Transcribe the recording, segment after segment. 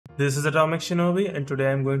This is Atomic Shinobi, and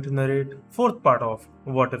today I'm going to narrate fourth part of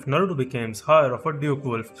What If Naruto Becomes Heir of a Duke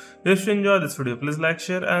Wolf. If you enjoyed this video, please like,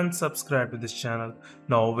 share, and subscribe to this channel.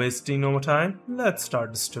 Now, wasting no more time, let's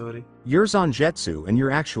start the story. You're Zangetsu and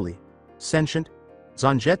you're actually sentient?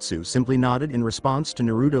 Zangetsu simply nodded in response to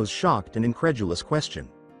Naruto's shocked and incredulous question.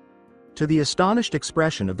 To the astonished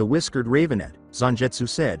expression of the whiskered ravenet, Zangetsu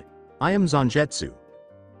said, I am Zangetsu.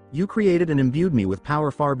 You created and imbued me with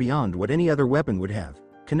power far beyond what any other weapon would have,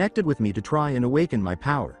 connected with me to try and awaken my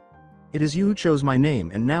power. It is you who chose my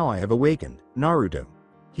name and now I have awakened, Naruto.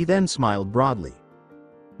 He then smiled broadly.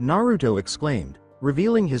 Naruto exclaimed,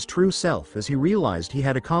 revealing his true self as he realized he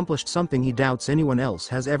had accomplished something he doubts anyone else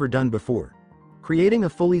has ever done before. Creating a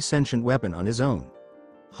fully sentient weapon on his own.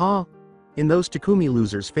 Ha! In those Takumi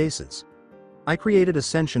losers' faces. I created a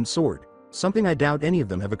sentient sword, something I doubt any of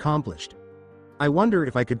them have accomplished. I wonder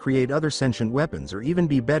if I could create other sentient weapons or even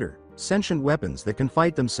be better, sentient weapons that can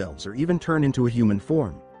fight themselves or even turn into a human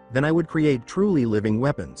form. Then I would create truly living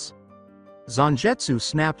weapons. Zangetsu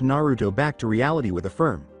snapped Naruto back to reality with a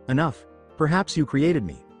firm, enough, perhaps you created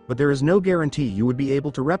me, but there is no guarantee you would be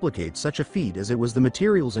able to replicate such a feat as it was the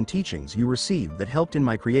materials and teachings you received that helped in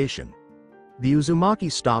my creation. The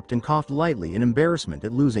Uzumaki stopped and coughed lightly in embarrassment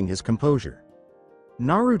at losing his composure.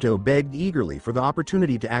 Naruto begged eagerly for the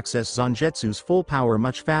opportunity to access Zangetsu's full power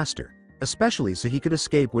much faster, especially so he could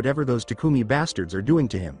escape whatever those Takumi bastards are doing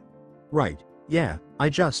to him. Right, yeah, I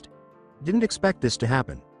just didn't expect this to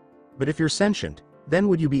happen. But if you're sentient, then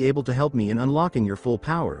would you be able to help me in unlocking your full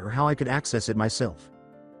power or how I could access it myself?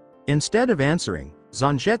 Instead of answering,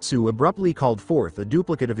 Zangetsu abruptly called forth a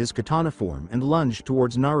duplicate of his katana form and lunged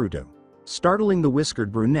towards Naruto, startling the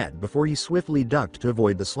whiskered brunette before he swiftly ducked to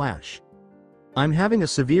avoid the slash. I'm having a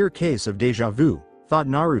severe case of deja vu, thought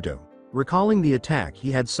Naruto, recalling the attack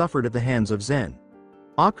he had suffered at the hands of Zen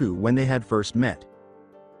Aku when they had first met.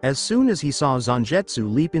 As soon as he saw Zangetsu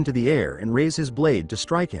leap into the air and raise his blade to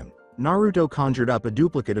strike him, Naruto conjured up a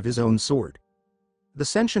duplicate of his own sword. The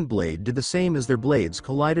sentient blade did the same as their blades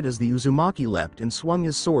collided as the Uzumaki leapt and swung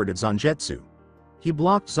his sword at Zangetsu. He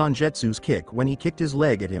blocked Zangetsu's kick when he kicked his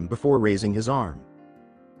leg at him before raising his arm.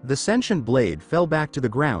 The sentient blade fell back to the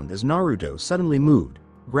ground as Naruto suddenly moved,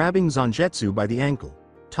 grabbing Zangetsu by the ankle,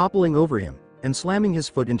 toppling over him, and slamming his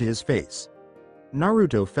foot into his face.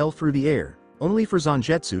 Naruto fell through the air, only for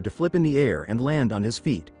Zangetsu to flip in the air and land on his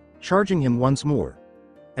feet, charging him once more.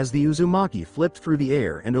 As the Uzumaki flipped through the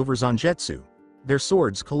air and over Zangetsu, their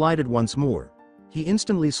swords collided once more. He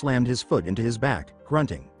instantly slammed his foot into his back,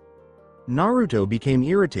 grunting. Naruto became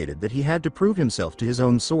irritated that he had to prove himself to his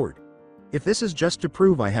own sword. If this is just to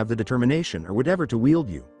prove I have the determination or whatever to wield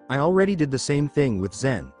you, I already did the same thing with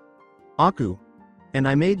Zen Aku. And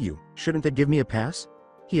I made you, shouldn't that give me a pass?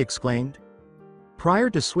 He exclaimed. Prior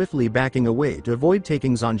to swiftly backing away to avoid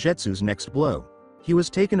taking Zangetsu's next blow, he was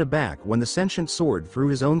taken aback when the sentient sword threw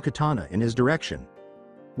his own katana in his direction.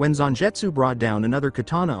 When Zangetsu brought down another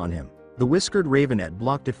katana on him, the whiskered ravenet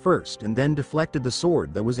blocked it first and then deflected the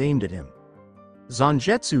sword that was aimed at him.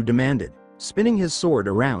 Zangetsu demanded, spinning his sword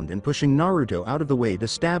around and pushing Naruto out of the way to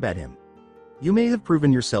stab at him. You may have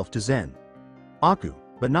proven yourself to Zen Aku,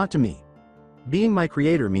 but not to me. Being my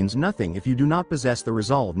creator means nothing if you do not possess the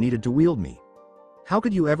resolve needed to wield me. How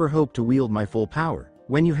could you ever hope to wield my full power,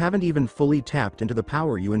 when you haven't even fully tapped into the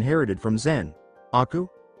power you inherited from Zen Aku?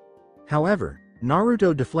 However,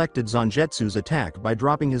 Naruto deflected Zangetsu's attack by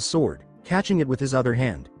dropping his sword, catching it with his other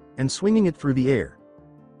hand, and swinging it through the air.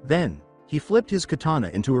 Then, he flipped his katana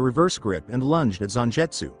into a reverse grip and lunged at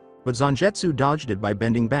Zangetsu, but Zangetsu dodged it by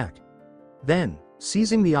bending back. Then,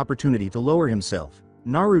 seizing the opportunity to lower himself,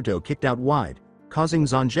 Naruto kicked out wide, causing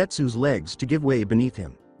Zangetsu's legs to give way beneath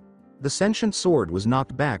him. The sentient sword was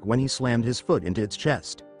knocked back when he slammed his foot into its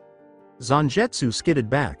chest. Zangetsu skidded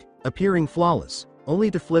back, appearing flawless, only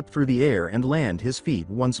to flip through the air and land his feet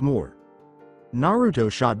once more. Naruto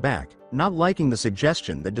shot back, not liking the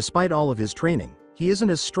suggestion that despite all of his training, he isn't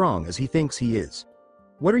as strong as he thinks he is.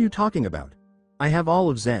 What are you talking about? I have all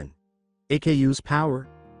of Zen Aku's power.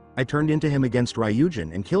 I turned into him against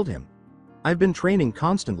Ryujin and killed him. I've been training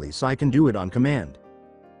constantly so I can do it on command.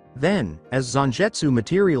 Then, as Zangetsu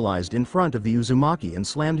materialized in front of the Uzumaki and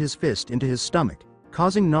slammed his fist into his stomach,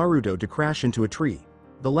 causing Naruto to crash into a tree,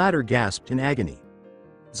 the latter gasped in agony.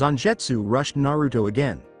 Zangetsu rushed Naruto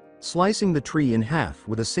again, slicing the tree in half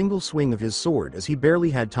with a single swing of his sword as he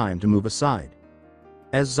barely had time to move aside.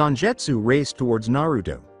 As Zangetsu raced towards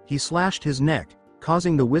Naruto, he slashed his neck,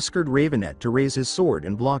 causing the whiskered ravenet to raise his sword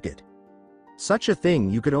and block it. Such a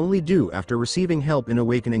thing you could only do after receiving help in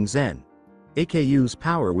awakening Zen Aku's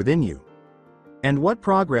power within you. And what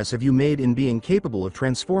progress have you made in being capable of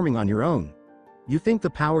transforming on your own? You think the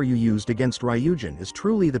power you used against Ryujin is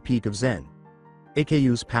truly the peak of Zen?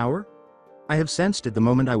 AKU's power? I have sensed it the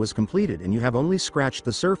moment I was completed, and you have only scratched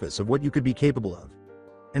the surface of what you could be capable of.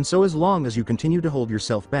 And so as long as you continue to hold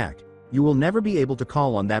yourself back, you will never be able to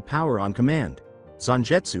call on that power on command,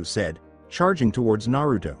 Zangetsu said, charging towards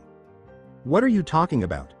Naruto. What are you talking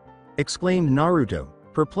about? Exclaimed Naruto,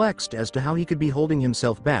 perplexed as to how he could be holding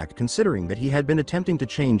himself back considering that he had been attempting to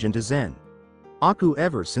change into Zen Aku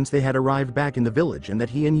ever since they had arrived back in the village, and that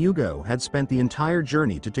he and Yugo had spent the entire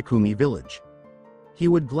journey to Takumi village. He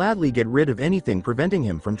would gladly get rid of anything preventing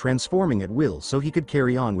him from transforming at will so he could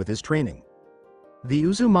carry on with his training. The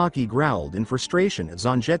Uzumaki growled in frustration at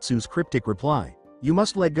Zangetsu's cryptic reply, "You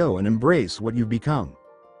must let go and embrace what you've become."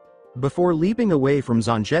 Before leaping away from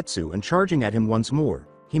Zangetsu and charging at him once more,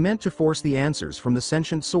 he meant to force the answers from the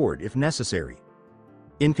sentient sword if necessary.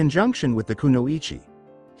 In conjunction with the kunoichi,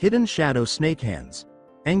 hidden shadow snake hands,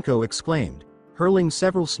 Enko exclaimed, hurling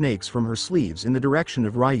several snakes from her sleeves in the direction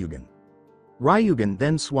of Ryugen. Ryugen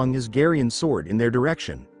then swung his Garyan sword in their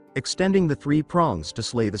direction, extending the 3 prongs to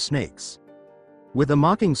slay the snakes. With a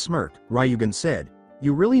mocking smirk, Ryugen said,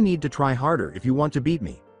 "You really need to try harder if you want to beat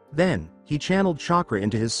me." Then, he channeled chakra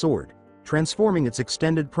into his sword, transforming its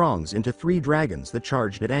extended prongs into 3 dragons that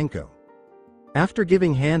charged at Enko. After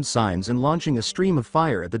giving hand signs and launching a stream of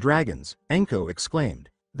fire at the dragons, Enko exclaimed,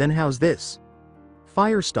 "Then how's this?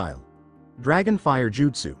 Fire style. Dragon fire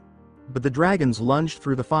jutsu." But the dragons lunged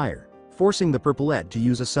through the fire, forcing the purplet to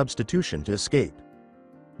use a substitution to escape.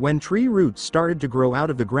 When tree roots started to grow out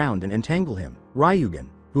of the ground and entangle him, Ryugen,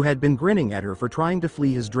 who had been grinning at her for trying to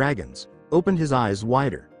flee his dragons, opened his eyes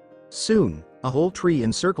wider. Soon, a whole tree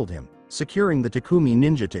encircled him, securing the Takumi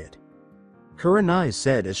ninja to it. Kurenai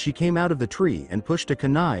said as she came out of the tree and pushed a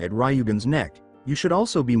kunai at Ryugen's neck, "You should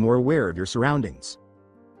also be more aware of your surroundings."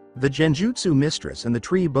 The Genjutsu mistress and the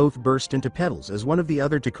tree both burst into petals as one of the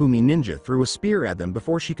other Takumi ninja threw a spear at them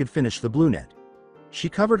before she could finish the blue net. She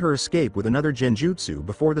covered her escape with another Genjutsu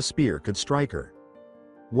before the spear could strike her.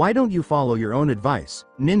 "Why don't you follow your own advice,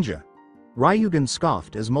 ninja?" Ryugen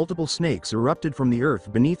scoffed as multiple snakes erupted from the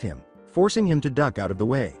earth beneath him, forcing him to duck out of the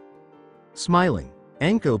way. Smiling,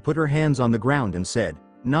 Enko put her hands on the ground and said,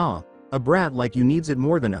 "Nah, a brat like you needs it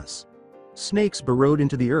more than us." Snakes burrowed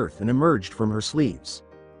into the earth and emerged from her sleeves.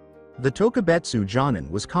 The Tokubetsu Jonin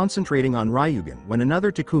was concentrating on Ryugen when another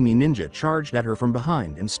Takumi ninja charged at her from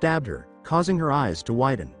behind and stabbed her, causing her eyes to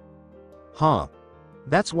widen. "Ha!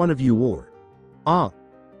 That's one of you or?" "Ah!"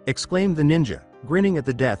 exclaimed the ninja, grinning at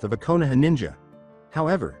the death of a Konoha ninja.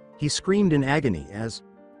 However, he screamed in agony as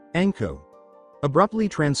Enko abruptly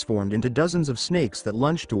transformed into dozens of snakes that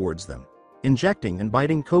lunged towards them, injecting and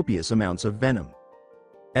biting copious amounts of venom.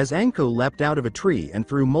 As Enko leapt out of a tree and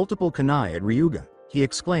threw multiple kunai at Ryuga, he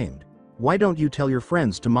exclaimed, "Why don't you tell your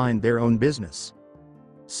friends to mind their own business?"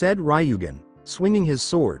 Said Ryugen, swinging his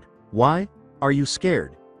sword. "Why? Are you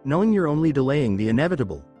scared, knowing you're only delaying the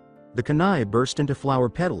inevitable?" The kunai burst into flower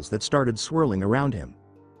petals that started swirling around him.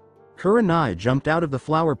 Kurenai jumped out of the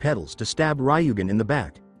flower petals to stab Ryugen in the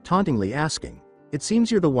back, tauntingly asking, "It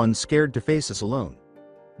seems you're the one scared to face us alone.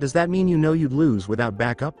 Does that mean you know you'd lose without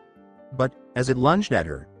backup?" But, as it lunged at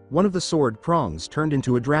her, one of the sword prongs turned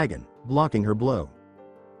into a dragon, blocking her blow.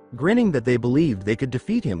 Grinning that they believed they could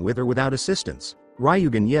defeat him with or without assistance,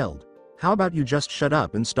 Ryugen yelled, "How about you just shut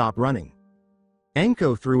up and stop running?"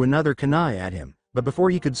 Enko threw another kunai at him, but before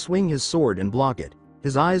he could swing his sword and block it,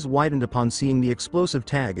 his eyes widened upon seeing the explosive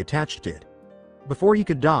tag attached to it. Before he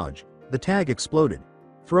could dodge, the tag exploded,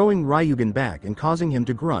 throwing Ryugen back and causing him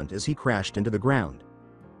to grunt as he crashed into the ground.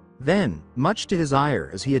 Then, much to his ire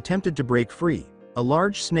as he attempted to break free, a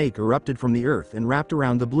large snake erupted from the earth and wrapped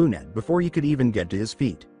around the blue net before he could even get to his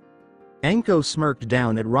feet. Enko smirked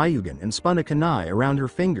down at Ryugen and spun a kunai around her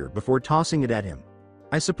finger before tossing it at him.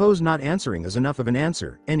 I suppose not answering is enough of an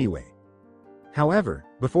answer, anyway. However,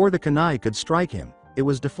 before the kunai could strike him, it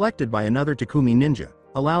was deflected by another Takumi ninja,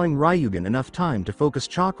 allowing Ryugen enough time to focus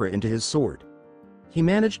chakra into his sword. He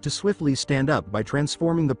managed to swiftly stand up by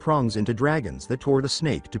transforming the prongs into dragons that tore the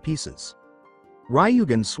snake to pieces.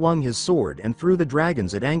 Ryugen swung his sword and threw the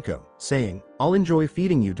dragons at Enko, saying, "I'll enjoy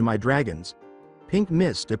feeding you to my dragons." Pink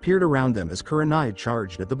mist appeared around them as Kurenai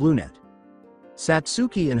charged at the blue net.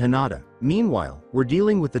 Satsuki and Hinata, meanwhile, were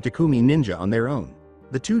dealing with the Takumi ninja on their own.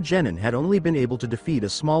 The 2 genin had only been able to defeat a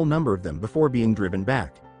small number of them before being driven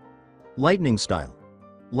back. "Lightning style.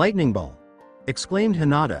 Lightning ball!" exclaimed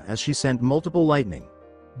Hinata as she sent multiple lightning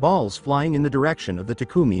balls flying in the direction of the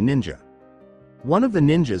Takumi ninja. One of the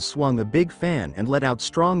ninjas swung a big fan and let out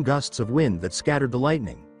strong gusts of wind that scattered the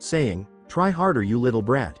lightning, saying, "Try harder, you little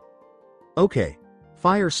brat." "Okay.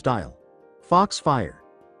 Fire style. Fox fire."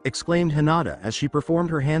 exclaimed Hinata as she performed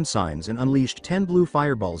her hand signs and unleashed 10 blue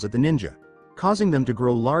fireballs at the ninja, causing them to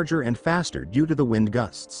grow larger and faster due to the wind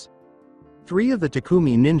gusts. 3 of the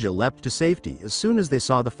Takumi ninja leapt to safety as soon as they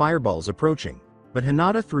saw the fireballs approaching, but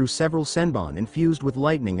Hinata threw several senbon infused with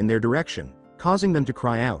lightning in their direction, causing them to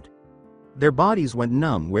cry out. Their bodies went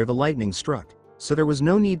numb where the lightning struck, so there was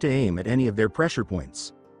no need to aim at any of their pressure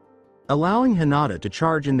points. Allowing Hinata to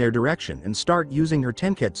charge in their direction and start using her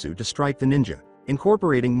tenketsu to strike the ninja,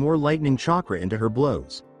 incorporating more lightning chakra into her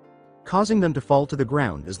blows, causing them to fall to the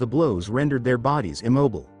ground as the blows rendered their bodies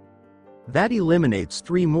immobile. That eliminates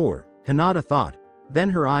 3 more, Hinata thought, then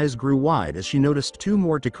her eyes grew wide as she noticed 2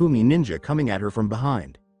 more Takumi ninja coming at her from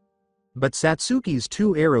behind. But Satsuki's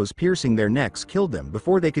 2 arrows piercing their necks killed them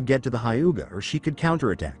before they could get to the Hyuga or she could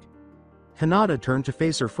counterattack. Hinata turned to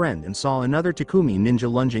face her friend and saw another Takumi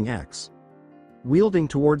ninja lunging axe, wielding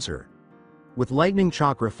towards her. With lightning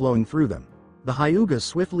chakra flowing through them, the Hyuga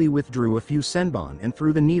swiftly withdrew a few senbon and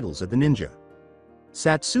threw the needles at the ninja.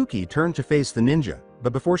 Satsuki turned to face the ninja,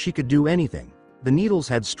 but before she could do anything, the needles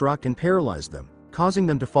had struck and paralyzed them, causing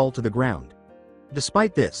them to fall to the ground.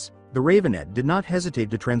 Despite this, the Ravenet did not hesitate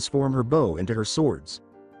to transform her bow into her swords,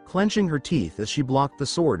 clenching her teeth as she blocked the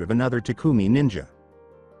sword of another Takumi ninja.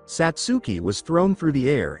 Satsuki was thrown through the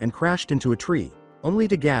air and crashed into a tree, only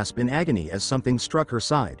to gasp in agony as something struck her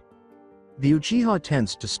side. The Uchiha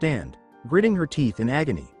tensed to stand, gritting her teeth in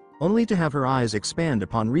agony, only to have her eyes expand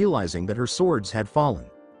upon realizing that her swords had fallen.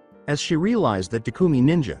 As she realized that Takumi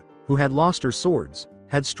ninja, who had lost her swords,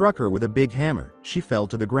 had struck her with a big hammer, she fell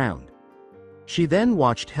to the ground. She then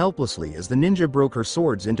watched helplessly as the ninja broke her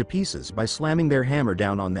swords into pieces by slamming their hammer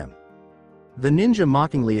down on them. The ninja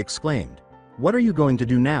mockingly exclaimed, "What are you going to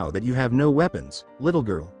do now that you have no weapons, little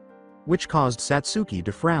girl?" Which caused Satsuki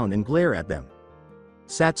to frown and glare at them.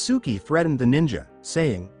 Satsuki threatened the ninja,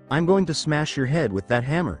 saying, "I'm going to smash your head with that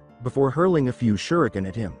hammer," before hurling a few shuriken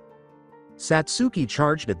at him. Satsuki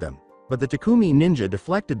charged at them, but the Takumi ninja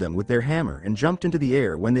deflected them with their hammer and jumped into the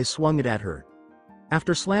air when they swung it at her.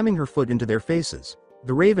 After slamming her foot into their faces,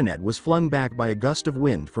 the Ravenet was flung back by a gust of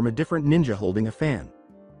wind from a different ninja holding a fan,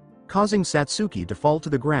 causing Satsuki to fall to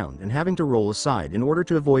the ground and having to roll aside in order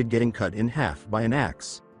to avoid getting cut in half by an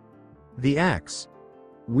axe. The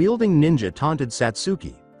axe-wielding ninja taunted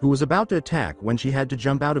Satsuki, who was about to attack when she had to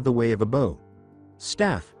jump out of the way of a bow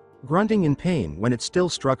staff, grunting in pain when it still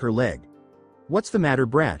struck her leg. "What's the matter,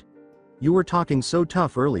 brat? You were talking so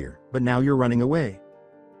tough earlier, but now you're running away."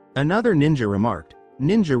 Another ninja remarked,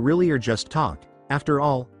 "Ninja really are just talk, after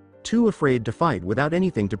all, too afraid to fight without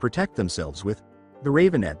anything to protect themselves with." The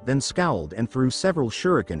Ravenet then scowled and threw several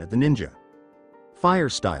shuriken at the ninja. "Fire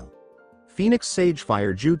style. Phoenix Sage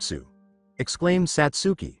Fire Jutsu," exclaimed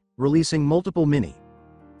Satsuki, releasing multiple mini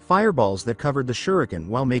fireballs that covered the shuriken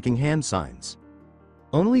while making hand signs,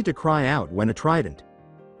 only to cry out when a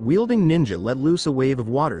trident-wielding ninja let loose a wave of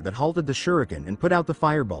water that halted the shuriken and put out the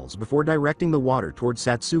fireballs before directing the water towards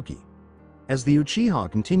Satsuki. As the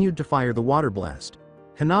Uchiha continued to fire the water blast,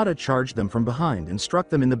 Hinata charged them from behind and struck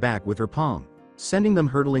them in the back with her palm, sending them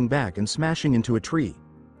hurtling back and smashing into a tree,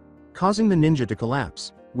 causing the ninja to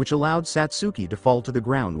collapse, which allowed Satsuki to fall to the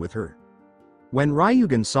ground with her. When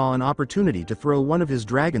Ryugen saw an opportunity to throw one of his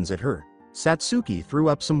dragons at her, Satsuki threw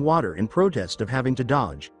up some water in protest of having to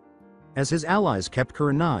dodge. As his allies kept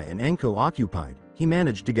Kurenai and Anko occupied, he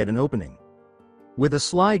managed to get an opening. With a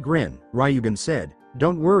sly grin, Ryugen said,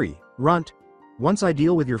 "Don't worry, runt. Once I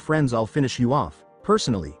deal with your friends I'll finish you off,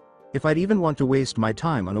 personally, if I'd even want to waste my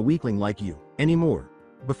time on a weakling like you, anymore,"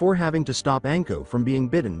 before having to stop Anko from being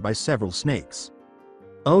bitten by several snakes.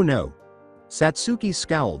 "Oh no." Satsuki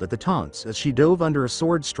scowled at the taunts as she dove under a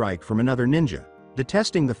sword strike from another ninja,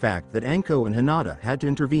 detesting the fact that Anko and Hinata had to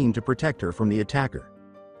intervene to protect her from the attacker.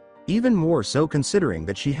 Even more so considering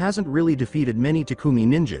that she hasn't really defeated many Takumi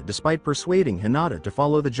ninja despite persuading Hinata to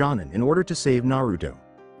follow the Jonin in order to save Naruto,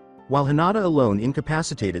 while Hinata alone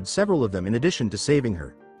incapacitated several of them in addition to saving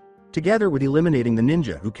her. Together with eliminating the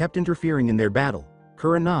ninja who kept interfering in their battle,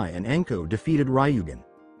 Kurenai and Anko defeated Ryugen.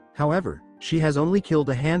 However, she has only killed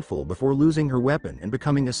a handful before losing her weapon and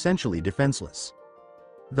becoming essentially defenseless.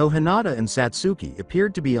 Though Hinata and Satsuki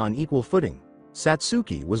appeared to be on equal footing,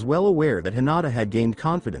 Satsuki was well aware that Hinata had gained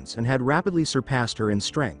confidence and had rapidly surpassed her in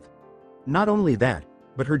strength. Not only that,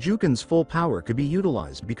 but her Juken's full power could be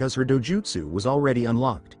utilized because her dojutsu was already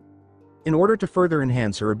unlocked. In order to further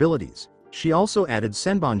enhance her abilities, she also added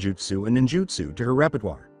senbonjutsu and ninjutsu to her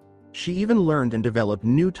repertoire. She even learned and developed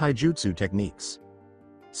new taijutsu techniques.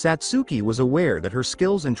 Satsuki was aware that her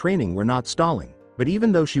skills and training were not stalling, but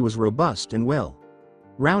even though she was robust and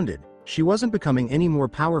well-rounded, she wasn't becoming any more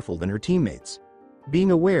powerful than her teammates.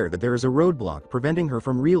 being aware that there is a roadblock preventing her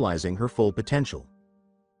from realizing her full potential.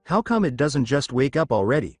 How come it doesn't just wake up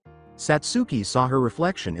already? Satsuki saw her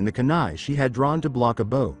reflection in the kunai she had drawn to block a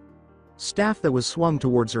bow staff that was swung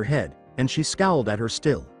towards her head, and she scowled at her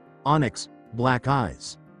still onyx black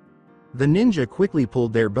eyes. The ninja quickly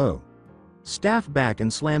pulled their bow staff back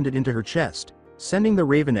and slammed it into her chest, sending the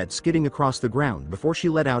ravenet skidding across the ground before she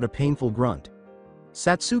let out a painful grunt.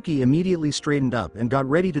 Satsuki immediately straightened up and got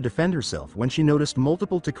ready to defend herself when she noticed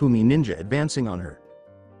multiple Takumi ninja advancing on her.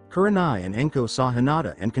 Kurenai and Enko saw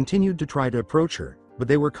Hinata and continued to try to approach her, but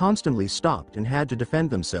they were constantly stopped and had to defend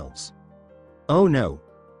themselves. Oh no!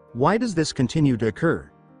 Why does this continue to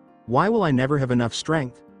occur? Why will I never have enough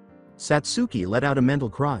strength? Satsuki let out a mental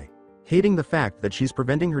cry, hating the fact that she's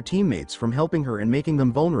preventing her teammates from helping her and making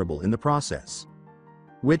them vulnerable in the process.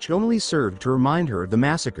 Which only served to remind her of the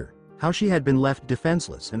massacre, how she had been left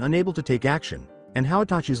defenseless and unable to take action, and how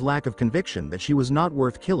Itachi's lack of conviction that she was not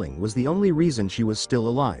worth killing was the only reason she was still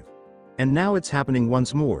alive. And now it's happening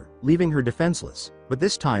once more, leaving her defenseless, but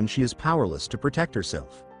this time she is powerless to protect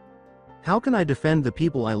herself. How can I defend the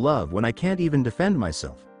people I love when I can't even defend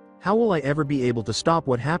myself? How will I ever be able to stop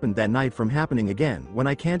what happened that night from happening again when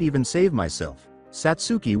I can't even save myself?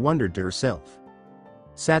 Satsuki wondered to herself.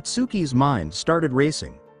 Satsuki's mind started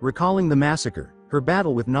racing, recalling the massacre, her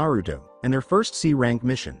battle with Naruto, and their first C-rank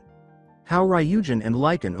mission. How Ryujin and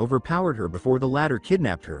Lycan overpowered her before the latter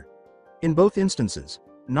kidnapped her. In both instances,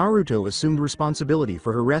 Naruto assumed responsibility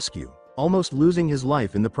for her rescue, almost losing his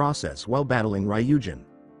life in the process while battling Ryujin.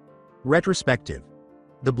 Retrospective.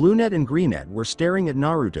 The Bluenet and Greenet were staring at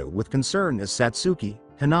Naruto with concern as Satsuki,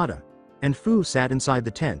 Hinata, and Fu sat inside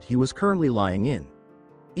the tent he was currently lying in.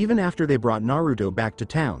 Even after they brought Naruto back to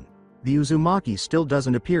town, the Uzumaki still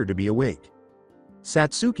doesn't appear to be awake.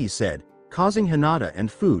 Satsuki said, causing Hinata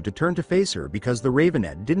and Fu to turn to face her because the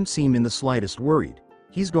Ravenet didn't seem in the slightest worried.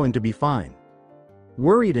 He's going to be fine.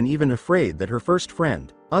 Worried and even afraid that her first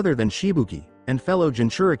friend, other than Shibuki, and fellow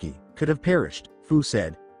Jinchuriki, could have perished, Fu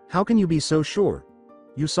said, how can you be so sure?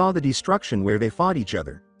 You saw the destruction where they fought each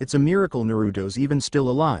other. It's a miracle Naruto's even still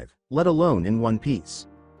alive, let alone in one piece.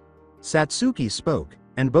 Satsuki spoke,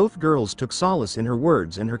 and both girls took solace in her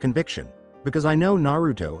words and her conviction. Because I know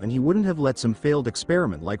Naruto and he wouldn't have let some failed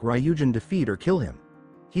experiment like Ryujin defeat or kill him.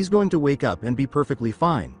 He's going to wake up and be perfectly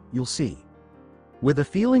fine, you'll see. With a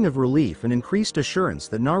feeling of relief and increased assurance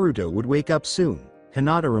that Naruto would wake up soon,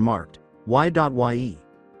 Hinata remarked, Ye?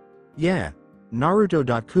 Yeah,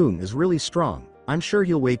 Naruto-kun is really strong, I'm sure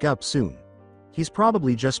he'll wake up soon. He's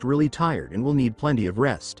probably just really tired and will need plenty of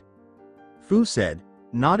rest. Fu said,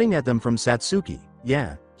 nodding at them from Satsuki,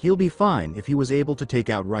 yeah, he'll be fine if he was able to take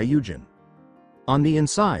out Ryujin. On the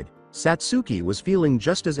inside, Satsuki was feeling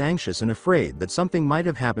just as anxious and afraid that something might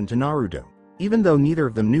have happened to Naruto, even though neither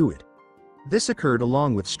of them knew it. This occurred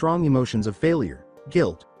along with strong emotions of failure,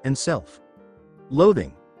 guilt, and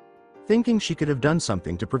self-loathing. Thinking she could have done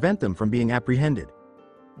something to prevent them from being apprehended.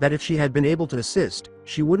 That if she had been able to assist,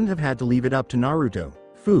 she wouldn't have had to leave it up to Naruto,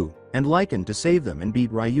 Fu, and Lycan to save them and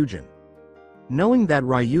beat Ryujin. Knowing that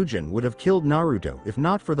Ryujin would have killed Naruto if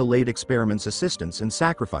not for the late experiment's assistance and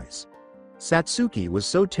sacrifice. Satsuki was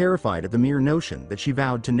so terrified at the mere notion that she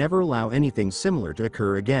vowed to never allow anything similar to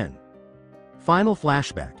occur again. Final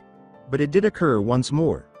flashback. But it did occur once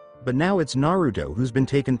more. But now it's Naruto who's been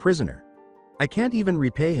taken prisoner. I can't even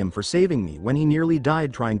repay him for saving me when he nearly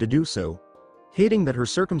died trying to do so. Hating that her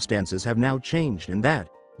circumstances have now changed and that,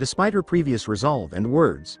 despite her previous resolve and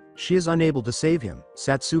words, she is unable to save him,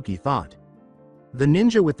 Satsuki thought. The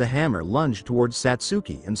ninja with the hammer lunged towards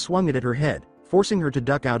Satsuki and swung it at her head, forcing her to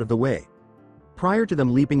duck out of the way. Prior to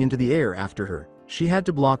them leaping into the air after her, she had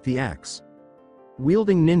to block the axe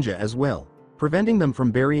wielding ninja as well, preventing them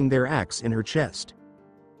from burying their axe in her chest.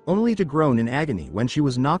 Only to groan in agony when she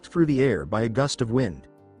was knocked through the air by a gust of wind.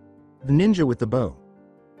 The ninja with the bow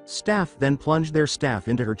staff then plunged their staff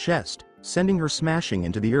into her chest, sending her smashing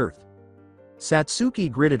into the earth.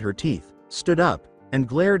 Satsuki gritted her teeth, stood up, and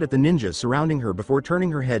glared at the ninja surrounding her before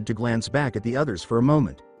turning her head to glance back at the others for a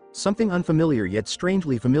moment, something unfamiliar yet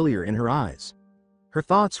strangely familiar in her eyes. Her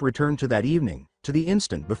thoughts returned to that evening, to the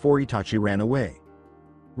instant before Itachi ran away.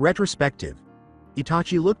 Retrospective.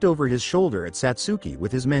 Itachi looked over his shoulder at Satsuki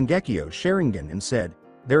with his Mangekyo Sharingan and said,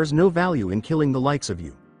 there is no value in killing the likes of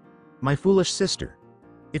you. My foolish sister.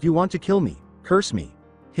 If you want to kill me, curse me,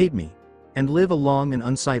 hate me, and live a long and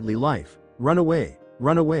unsightly life, run away,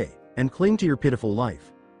 and cling to your pitiful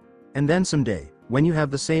life. And then someday, when you have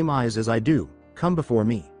the same eyes as I do, come before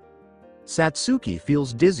me. Satsuki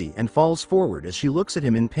feels dizzy and falls forward as she looks at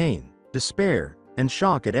him in pain, despair, and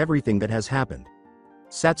shock at everything that has happened.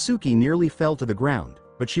 Satsuki nearly fell to the ground,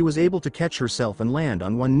 but she was able to catch herself and land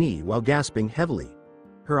on one knee while gasping heavily.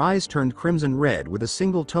 Her eyes turned crimson red with a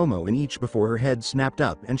single tomo in each before her head snapped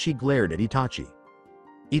up and she glared at Itachi.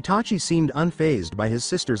 Itachi seemed unfazed by his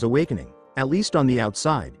sister's awakening, at least on the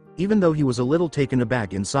outside, even though he was a little taken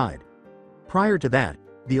aback inside. Prior to that,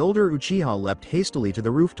 the older Uchiha leapt hastily to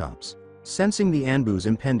the rooftops, sensing the Anbu's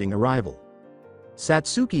impending arrival.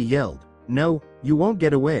 Satsuki yelled, "No, you won't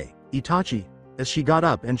get away, Itachi," as she got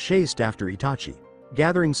up and chased after Itachi,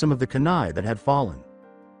 gathering some of the kunai that had fallen.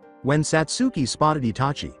 When Satsuki spotted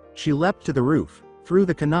Itachi, she leapt to the roof, threw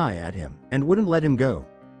the kunai at him, and wouldn't let him go.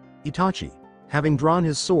 Itachi, having drawn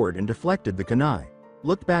his sword and deflected the kunai,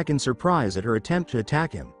 looked back in surprise at her attempt to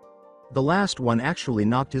attack him. The last one actually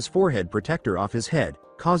knocked his forehead protector off his head,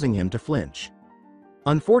 causing him to flinch.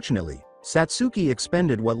 Unfortunately, Satsuki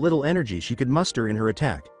expended what little energy she could muster in her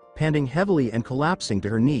attack, panting heavily and collapsing to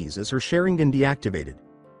her knees as her Sharingan deactivated.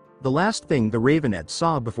 The last thing the Ravenet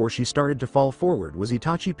saw before she started to fall forward was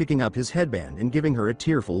Itachi picking up his headband and giving her a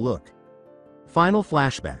tearful look. Final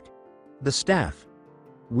flashback. The staff.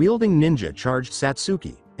 Wielding ninja charged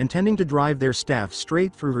Satsuki, intending to drive their staff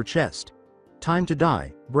straight through her chest. "Time to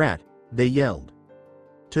die, brat," they yelled.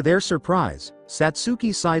 To their surprise,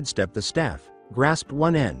 Satsuki sidestepped the staff, grasped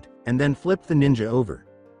one end, and then flipped the ninja over.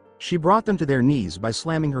 She brought them to their knees by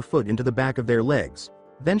slamming her foot into the back of their legs.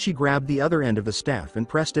 Then she grabbed the other end of the staff and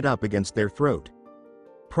pressed it up against their throat.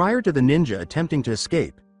 Prior to the ninja attempting to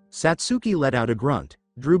escape, Satsuki let out a grunt,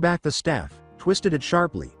 drew back the staff, twisted it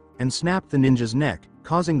sharply, and snapped the ninja's neck,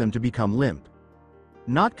 causing them to become limp.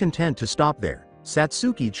 Not content to stop there,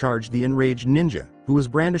 Satsuki charged the enraged ninja, who was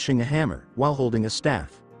brandishing a hammer while holding a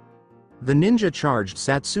staff. The ninja charged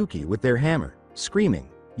Satsuki with their hammer, screaming,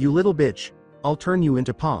 "You little bitch, I'll turn you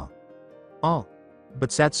into paw." "Oh."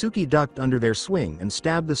 But Satsuki ducked under their swing and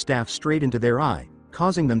stabbed the staff straight into their eye,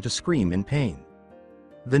 causing them to scream in pain.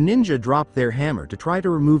 The ninja dropped their hammer to try to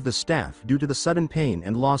remove the staff due to the sudden pain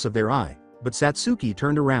and loss of their eye, but Satsuki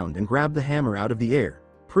turned around and grabbed the hammer out of the air,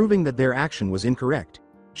 proving that their action was incorrect.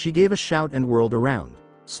 She gave a shout and whirled around,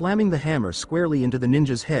 slamming the hammer squarely into the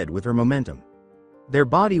ninja's head with her momentum. Their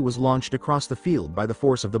body was launched across the field by the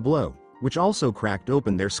force of the blow, which also cracked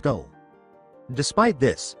open their skull. Despite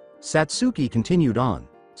this, Satsuki continued on,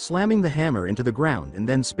 slamming the hammer into the ground and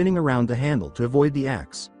then spinning around the handle to avoid the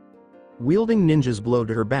axe. Wielding ninja's blow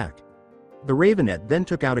to her back. The Ravenet then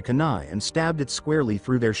took out a kunai and stabbed it squarely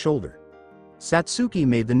through their shoulder. Satsuki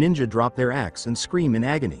made the ninja drop their axe and scream in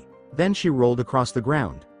agony, then she rolled across the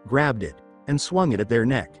ground, grabbed it, and swung it at their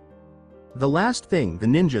neck. The last thing the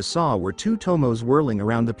ninja saw were two tomos whirling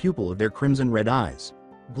around the pupil of their crimson-red eyes,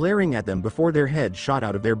 glaring at them before their head shot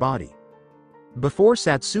out of their body. Before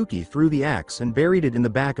Satsuki threw the axe and buried it in the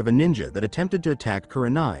back of a ninja that attempted to attack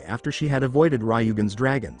Kurenai after she had avoided Ryugen's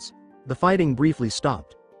dragons, the fighting briefly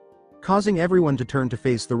stopped. Causing everyone to turn to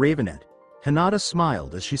face the Ravenet, Hinata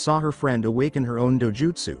smiled as she saw her friend awaken her own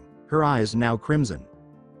dojutsu, her eyes now crimson.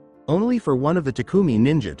 Only for one of the Takumi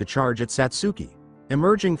ninja to charge at Satsuki,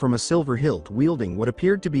 emerging from a silver hilt wielding what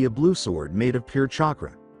appeared to be a blue sword made of pure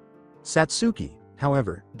chakra. Satsuki,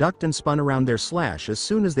 however, ducked and spun around their slash as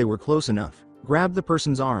soon as they were close enough, grabbed the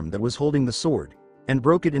person's arm that was holding the sword, and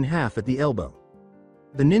broke it in half at the elbow.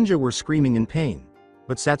 The ninja were screaming in pain,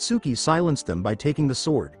 but Satsuki silenced them by taking the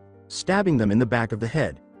sword, stabbing them in the back of the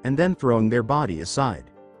head, and then throwing their body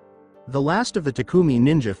aside. The last of the Takumi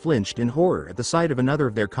ninja flinched in horror at the sight of another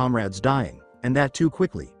of their comrades dying, and that too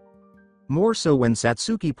quickly. More so when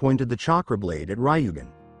Satsuki pointed the chakra blade at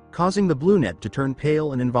Ryugen, causing the blue net to turn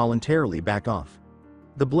pale and involuntarily back off.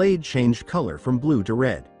 The blade changed color from blue to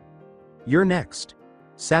red. "You're next,"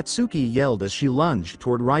 Satsuki yelled as she lunged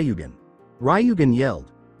toward Ryugen. Ryugen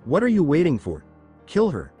yelled, "What are you waiting for?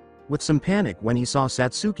 Kill her," with some panic when he saw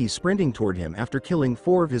Satsuki sprinting toward him after killing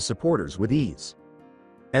 4 of his supporters with ease.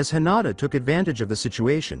 As Hinata took advantage of the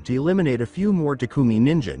situation to eliminate a few more Takumi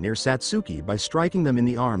ninja near Satsuki by striking them in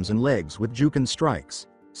the arms and legs with Juken strikes,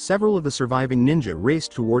 several of the surviving ninja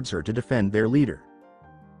raced towards her to defend their leader.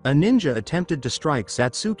 A ninja attempted to strike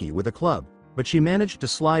Satsuki with a club, but she managed to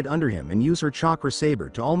slide under him and use her chakra saber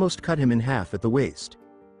to almost cut him in half at the waist.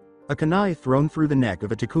 A kunai thrown through the neck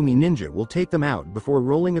of a Takumi ninja will take them out before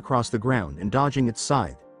rolling across the ground and dodging its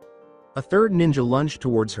scythe. A third ninja lunged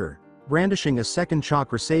towards her, brandishing a second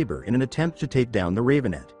chakra saber in an attempt to take down the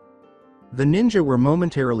Ravenet. The ninja were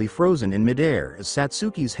momentarily frozen in midair as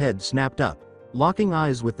Satsuki's head snapped up, locking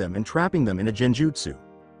eyes with them and trapping them in a genjutsu.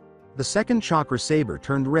 The second chakra saber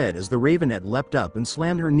turned red as the Ravenet leapt up and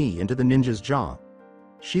slammed her knee into the ninja's jaw.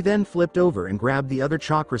 She then flipped over and grabbed the other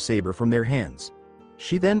chakra saber from their hands.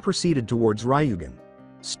 She then proceeded towards Ryugen.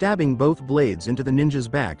 stabbing both blades into the ninja's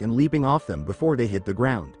back and leaping off them before they hit the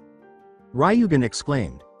ground. Ryugen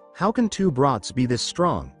exclaimed, "How can two brats be this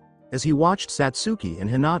strong?" as he watched Satsuki and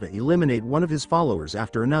Hinata eliminate one of his followers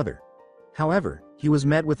after another. However, he was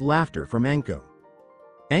met with laughter from Anko.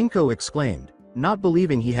 Anko exclaimed, not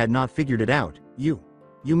believing he had not figured it out, You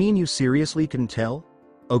mean you seriously couldn't tell?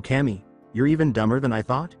 Okami, you're even dumber than I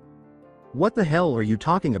thought? What the hell are you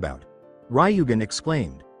talking about? Ryugen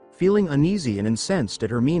exclaimed, feeling uneasy and incensed at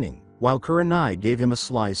her meaning, while Kurenai gave him a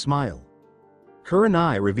sly smile.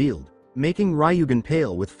 Kurenai revealed, making Ryugen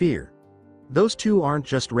pale with fear. Those two aren't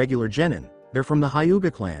just regular genin, they're from the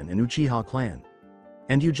Hyuga clan and Uchiha clan.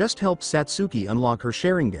 And you just helped Satsuki unlock her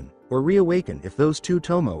Sharingan, or reawaken if those two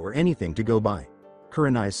Tomo or anything to go by,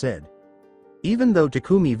 Kurenai said. Even though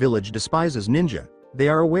Takumi village despises ninja, they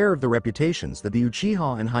are aware of the reputations that the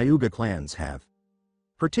Uchiha and Hyuga clans have.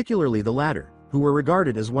 Particularly the latter, who were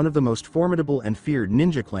regarded as one of the most formidable and feared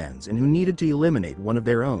ninja clans and who needed to eliminate one of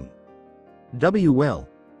their own. Well,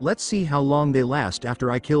 let's see how long they last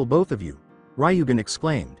after I kill both of you, Ryugen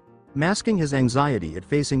exclaimed, masking his anxiety at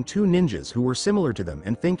facing two ninjas who were similar to them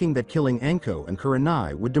and thinking that killing Anko and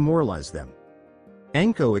Kurenai would demoralize them.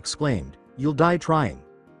 Anko exclaimed, "You'll die trying."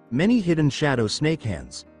 Many hidden shadow snake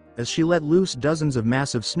hands, as she let loose dozens of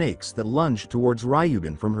massive snakes that lunged towards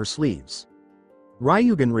Ryugen from her sleeves.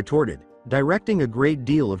 Ryugen retorted, directing a great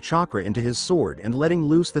deal of chakra into his sword and letting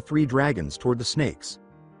loose the three dragons toward the snakes.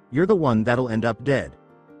 "You're the one that'll end up dead."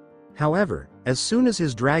 However, as soon as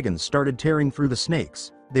his dragons started tearing through the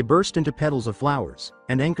snakes, they burst into petals of flowers,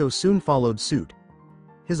 and Anko soon followed suit.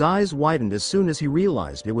 His eyes widened as soon as he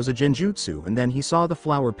realized it was a genjutsu, and then he saw the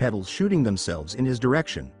flower petals shooting themselves in his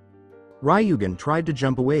direction. Ryugen tried to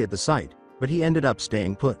jump away at the sight, but he ended up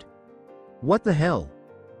staying put. "What the hell?"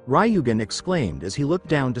 Ryugen exclaimed as he looked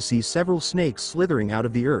down to see several snakes slithering out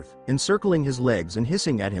of the earth, encircling his legs and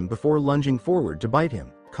hissing at him before lunging forward to bite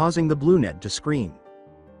him, causing the brunette to scream.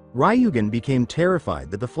 Ryugen became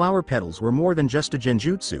terrified that the flower petals were more than just a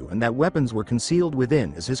genjutsu and that weapons were concealed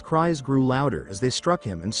within as his cries grew louder as they struck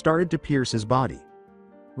him and started to pierce his body.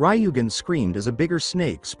 Ryugen screamed as a bigger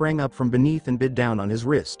snake sprang up from beneath and bit down on his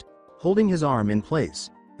wrist, holding his arm in place,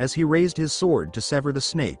 as he raised his sword to sever the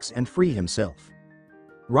snakes and free himself.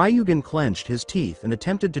 Ryugen clenched his teeth and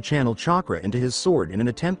attempted to channel chakra into his sword in an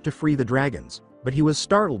attempt to free the dragons, but he was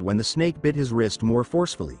startled when the snake bit his wrist more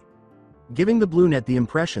forcefully, giving the brunette the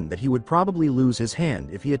impression that he would probably lose his hand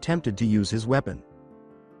if he attempted to use his weapon.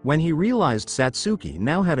 When he realized Satsuki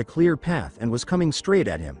now had a clear path and was coming straight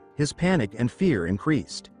at him, his panic and fear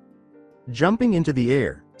increased. Jumping into the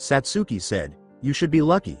air, Satsuki said, "You should be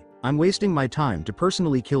lucky, I'm wasting my time to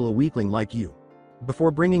personally kill a weakling like you,"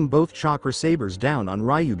 before bringing both chakra sabers down on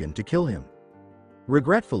Ryugen to kill him.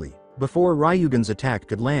 Regretfully, before Ryugen's attack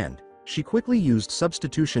could land, she quickly used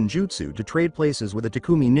substitution jutsu to trade places with a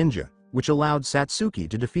Takumi ninja, which allowed Satsuki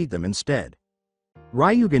to defeat them instead.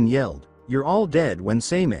 Ryugen yelled, "You're all dead," when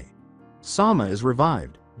Sama is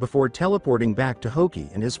revived, before teleporting back to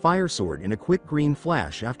Hoki and his fire sword in a quick green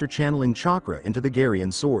flash after channeling chakra into the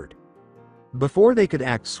Garian sword. Before they could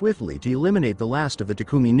act swiftly to eliminate the last of the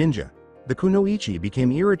Takumi ninja, the Kunoichi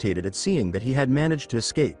became irritated at seeing that he had managed to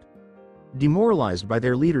escape. Demoralized by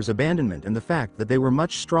their leader's abandonment and the fact that they were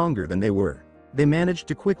much stronger than they were, they managed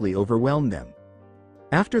to quickly overwhelm them.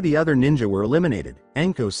 After the other ninja were eliminated,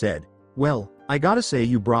 Anko said, "Well, I gotta say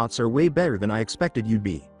you brats are way better than I expected you'd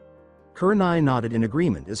be." Kurenai nodded in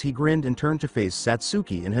agreement as he grinned and turned to face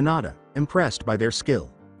Satsuki and Hinata, impressed by their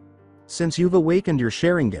skill. "Since you've awakened your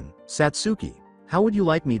Sharingan, Satsuki, how would you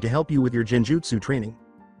like me to help you with your genjutsu training?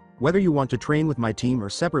 Whether you want to train with my team or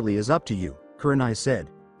separately is up to you," Kurenai said,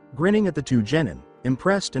 grinning at the two genin,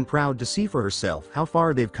 impressed and proud to see for herself how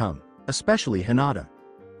far they've come, especially Hinata.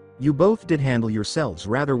 "You both did handle yourselves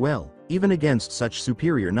rather well, even against such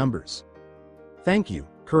superior numbers." "Thank you,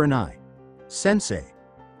 Kurenai. Sensei.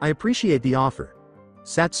 I appreciate the offer."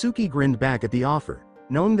 Satsuki grinned back at the offer,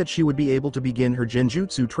 knowing that she would be able to begin her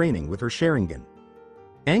genjutsu training with her Sharingan.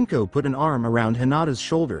 Anko put an arm around Hinata's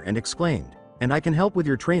shoulder and exclaimed, "And I can help with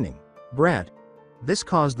your training, brat." This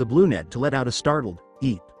caused the brunette to let out a startled,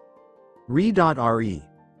 "Eep." Re.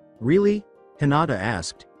 "Really?" Hinata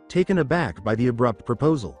asked, taken aback by the abrupt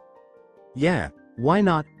proposal. "Yeah, why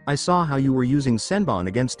not? I saw how you were using Senbon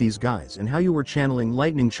against these guys and how you were channeling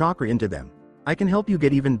lightning chakra into them. I can help you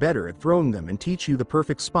get even better at throwing them and teach you the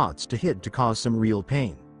perfect spots to hit to cause some real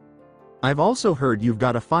pain. I've also heard you've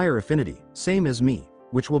got a fire affinity, same as me,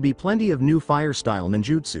 which will be plenty of new fire-style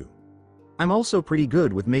ninjutsu. I'm also pretty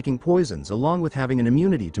good with making poisons along with having an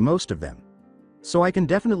immunity to most of them. So I can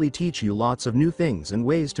definitely teach you lots of new things and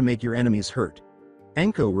ways to make your enemies hurt,"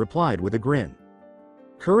 Anko replied with a grin.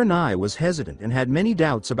 Kurenai was hesitant and had many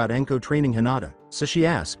doubts about Anko training Hinata, so she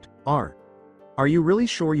asked, Are you really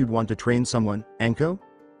sure you'd want to train someone, Anko?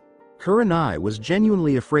 Kurenai was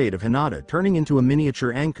genuinely afraid of Hinata turning into a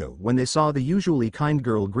miniature Anko when they saw the usually kind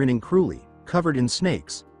girl grinning cruelly, covered in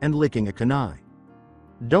snakes, and licking a kunai.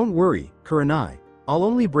 Don't worry, Kurenai, I'll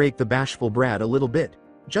only break the bashful brat a little bit,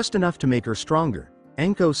 just enough to make her stronger.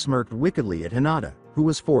 Anko smirked wickedly at Hinata, who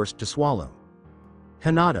was forced to swallow.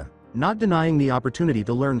 Hinata, not denying the opportunity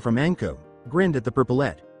to learn from Anko, grinned at the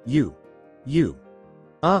purplet. You.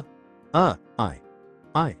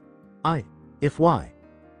 If why?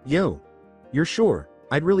 Yo. You're sure,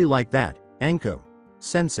 I'd really like that, Anko.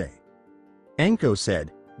 Sensei. Anko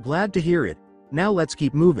said, glad to hear it, now let's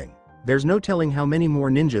keep moving, there's no telling how many more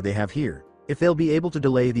ninja they have here, if they'll be able to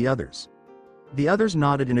delay the others. The others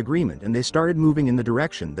nodded in agreement and they started moving in the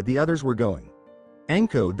direction that the others were going.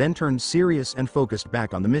 Anko then turned serious and focused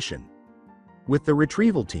back on the mission. With the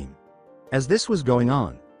retrieval team. As this was going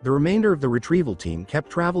on, the remainder of the retrieval team kept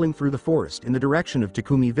traveling through the forest in the direction of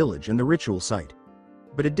Takumi village and the ritual site.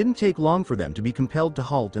 But it didn't take long for them to be compelled to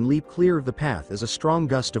halt and leap clear of the path as a strong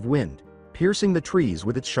gust of wind, piercing the trees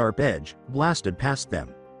with its sharp edge, blasted past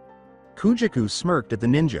them. Kujaku smirked at the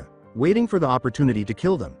ninja, waiting for the opportunity to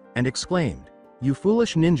kill them, and exclaimed, You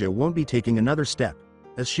foolish ninja won't be taking another step,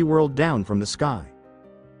 as she whirled down from the sky.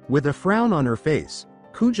 With a frown on her face,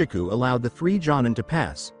 Kujaku allowed the 3 Jonin to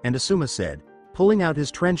pass, and Asuma said, pulling out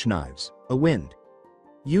his trench knives, a wind.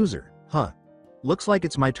 User, looks like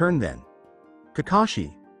it's my turn then.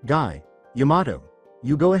 Kakashi, Guy, Yamato,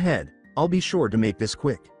 you go ahead, I'll be sure to make this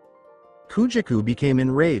quick. Kujaku became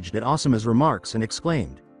enraged at Asuma's remarks and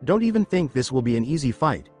exclaimed, Don't even think this will be an easy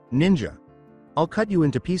fight, ninja. I'll cut you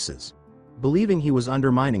into pieces. Believing he was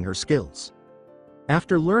undermining her skills.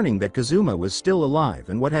 After learning that Kazuma was still alive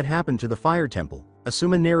and what had happened to the fire temple,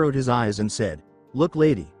 Asuma narrowed his eyes and said, Look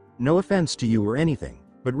lady, no offense to you or anything,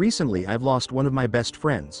 but recently I've lost one of my best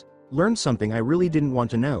friends, learned something I really didn't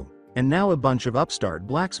want to know, and now a bunch of upstart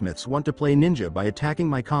blacksmiths want to play ninja by attacking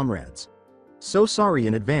my comrades. So sorry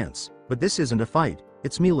in advance, but this isn't a fight,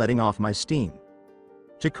 it's me letting off my steam.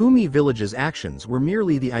 Takumi Village's actions were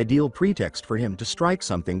merely the ideal pretext for him to strike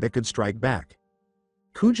something that could strike back.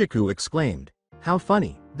 Kujaku exclaimed, How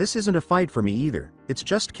funny, this isn't a fight for me either, it's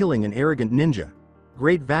just killing an arrogant ninja.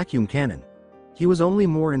 Great vacuum cannon. He was only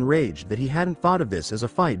more enraged that he hadn't thought of this as a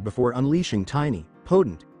fight before unleashing tiny,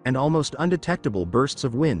 potent, and almost undetectable bursts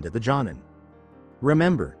of wind at the Jonin.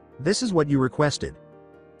 Remember, this is what you requested.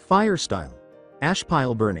 Fire style. Ash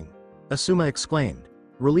pile burning. Asuma exclaimed,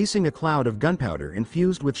 releasing a cloud of gunpowder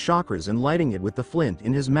infused with chakras and lighting it with the flint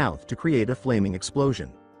in his mouth to create a flaming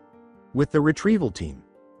explosion. With the retrieval team.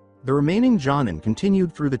 The remaining Jonin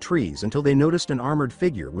continued through the trees until they noticed an armored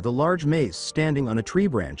figure with a large mace standing on a tree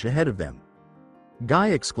branch ahead of them. Guy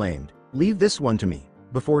exclaimed, Leave this one to me,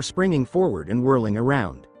 before springing forward and whirling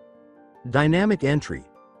around. Dynamic entry.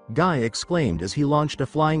 Guy exclaimed as he launched a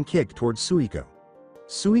flying kick towards Suiko.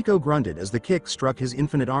 Suiko grunted as the kick struck his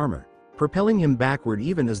infinite armor, propelling him backward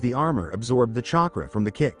even as the armor absorbed the chakra from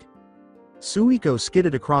the kick. Suiko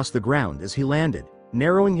skidded across the ground as he landed,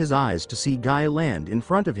 narrowing his eyes to see Guy land in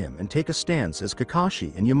front of him and take a stance as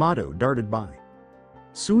Kakashi and Yamato darted by.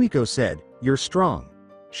 Suiko said, You're strong.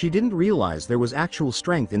 She didn't realize there was actual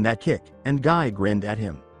strength in that kick, and Guy grinned at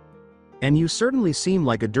him. And you certainly seem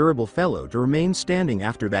like a durable fellow to remain standing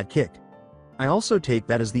after that kick. I also take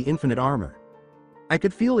that as the infinite armor. I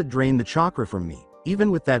could feel it drain the chakra from me,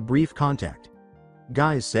 even with that brief contact.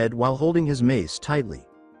 Guy said while holding his mace tightly.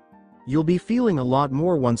 You'll be feeling a lot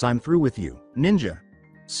more once I'm through with you, ninja.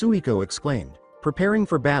 Suiko exclaimed, preparing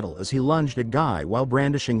for battle as he lunged at Guy while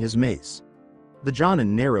brandishing his mace. The Jonin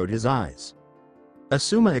narrowed his eyes.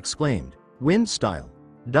 Asuma exclaimed, Wind style,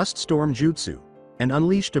 dust storm jutsu, and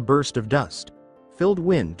unleashed a burst of dust, filled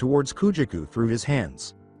wind towards Kujaku through his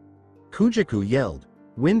hands. Kujaku yelled,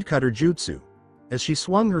 Wind cutter jutsu, as she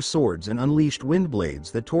swung her swords and unleashed wind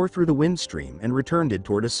blades that tore through the wind stream and returned it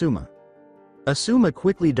toward Asuma. Asuma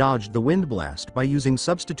quickly dodged the wind blast by using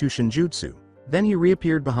substitution jutsu, then he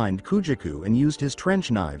reappeared behind Kujaku and used his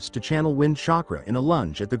trench knives to channel wind chakra in a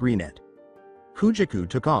lunge at the greenette. Kujaku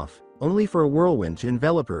took off, only for a whirlwind to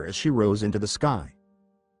envelop her as she rose into the sky.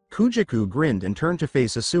 Kujaku grinned and turned to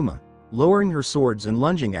face Asuma, lowering her swords and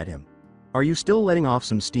lunging at him. Are you still letting off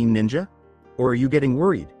some steam, ninja? Or are you getting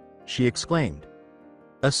worried? She exclaimed.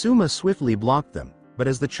 Asuma swiftly blocked them, but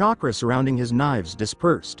as the chakra surrounding his knives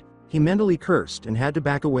dispersed, he mentally cursed and had to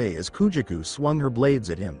back away as Kujaku swung her blades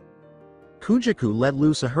at him. Kujaku let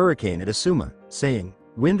loose a hurricane at Asuma, saying,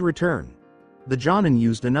 Wind return. The Jonin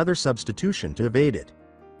used another substitution to evade it.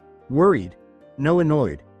 Worried? No,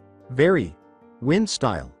 annoyed. Very. Wind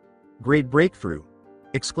style. Great breakthrough!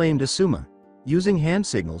 Exclaimed Asuma, using hand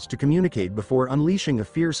signals to communicate before unleashing a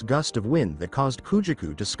fierce gust of wind that caused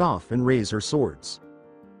Kujaku to scoff and raise her swords.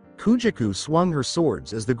 Kujaku swung her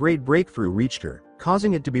swords as the great breakthrough reached her,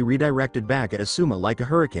 causing it to be redirected back at Asuma like a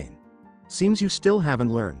hurricane. Seems you still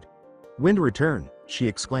haven't learned. Wind return, she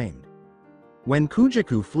exclaimed. When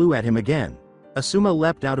Kujaku flew at him again, Asuma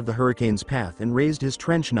leapt out of the hurricane's path and raised his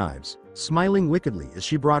trench knives, smiling wickedly as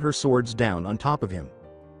she brought her swords down on top of him.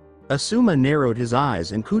 Asuma narrowed his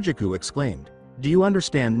eyes and Kujaku exclaimed, "Do you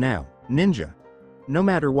understand now, ninja? No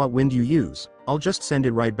matter what wind you use, I'll just send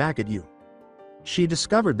it right back at you." She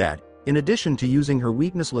discovered that, in addition to using her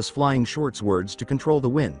weaknessless flying short swords to control the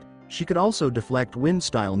wind, she could also deflect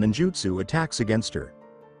wind-style ninjutsu attacks against her.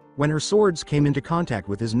 When her swords came into contact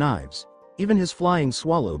with his knives, even his flying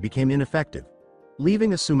swallow became ineffective.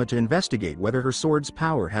 Leaving Asuma to investigate whether her sword's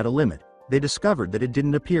power had a limit, they discovered that it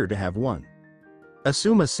didn't appear to have one.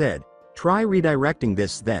 Asuma said, "Try redirecting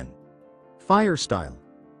this then." Fire style.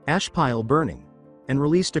 Ash pile burning. And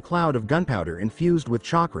released a cloud of gunpowder infused with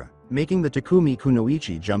chakra, making the Takumi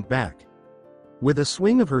Kunoichi jump back. With a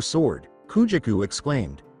swing of her sword, Kujaku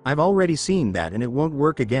exclaimed, "I've already seen that and it won't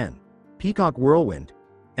work again." Peacock whirlwind.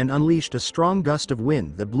 And unleashed a strong gust of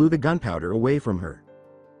wind that blew the gunpowder away from her.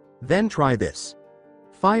 Then try this.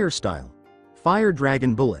 Fire style. Fire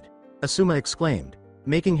dragon bullet. Asuma exclaimed,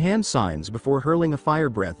 making hand signs before hurling a fire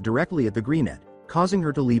breath directly at the greenette, causing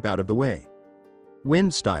her to leap out of the way.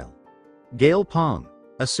 Wind style. Gale palm.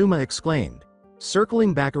 Asuma exclaimed,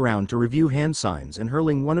 circling back around to review hand signs and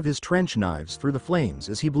hurling one of his trench knives through the flames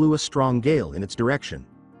as he blew a strong gale in its direction,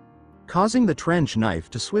 causing the trench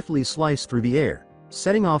knife to swiftly slice through the air,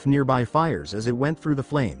 setting off nearby fires as it went through the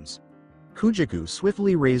flames. Kujaku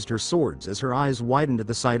swiftly raised her swords as her eyes widened at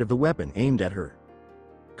the sight of the weapon aimed at her.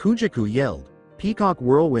 Kujaku yelled, "Peacock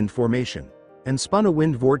whirlwind formation," and spun a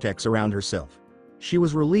wind vortex around herself. She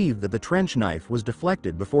was relieved that the trench knife was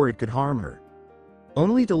deflected before it could harm her,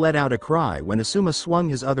 only to let out a cry when Asuma swung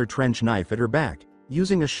his other trench knife at her back,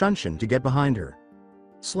 using a shunshin to get behind her,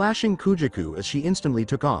 slashing Kujaku as she instantly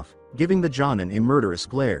took off, giving the Jonin a murderous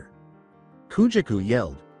glare. Kujaku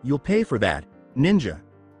yelled, "You'll pay for that, ninja!"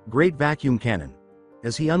 Great vacuum cannon,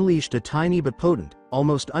 as he unleashed a tiny but potent,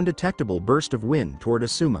 almost undetectable burst of wind toward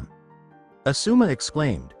Asuma. Asuma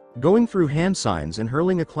exclaimed, going through hand signs and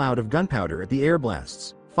hurling a cloud of gunpowder at the air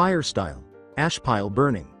blasts, fire style, ash pile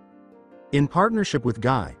burning. In partnership with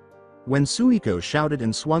Guy. When Suiko shouted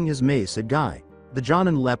and swung his mace at Guy, the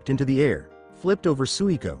Jonin leapt into the air, flipped over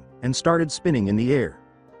Suiko, and started spinning in the air.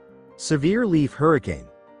 Severe leaf hurricane,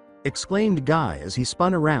 exclaimed Guy as he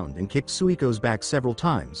spun around and kicked Suiko's back several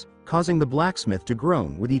times, causing the blacksmith to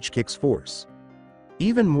groan with each kick's force.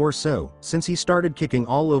 Even more so, since he started kicking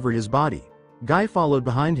all over his body, Guy followed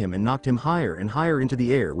behind him and knocked him higher and higher into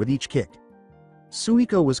the air with each kick.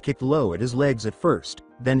 Suiko was kicked low at his legs at first,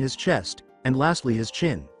 then his chest, and lastly his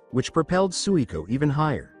chin, which propelled Suiko even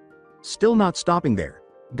higher. Still not stopping there,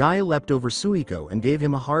 Guy leapt over Suiko and gave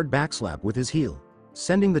him a hard backslap with his heel,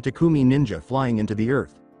 sending the Takumi ninja flying into the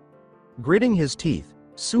earth. Gritting his teeth,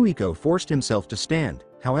 Suiko forced himself to stand.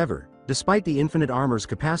 However, despite the infinite armor's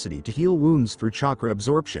capacity to heal wounds through chakra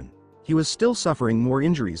absorption, he was still suffering more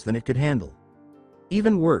injuries than it could handle.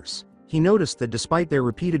 Even worse, he noticed that despite their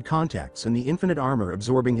repeated contacts and the infinite armor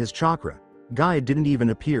absorbing his chakra, Guy didn't even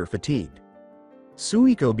appear fatigued.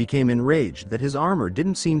 Suiko became enraged that his armor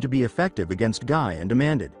didn't seem to be effective against Guy and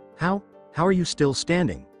demanded, How are you still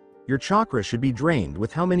standing? Your chakra should be drained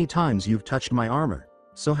with how many times you've touched my armor,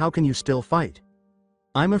 so how can you still fight?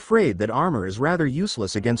 I'm afraid that armor is rather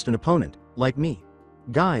useless against an opponent, like me.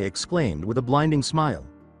 Guy exclaimed with a blinding smile,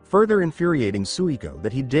 further infuriating Suiko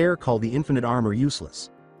that he dare call the infinite armor useless.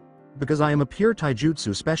 Because I am a pure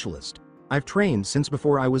taijutsu specialist, I've trained since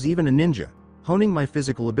before I was even a ninja, honing my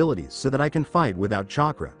physical abilities so that I can fight without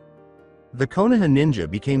chakra. The Konoha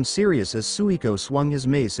ninja became serious as Suiko swung his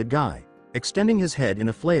mace at Guy, extending his head in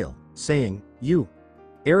a flail, saying, "You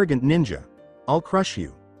arrogant ninja, I'll crush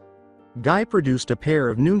you." Guy produced a pair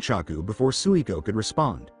of nunchaku before Suiko could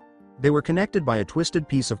respond. They were connected by a twisted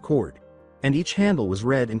piece of cord, and each handle was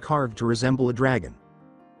red and carved to resemble a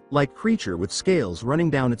dragon-like creature with scales running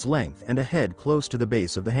down its length and a head close to the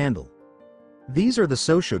base of the handle. These are the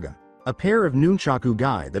Soshuga, a pair of nunchaku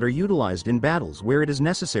Guy that are utilized in battles where it is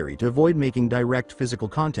necessary to avoid making direct physical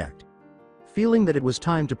contact. Feeling that it was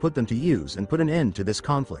time to put them to use and put an end to this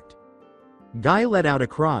conflict, Guy let out a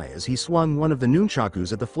cry as he swung one of the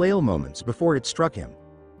nunchakus at the flail moments before it struck him.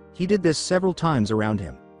 He did this several times around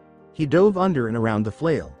him. He dove under and around the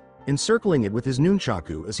flail, encircling it with his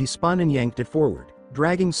nunchaku as he spun and yanked it forward,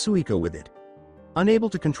 dragging Suiko with it. Unable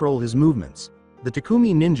to control his movements, The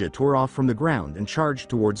Takumi ninja tore off from the ground and charged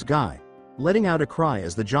towards Guy, letting out a cry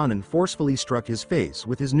as the Jonin forcefully struck his face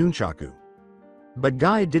with his nunchaku. But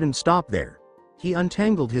Guy didn't stop there. He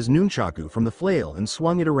untangled his nunchaku from the flail and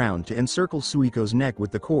swung it around to encircle Suiko's neck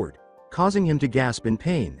with the cord, causing him to gasp in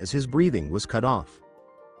pain as his breathing was cut off.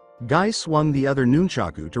 Guy swung the other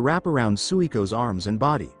nunchaku to wrap around Suiko's arms and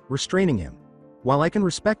body, restraining him. While I can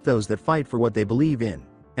respect those that fight for what they believe in,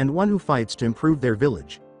 and one who fights to improve their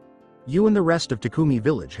village, you and the rest of Takumi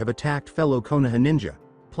village have attacked fellow Konoha ninja,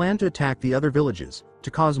 plan to attack the other villages, to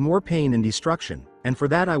cause more pain and destruction, and for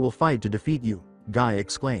that I will fight to defeat you, Guy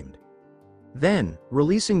exclaimed. Then,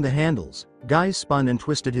 releasing the handles, Guy spun and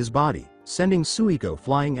twisted his body, sending Suiko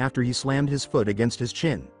flying after he slammed his foot against his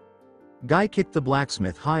chin. Guy kicked the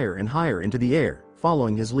blacksmith higher and higher into the air,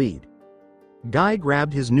 following his lead. Guy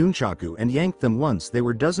grabbed his nunchaku and yanked them once they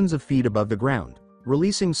were dozens of feet above the ground,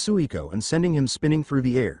 releasing Suiko and sending him spinning through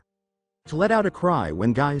the air. To let out a cry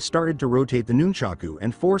when Guy started to rotate the nunchaku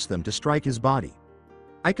and force them to strike his body.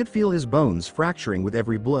 I could feel his bones fracturing with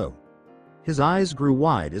every blow. His eyes grew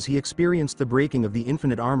wide as he experienced the breaking of the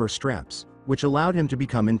infinite armor straps, which allowed him to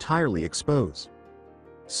become entirely exposed.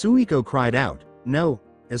 Suiko cried out, "No,"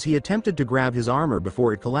 as he attempted to grab his armor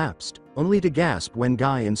before it collapsed, only to gasp when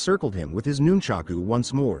Guy encircled him with his nunchaku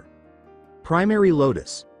once more. "Primary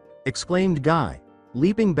Lotus!" exclaimed Guy,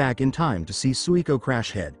 leaping back in time to see Suiko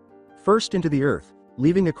crash head first into the earth,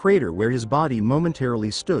 leaving a crater where his body momentarily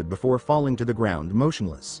stood before falling to the ground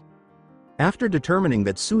motionless. After determining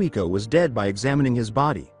that Suiko was dead by examining his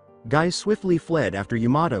body, Guy swiftly fled after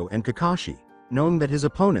Yamato and Kakashi, knowing that his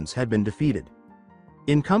opponents had been defeated.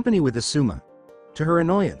 In company with Asuma. To her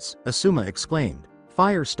annoyance, Asuma exclaimed,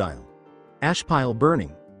 "Fire style! Ash pile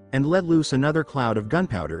burning," and let loose another cloud of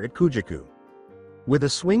gunpowder at Kujaku. With a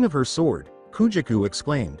swing of her sword, Kujaku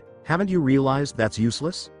exclaimed, "Haven't you realized that's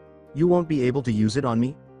useless? You won't be able to use it on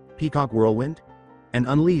me, Peacock Whirlwind?" and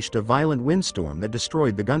unleashed a violent windstorm that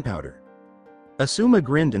destroyed the gunpowder. Asuma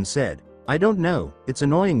grinned and said, "I don't know, it's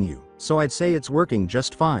annoying you, so I'd say it's working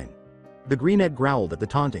just fine." The greenette growled at the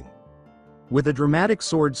taunting. With a dramatic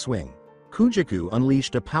sword swing, Kujaku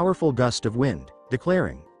unleashed a powerful gust of wind,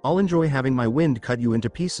 declaring, "I'll enjoy having my wind cut you into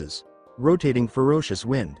pieces." Rotating ferocious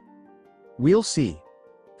wind. "We'll see."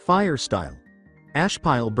 Fire style. Ash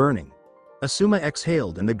pile burning. Asuma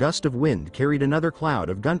exhaled and the gust of wind carried another cloud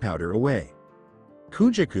of gunpowder away.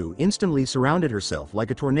 Kujaku instantly surrounded herself like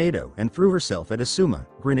a tornado and threw herself at Asuma,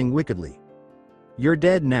 grinning wickedly. "You're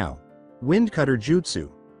dead now. Wind cutter jutsu,"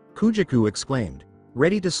 Kujaku exclaimed,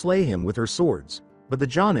 ready to slay him with her swords, but the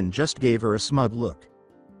Jonin just gave her a smug look.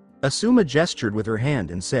 Asuma gestured with her hand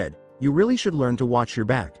and said, "You really should learn to watch your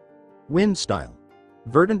back." Wind style.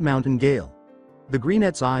 Verdant mountain gale. The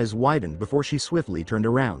greenette's eyes widened before she swiftly turned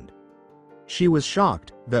around. She was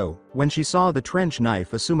shocked, though, when she saw the trench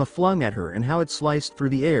knife Asuma flung at her and how it sliced through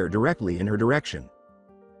the air directly in her direction.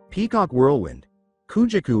 "Peacock Whirlwind,"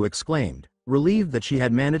 Kujaku exclaimed, relieved that she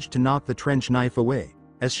had managed to knock the trench knife away,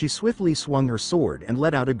 as she swiftly swung her sword and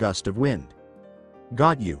let out a gust of wind.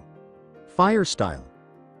 "Got you." Fire style.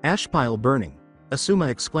 Ash pile burning, Asuma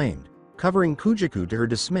exclaimed, covering Kujaku to her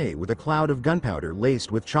dismay with a cloud of gunpowder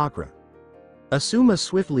laced with chakra. Asuma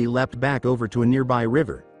swiftly leapt back over to a nearby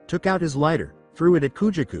river, took out his lighter, threw it at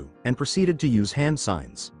Kujaku, and proceeded to use hand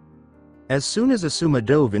signs. As soon as Asuma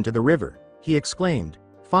dove into the river, he exclaimed,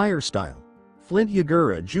 "Fire style. Flint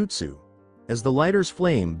Yagura Jutsu," as the lighter's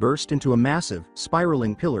flame burst into a massive,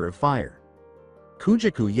 spiraling pillar of fire.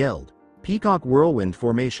 Kujaku yelled, "Peacock Whirlwind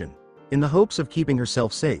formation." In the hopes of keeping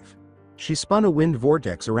herself safe, she spun a wind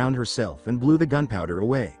vortex around herself and blew the gunpowder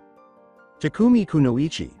away. Takumi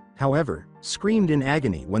Kunoichi, however, screamed in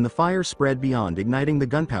agony when the fire spread beyond, igniting the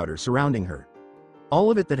gunpowder surrounding her. All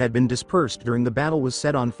of it that had been dispersed during the battle was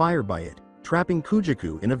set on fire by it, trapping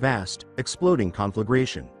Kujaku in a vast, exploding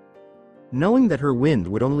conflagration. Knowing that her wind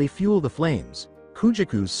would only fuel the flames,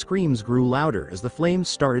 Kujaku's screams grew louder as the flames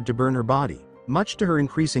started to burn her body, much to her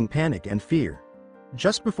increasing panic and fear.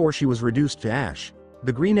 Just before she was reduced to ash,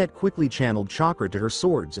 the greenette quickly channeled chakra to her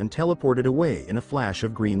swords and teleported away in a flash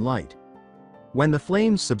of green light. When the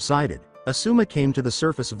flames subsided, Asuma came to the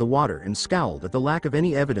surface of the water and scowled at the lack of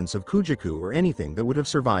any evidence of Kujaku or anything that would have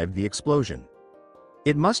survived the explosion.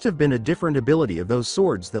 It must have been a different ability of those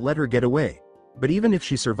swords that let her get away, but even if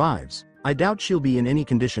she survives, I doubt she'll be in any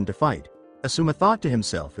condition to fight, Asuma thought to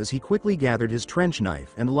himself as he quickly gathered his trench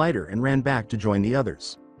knife and lighter and ran back to join the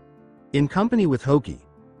others. In company with Hoki.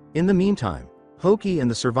 In the meantime, Hoki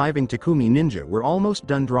and the surviving Takumi ninja were almost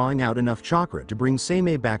done drawing out enough chakra to bring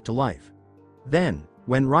Seimei back to life. Then,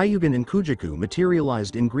 when Ryugen and Kujaku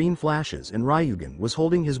materialized in green flashes and Ryugen was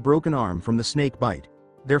holding his broken arm from the snake bite,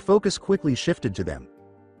 Their focus quickly shifted to them.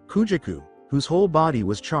 Kujaku, whose whole body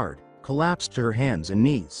was charred, collapsed to her hands and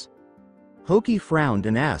knees. Hoki frowned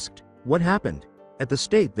and asked, "What happened?" at the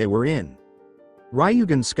state they were in.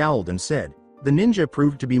 Ryugan scowled and said, "The ninja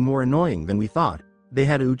proved to be more annoying than we thought. They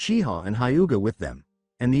had a Uchiha and Hyuga with them,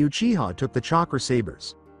 and the Uchiha took the chakra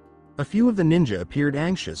sabers. A few of the ninja appeared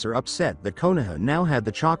anxious or upset that Konoha now had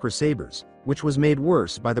the chakra sabers, which was made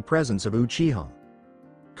worse by the presence of Uchiha."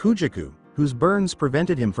 Kujaku, whose burns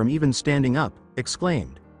prevented him from even standing up,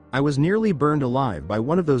 exclaimed, "I was nearly burned alive by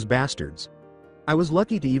one of those bastards. I was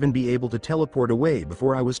lucky to even be able to teleport away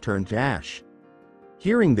before I was turned to ash."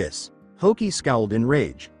 Hearing this, Hoki scowled in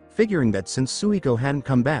rage, figuring that since Suiko hadn't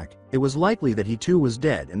come back, it was likely that he too was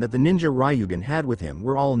dead and that the ninja Ryugan had with him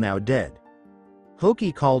were all now dead.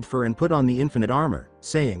 Hoki called for and put on the infinite armor,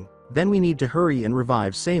 saying, "Then we need to hurry and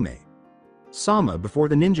revive Seimei Sama before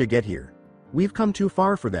the ninja get here. We've come too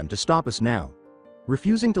far for them to stop us now."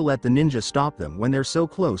 Refusing to let the ninja stop them when they're so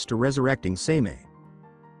close to resurrecting Seimei.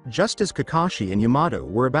 Just as Kakashi and Yamato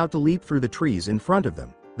were about to leap through the trees in front of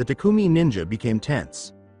them, the Takumi ninja became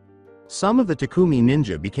tense. Some of the Takumi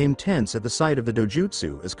ninja became tense at the sight of the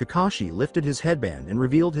dojutsu as Kakashi lifted his headband and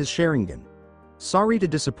revealed his Sharingan. "Sorry to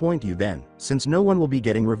disappoint you then, since no one will be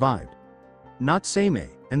getting revived. Not Seimei,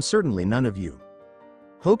 and certainly none of you."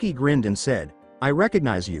 Hoki grinned and said, "I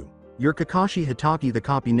recognize you. You're Kakashi Hitaki the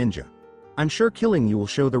copy ninja. I'm sure killing you will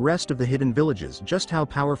show the rest of the hidden villages just how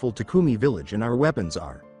powerful Takumi village and our weapons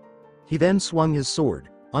are." He then swung his sword,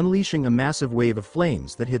 unleashing a massive wave of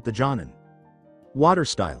flames that hit the Jonin. "Water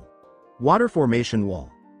style. Water formation wall,"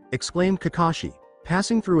 exclaimed Kakashi,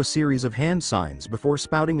 passing through a series of hand signs before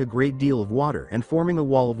spouting a great deal of water and forming a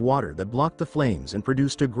wall of water that blocked the flames and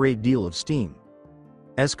produced a great deal of steam.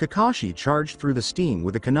 As Kakashi charged through the steam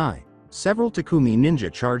with a kunai, several Takumi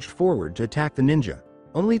ninja charged forward to attack the ninja,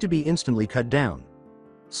 only to be instantly cut down.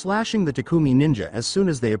 Slashing the Takumi ninja as soon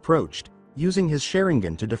as they approached, using his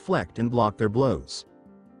Sharingan to deflect and block their blows.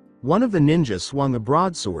 One of the ninjas swung a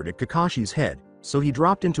broadsword at Kakashi's head, so he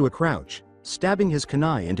dropped into a crouch, stabbing his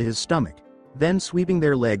kunai into his stomach, then sweeping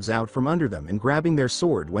their legs out from under them and grabbing their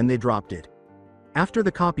sword when they dropped it. After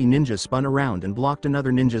the copy ninja spun around and blocked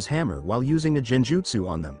another ninja's hammer while using a genjutsu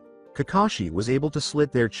on them, Kakashi was able to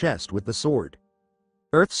slit their chest with the sword.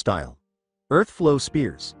 "Earth style. Earth flow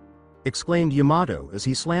spears," exclaimed Yamato as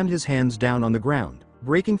he slammed his hands down on the ground,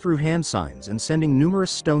 breaking through hand signs and sending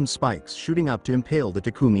numerous stone spikes shooting up to impale the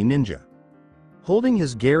Takumi ninja. Holding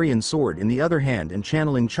his Garyan sword in the other hand and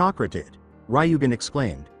channeling chakra to it, Ryugan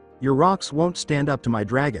exclaimed, "Your rocks won't stand up to my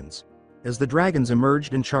dragons," as the dragons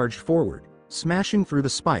emerged and charged forward, smashing through the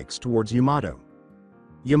spikes towards Yamato.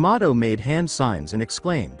 Yamato made hand signs and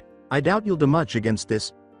exclaimed, "I doubt you'll do much against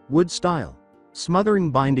this wood style smothering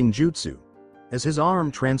binding jutsu," as his arm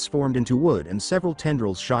transformed into wood and several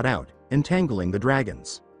tendrils shot out, entangling the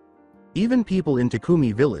dragons. Even people in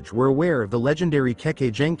Takumi village were aware of the legendary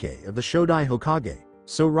Kekkei Genkai of the Shodai Hokage,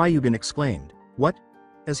 so Ryugan exclaimed, "What?"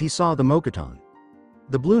 as he saw the Mokuton.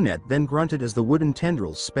 The Bluenet then grunted as the wooden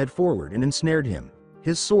tendrils sped forward and ensnared him,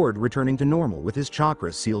 his sword returning to normal with his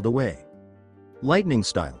chakra sealed away. "Lightning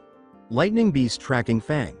style. Lightning beast tracking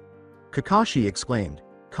fang," Kakashi exclaimed,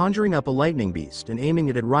 conjuring up a lightning beast and aiming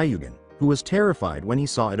it at Ryugan, who was terrified when he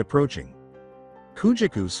saw it approaching.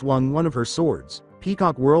 Kujaku swung one of her swords,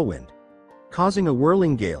 Peacock Whirlwind, causing a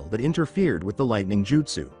whirling gale that interfered with the lightning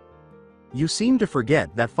jutsu. "You seem to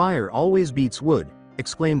forget that fire always beats wood,"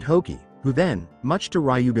 exclaimed Hoki, who then, much to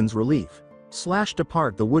Ryugan's relief, slashed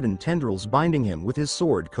apart the wooden tendrils binding him with his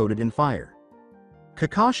sword coated in fire.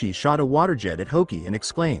 Kakashi shot a water jet at Hoki and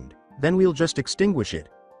exclaimed, "Then we'll just extinguish it.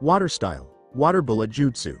 Water style, water bullet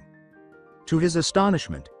jutsu." To his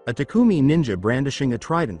astonishment, a Takumi ninja brandishing a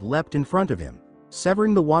trident leapt in front of him,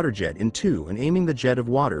 severing the water jet in two and aiming the jet of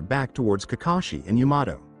water back towards Kakashi and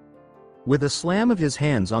Yamato. With a slam of his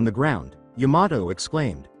hands on the ground, Yamato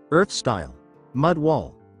exclaimed, "Earth style, mud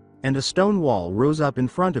wall," and a stone wall rose up in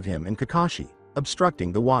front of him and Kakashi,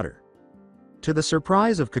 obstructing the water. To the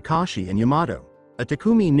surprise of Kakashi and Yamato, a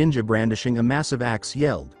Takumi ninja brandishing a massive axe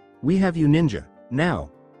yelled, "We have you ninja,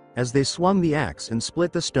 now," as they swung the axe and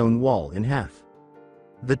split the stone wall in half.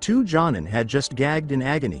 The two Jonin had just gagged in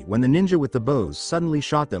agony when the ninja with the bows suddenly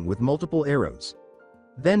shot them with multiple arrows.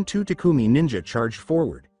 Then two Takumi ninja charged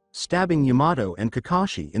forward, stabbing Yamato and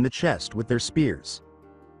Kakashi in the chest with their spears.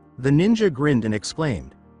 The ninja grinned and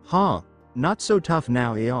exclaimed, "Huh, not so tough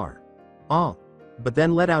now AR. Ah," but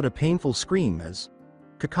then let out a painful scream as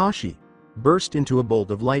Kakashi burst into a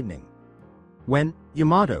bolt of lightning. When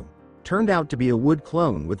Yamato turned out to be a wood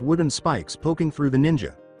clone with wooden spikes poking through the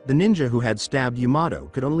ninja who had stabbed Yamato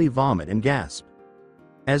could only vomit and gasp.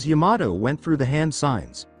 As Yamato went through the hand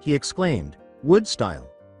signs, he exclaimed, "Wood style.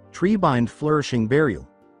 Tree bind flourishing burial."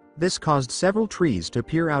 This caused several trees to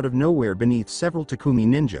appear out of nowhere beneath several Takumi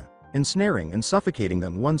ninja, ensnaring and suffocating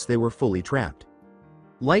them once they were fully trapped.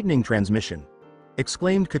 "Lightning transmission!"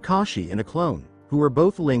 exclaimed Kakashi and a clone, who were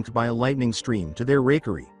both linked by a lightning stream to their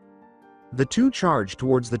rakery. The two charged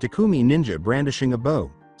towards the Takumi ninja brandishing a bow,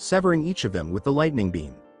 severing each of them with the lightning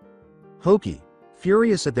beam. Hoki,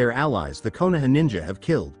 furious at their allies the Konoha ninja have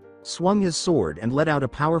killed, swung his sword and let out a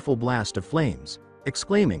powerful blast of flames,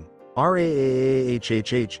 exclaiming,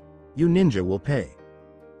 "Rahhhh, you ninja will pay.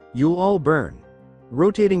 You'll all burn."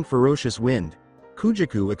 Rotating ferocious wind,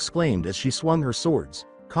 Kujaku exclaimed as she swung her swords,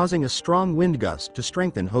 causing a strong wind gust to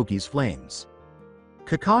strengthen Hoki's flames.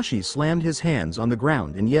 Kakashi slammed his hands on the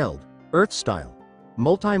ground and yelled, "Earth style.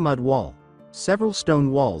 Multi-mud wall." Several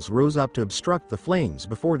stone walls rose up to obstruct the flames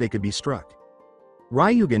before they could be struck.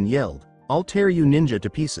 Ryugan yelled, "I'll tear you ninja to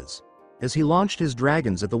pieces," as he launched his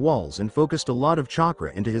dragons at the walls and focused a lot of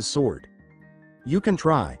chakra into his sword. "You can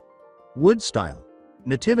try. Wood style.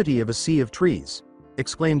 Nativity of a sea of trees,"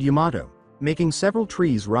 exclaimed Yamato, making several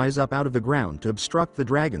trees rise up out of the ground to obstruct the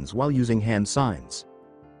dragons while using hand signs.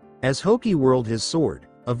 As Hoki whirled his sword,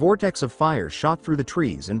 a vortex of fire shot through the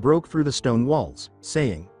trees and broke through the stone walls,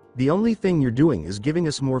 saying, "The only thing you're doing is giving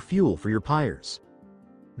us more fuel for your pyres."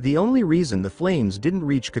 The only reason the flames didn't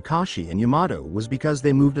reach Kakashi and Yamato was because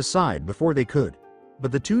they moved aside before they could.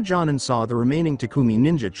 But the two Jonin saw the remaining Takumi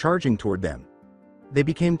ninja charging toward them. They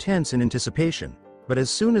became tense in anticipation, but as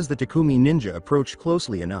soon as the Takumi ninja approached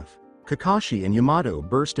closely enough, Kakashi and Yamato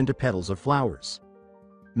burst into petals of flowers.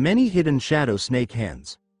 Many hidden shadow snake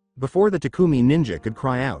hands. Before the Takumi ninja could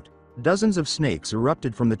cry out, dozens of snakes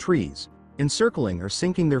erupted from the trees, encircling or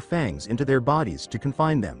sinking their fangs into their bodies to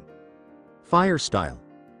confine them. Fire style.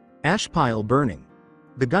 Ash pile burning.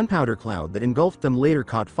 The gunpowder cloud that engulfed them later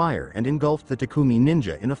caught fire and engulfed the Takumi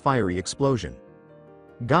ninja in a fiery explosion.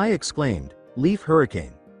 Guy exclaimed, "Leaf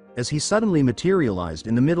hurricane," as he suddenly materialized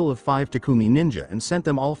in the middle of 5 Takumi ninja and sent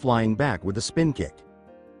them all flying back with a spin kick.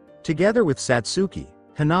 Together with Satsuki,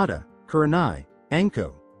 Hinata, Kurenai,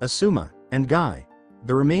 Anko, Asuma, and Guy,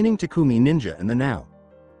 the remaining Takumi ninja and the now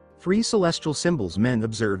 3 celestial symbols men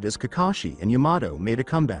observed as Kakashi and Yamato made a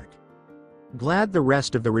comeback. Glad the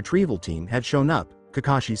rest of the retrieval team had shown up,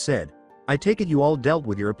 Kakashi said, "I take it you all dealt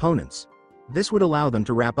with your opponents. This would allow them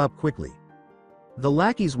to wrap up quickly." "The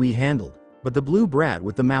lackeys we handled, but the blue brat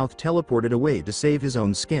with the mouth teleported away to save his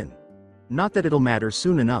own skin. Not that it'll matter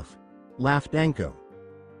soon enough," laughed Anko.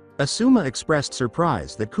 Asuma expressed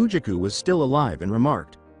surprise that Kujaku was still alive and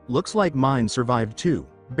remarked, "Looks like mine survived too,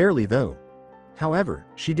 barely though." However,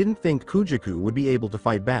 she didn't think Kujaku would be able to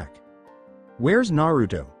fight back. "Where's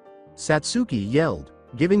Naruto?" Satsuki yelled,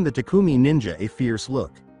 giving the Takumi ninja a fierce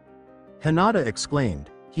look. Hinata exclaimed,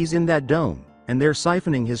 "He's in that dome, and they're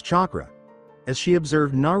siphoning his chakra," as she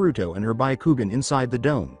observed Naruto and her Byakugan inside the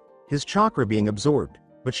dome, his chakra being absorbed,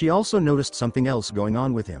 but she also noticed something else going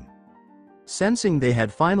on with him. Sensing they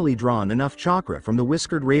had finally drawn enough chakra from the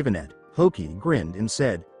whiskered ravenet, Hoki grinned and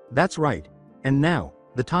said, "That's right, and now,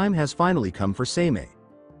 the time has finally come for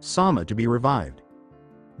Sama to be revived."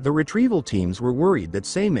 The retrieval teams were worried that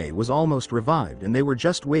Seimei was almost revived and they were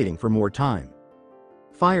just waiting for more time.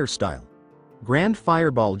 "Fire style. Grand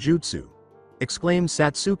fireball jutsu," exclaimed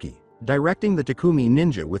Satsuki, directing the Takumi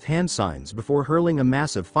ninja with hand signs before hurling a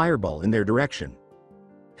massive fireball in their direction.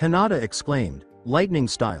 Hinata exclaimed, "Lightning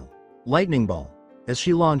style. Lightning ball," as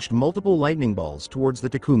she launched multiple lightning balls towards the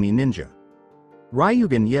Takumi ninja.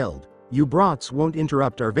 Ryugan yelled, "You brats won't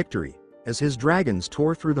interrupt our victory," as his dragons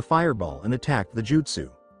tore through the fireball and attacked the jutsu.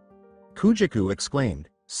 Kujaku exclaimed,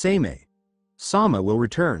 Sama will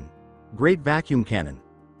return. Great vacuum cannon,"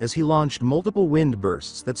 as he launched multiple wind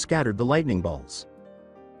bursts that scattered the lightning balls.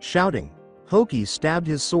 Shouting, Hoki stabbed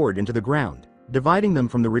his sword into the ground, dividing them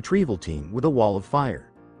from the retrieval team with a wall of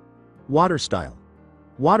fire. "Water style.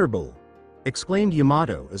 Water bowl," exclaimed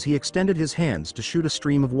Yamato as he extended his hands to shoot a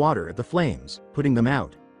stream of water at the flames, putting them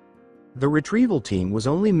out. The retrieval team was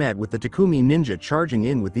only met with the Takumi ninja charging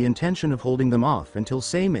in with the intention of holding them off until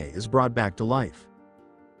Seimei is brought back to life.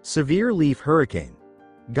 "Severe leaf hurricane,"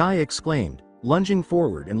 Guy exclaimed, lunging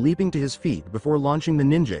forward and leaping to his feet before launching the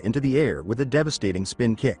ninja into the air with a devastating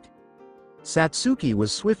spin kick. Satsuki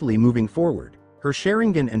was swiftly moving forward, her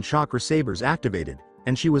Sharingan and chakra sabers activated,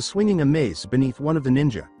 and she was swinging a mace beneath one of the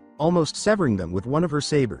ninja, almost severing them with one of her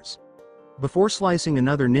sabers. Before slicing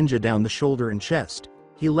another ninja down the shoulder and chest,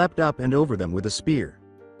 he leapt up and over them with a spear.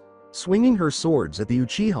 Swinging her swords at the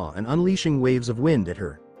Uchiha and unleashing waves of wind at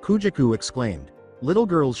her, Kujaku exclaimed, "Little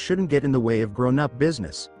girls shouldn't get in the way of grown-up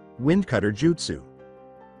business, windcutter jutsu."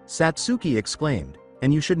 Satsuki exclaimed,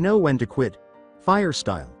 And you should know when to quit. Fire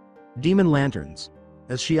style. Demon lanterns.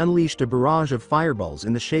 As she unleashed a barrage of fireballs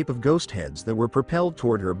in the shape of ghost heads that were propelled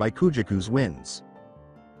toward her by Kujaku's winds.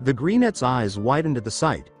 The greenette's eyes widened at the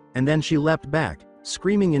sight, and then she leapt back,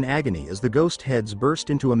 screaming in agony as the ghost heads burst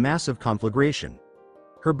into a massive conflagration.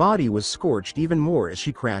 Her body was scorched even more as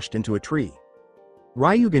she crashed into a tree.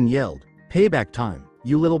 Ryugan yelled, "Payback time,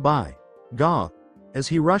 you little bye. Ga!" as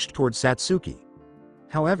he rushed toward Satsuki.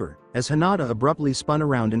 However, as Hinata abruptly spun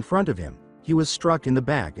around in front of him, he was struck in the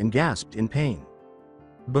back and gasped in pain.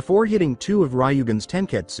 Before hitting two of Ryugan's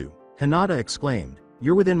tenketsu, Hinata exclaimed,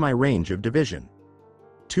 "You're within my range of division.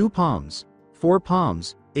 2 palms, 4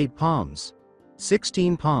 palms, 8 palms,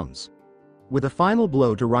 16 palms." With a final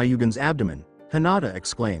blow to Ryugan's abdomen, Hinata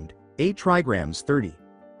exclaimed, 8 trigrams 30.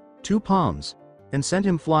 2 palms, and sent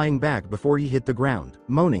him flying back before he hit the ground,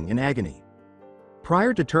 moaning in agony.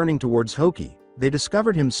 Prior to turning towards Hoki, they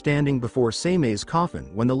discovered him standing before Seimei's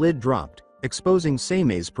coffin when the lid dropped, exposing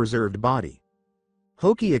Seimei's preserved body.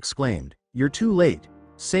 Hoki exclaimed, "You're too late,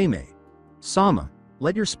 Seimei. Sama,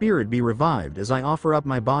 let your spirit be revived as I offer up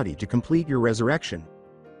my body to complete your resurrection."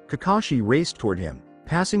 Kakashi raced toward him,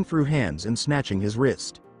 passing through hands and snatching his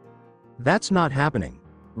wrist. "That's not happening.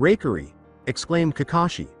 Reikari!" exclaimed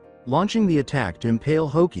Kakashi, launching the attack to impale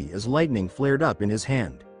Hoki as lightning flared up in his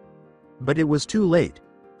hand. But it was too late.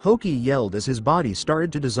 Hoki yelled as his body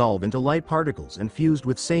started to dissolve into light particles and fused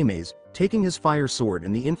with Seimei's, taking his fire sword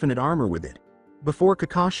and the infinite armor with it, before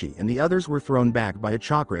Kakashi and the others were thrown back by a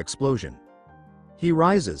chakra explosion. "He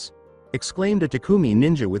rises!" exclaimed a Takumi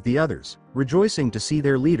ninja with the others, rejoicing to see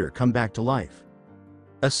their leader come back to life.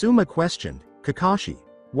 Asuma questioned, "Kakashi,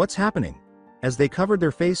 what's happening?" as they covered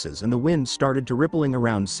their faces and the wind started to rippling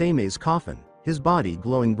around Seimei's coffin, his body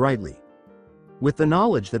glowing brightly. With the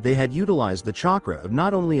knowledge that they had utilized the chakra of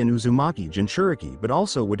not only an Uzumaki Jinchuriki but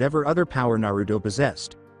also whatever other power Naruto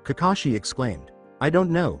possessed, Kakashi exclaimed, "I don't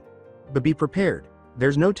know. But be prepared,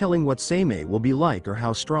 there's no telling what Seimei will be like or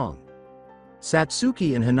how strong."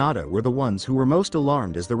 Satsuki and Hinata were the ones who were most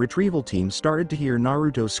alarmed as the retrieval team started to hear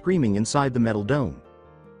Naruto screaming inside the metal dome.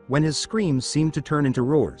 When his screams seemed to turn into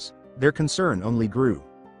roars, their concern only grew.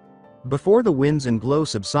 Before the winds and glow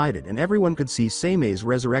subsided and everyone could see Seimei's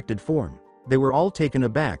resurrected form, they were all taken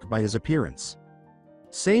aback by his appearance.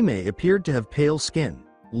 Seimei appeared to have pale skin,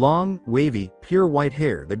 long, wavy, pure white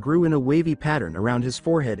hair that grew in a wavy pattern around his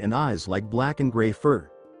forehead and eyes like black and gray fur,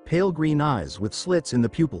 pale green eyes with slits in the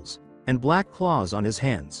pupils, and black claws on his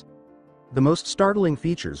hands. The most startling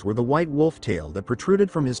features were the white wolf tail that protruded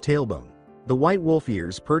from his tailbone, the white wolf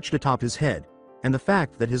ears perched atop his head, and the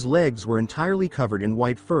fact that his legs were entirely covered in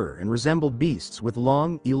white fur and resembled beasts with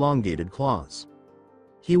long, elongated claws.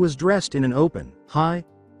 He was dressed in an open, high,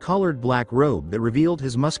 colored black robe that revealed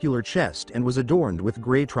his muscular chest and was adorned with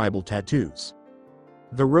gray tribal tattoos.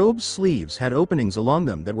 The robe's sleeves had openings along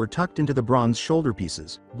them that were tucked into the bronze shoulder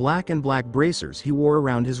pieces, black bracers he wore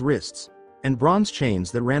around his wrists, and bronze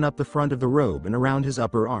chains that ran up the front of the robe and around his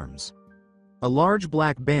upper arms. A large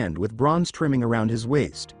black band with bronze trimming around his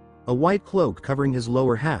waist, a white cloak covering his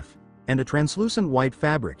lower half, and a translucent white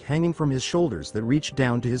fabric hanging from his shoulders that reached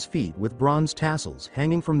down to his feet with bronze tassels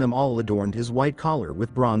hanging from them all adorned his white collar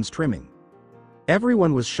with bronze trimming.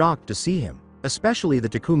 Everyone was shocked to see him, especially the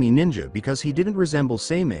Takumi ninja because he didn't resemble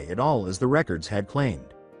Seimei at all as the records had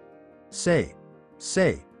claimed.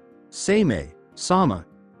 Seimei, Sama?"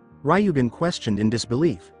 Ryugan questioned in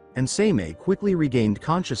disbelief, and Seimei quickly regained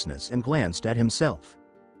consciousness and glanced at himself.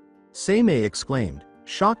 Seimei exclaimed,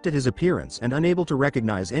 shocked at his appearance and unable to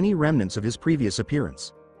recognize any remnants of his previous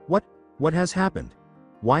appearance. What has happened?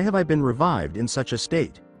 Why have I been revived in such a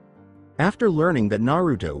state?" After learning that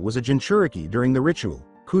Naruto was a Jinchuriki during the ritual,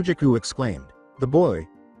 Kujaku exclaimed, "The boy,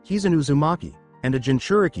 he's an Uzumaki, and a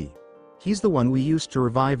Jinchuriki. He's the one we used to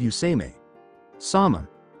revive you, Seimei. Sama,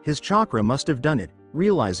 his chakra must have done it,"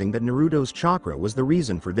 realizing that Naruto's chakra was the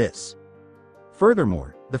reason for this.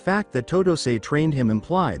 Furthermore, the fact that Totose trained him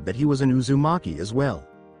implied that he was an Uzumaki as well.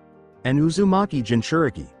 An Uzumaki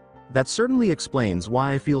Jinchuriki. That certainly explains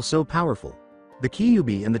why I feel so powerful. The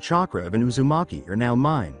Kyuubi and the chakra of an Uzumaki are now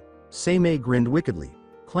mine. Seimei grinned wickedly,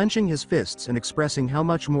 clenching his fists and expressing how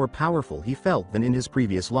much more powerful he felt than in his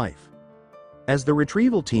previous life. As the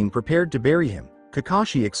retrieval team prepared to bury him,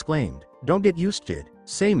 Kakashi exclaimed, "Don't get used to it,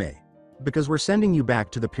 Seimei. Because we're sending you back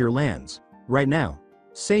to the Pure Lands, right now."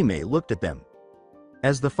 Seimei looked at them.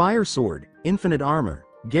 As the fire sword, infinite armor,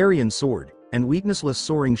 Garyan sword, and weaknessless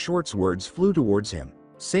soaring short swords flew towards him,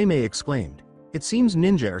 Seimei exclaimed, "It seems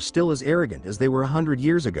ninja are still as arrogant as they were 100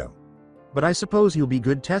 years ago. But I suppose you'll be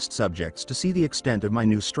good test subjects to see the extent of my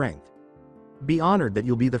new strength. Be honored that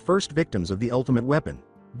you'll be the first victims of the ultimate weapon,"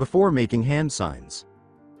 before making hand signs.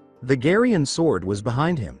 The Garian sword was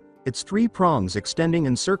behind him, its 3 prongs extending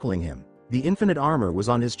and circling him. The infinite armor was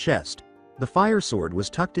on his chest. The fire sword was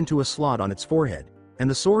tucked into a slot on its forehead, and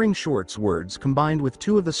the soaring short swords combined with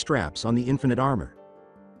 2 of the straps on the infinite armor.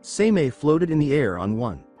 Seimei floated in the air on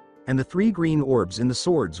one, and the 3 green orbs in the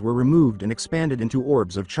swords were removed and expanded into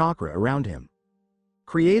orbs of chakra around him,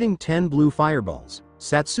 creating 10 blue fireballs.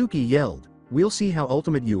 Satsuki yelled, "We'll see how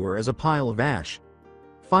ultimate you are as a pile of ash."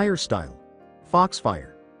 Fire style.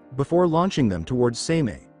 Foxfire. Before launching them towards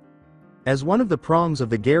Seimei. As one of the prongs of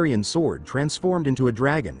the Garian sword transformed into a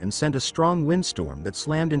dragon and sent a strong windstorm that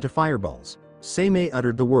slammed into fireballs, Seimei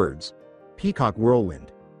uttered the words, "Peacock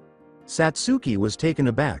Whirlwind." Satsuki was taken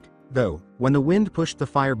aback, though, when the wind pushed the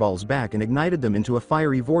fireballs back and ignited them into a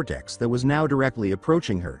fiery vortex that was now directly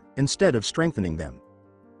approaching her, instead of strengthening them.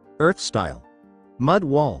 Earth style. Mud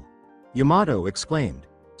wall. Yamato exclaimed,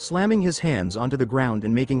 slamming his hands onto the ground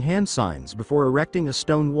and making hand signs before erecting a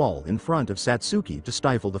stone wall in front of Satsuki to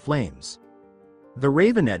stifle the flames. The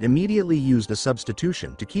Ravenette immediately used a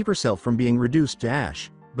substitution to keep herself from being reduced to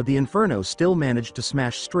ash, but the Inferno still managed to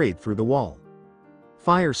smash straight through the wall.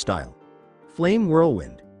 Fire style. Flame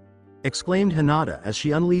whirlwind. Exclaimed Hinata as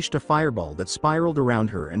she unleashed a fireball that spiraled around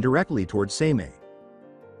her and directly towards Seimei.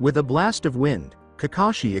 With a blast of wind,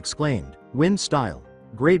 Kakashi exclaimed, "Wind style.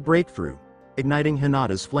 Great breakthrough," igniting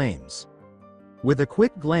Hinata's flames. With a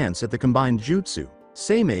quick glance at the combined jutsu,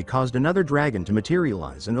 Seimei caused another dragon to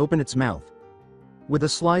materialize and open its mouth. With a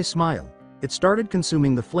sly smile, it started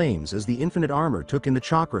consuming the flames as the infinite armor took in the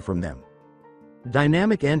chakra from them.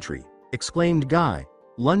 "Dynamic entry," exclaimed Guy,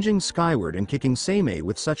 lunging skyward and kicking Seimei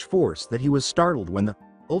with such force that he was startled when the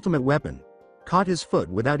ultimate weapon caught his foot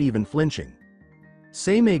without even flinching.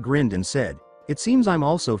 Seimei grinned and said, "It seems I'm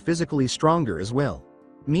also physically stronger as well."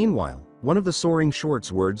 Meanwhile, one of the soaring short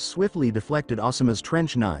swords swiftly deflected Asuma's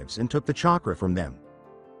trench knives and took the chakra from them.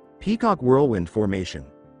 "Peacock whirlwind formation,"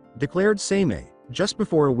 declared Seimei, just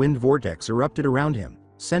before a wind vortex erupted around him,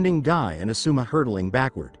 sending Guy and Asuma hurtling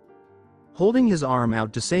backward. Holding his arm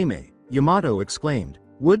out to Seimei, Yamato exclaimed,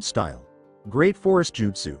 "Wood style. Great forest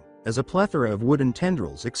jutsu," as a plethora of wooden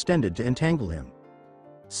tendrils extended to entangle him.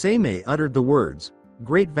 Seimei uttered the words,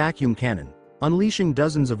 "Great vacuum cannon," unleashing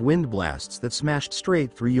dozens of wind blasts that smashed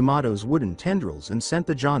straight through Yamato's wooden tendrils and sent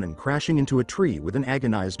the Jonin crashing into a tree with an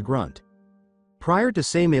agonized grunt. Prior to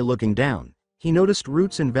Seimei looking down, he noticed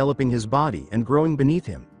roots enveloping his body and growing beneath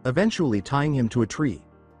him, eventually tying him to a tree.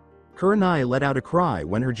 Kurenai let out a cry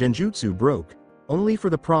when her genjutsu broke, only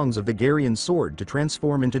for the prongs of the Garian sword to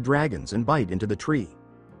transform into dragons and bite into the tree.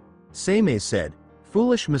 Seimei said,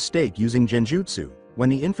 "Foolish mistake using genjutsu, when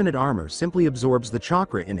the infinite armor simply absorbs the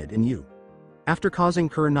chakra in it and you." After causing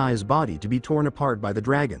Kurenai's body to be torn apart by the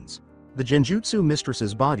dragons, the genjutsu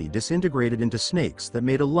mistress's body disintegrated into snakes that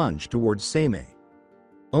made a lunge towards Seimei,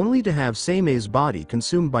 only to have Seimei's body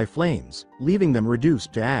consumed by flames, leaving them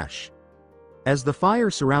reduced to ash. As the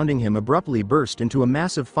fire surrounding him abruptly burst into a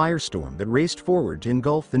massive firestorm that raced forward to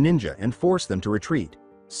engulf the ninja and force them to retreat,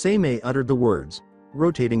 Seimei uttered the words,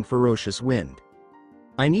 "Rotating ferocious wind."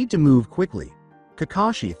 "I need to move quickly,"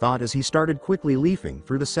 Kakashi thought as he started quickly leafing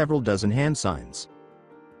through the several dozen hand signs.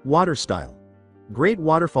 "Water style. Great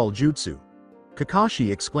waterfall jutsu,"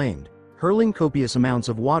 Kakashi exclaimed, hurling copious amounts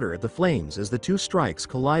of water at the flames as the 2 strikes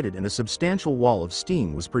collided and a substantial wall of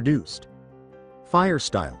steam was produced. "Fire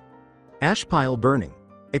style. Ash pile burning,"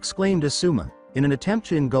 exclaimed Asuma, in an attempt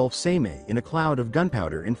to engulf Seimei in a cloud of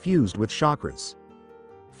gunpowder infused with chakras.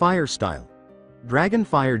 "Fire style. Dragon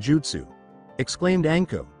fire jutsu," exclaimed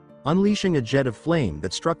Anko, unleashing a jet of flame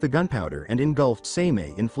that struck the gunpowder and engulfed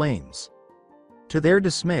Seimei in flames. To their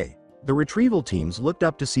dismay, the retrieval teams looked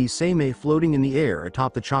up to see Seimei floating in the air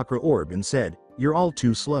atop the chakra orb and said, "You're all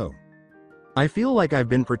too slow. I feel like I've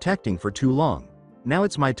been protecting for too long. Now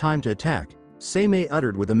it's my time to attack," Seimei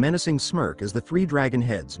uttered with a menacing smirk as the 3 dragon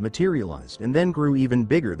heads materialized and then grew even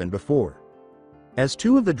bigger than before. As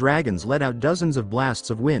 2 of the dragons let out dozens of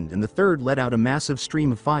blasts of wind and the third let out a massive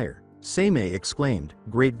stream of fire, Seimei exclaimed,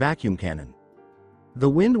 "Great vacuum cannon." The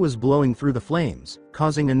wind was blowing through the flames,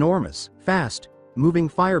 causing enormous, fast, moving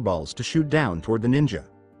fireballs to shoot down toward the ninja.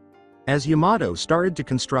 As Yamato started to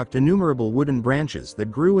construct innumerable wooden branches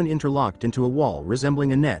that grew and interlocked into a wall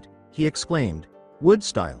resembling a net, he exclaimed, "Wood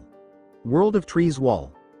style. World of trees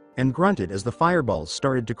wall," and grunted as the fireballs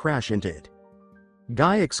started to crash into it.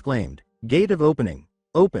 Guy exclaimed, "Gate of opening,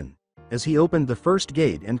 open," as he opened the first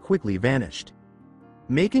gate and quickly vanished.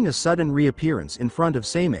 Making a sudden reappearance in front of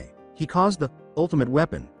Seimei, he caused the ultimate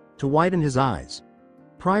weapon to widen his eyes.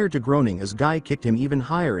 Prior to groaning as Guy kicked him even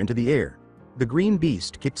higher into the air, the green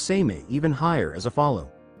beast kicked Seimei even higher as a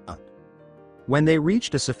follow-up. When they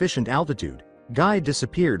reached a sufficient altitude, Guy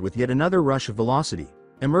disappeared with yet another rush of velocity,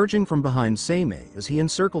 emerging from behind Seimei as he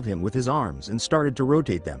encircled him with his arms and started to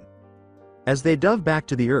rotate them. As they dove back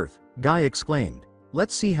to the earth, Guy exclaimed,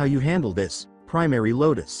 "Let's see how you handle this, Primary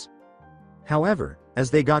Lotus." However, as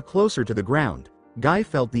they got closer to the ground, Guy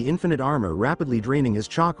felt the infinite armor rapidly draining his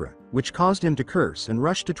chakra, which caused him to curse and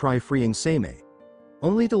rush to try freeing Seimei,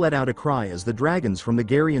 only to let out a cry as the dragons from the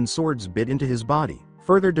Garian swords bit into his body,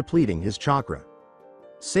 further depleting his chakra.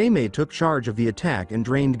 Seimei took charge of the attack and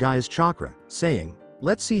drained Guy's chakra, saying,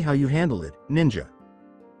 "Let's see how you handle it, ninja."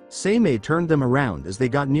 Seimei turned them around as they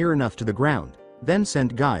got near enough to the ground, then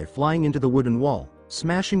sent Guy flying into the wooden wall,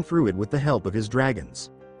 smashing through it with the help of his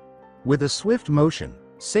dragons. With a swift motion,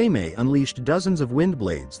 Seimei unleashed dozens of wind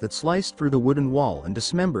blades that sliced through the wooden wall and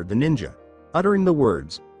dismembered the ninja, uttering the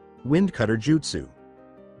words, "Wind Cutter Jutsu."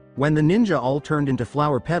 When the ninja all turned into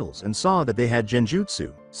flower petals and saw that they had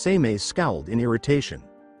genjutsu, Seimei scowled in irritation.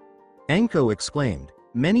 Anko exclaimed,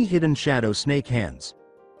 "Many hidden shadow snake hands,"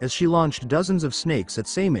 as she launched dozens of snakes at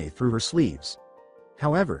Seimei through her sleeves.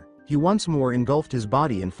 However, he once more engulfed his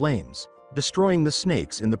body in flames, destroying the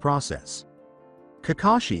snakes in the process.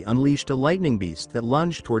 Kakashi unleashed a lightning beast that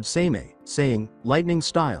lunged towards Seimei, saying, "Lightning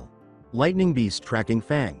style. Lightning beast tracking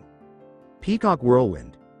fang. Peacock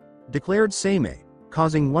whirlwind," declared Seimei,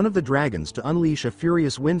 causing one of the dragons to unleash a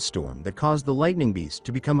furious windstorm that caused the lightning beast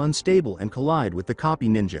to become unstable and collide with the copy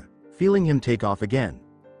ninja, feeling him take off again.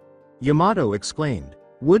 Yamato exclaimed,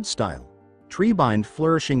 "Wood style. Treebind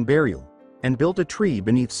flourishing burial," and built a tree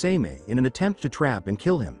beneath Seimei in an attempt to trap and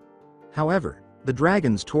kill him. However, the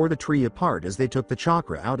dragons tore the tree apart as they took the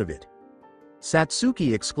chakra out of it.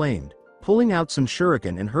 Satsuki exclaimed, pulling out some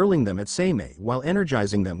shuriken and hurling them at Seimei while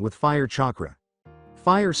energizing them with fire chakra.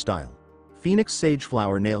 "Fire style. Phoenix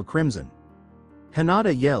sageflower nail crimson."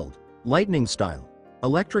 Hinata yelled, "Lightning style.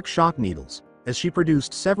 Electric shock needles," as she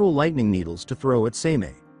produced several lightning needles to throw at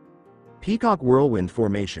Seimei. "Peacock whirlwind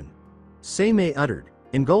formation," Seimei uttered,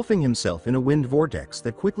 engulfing himself in a wind vortex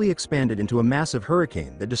that quickly expanded into a massive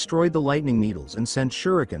hurricane that destroyed the lightning needles and sent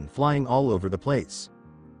shuriken flying all over the place.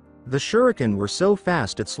 The shuriken were so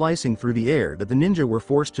fast at slicing through the air that the ninja were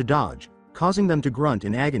forced to dodge, causing them to grunt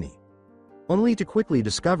in agony, only to quickly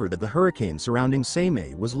discover that the hurricane surrounding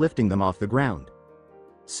Seimei was lifting them off the ground.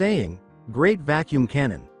 Saying, "Great vacuum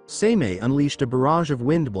cannon," Seimei unleashed a barrage of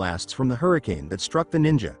wind blasts from the hurricane that struck the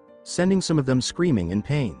ninja, sending some of them screaming in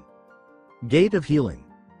pain. "Gate of healing.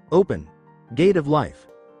 Open. Gate of life.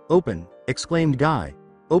 Open," exclaimed Guy,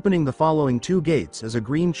 opening the following two gates as a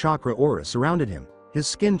green chakra aura surrounded him, his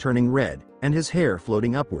skin turning red, and his hair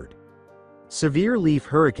floating upward. "Severe leaf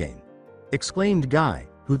hurricane," exclaimed Guy,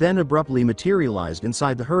 who then abruptly materialized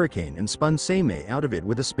inside the hurricane and spun Seimei out of it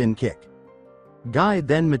with a spin kick. Guy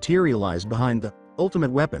then materialized behind the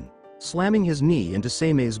ultimate weapon, slamming his knee into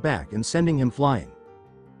Seimei's back and sending him flying.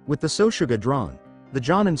 With the Soshuga drawn, the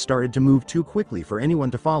Jonin started to move too quickly for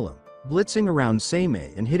anyone to follow, blitzing around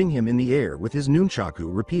Seimei and hitting him in the air with his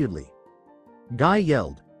nunchaku repeatedly. Guy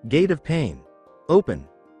yelled, "Gate of pain. Open,"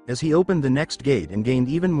 as he opened the next gate and gained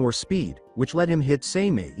even more speed, which let him hit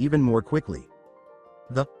Seimei even more quickly.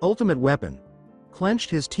 The ultimate weapon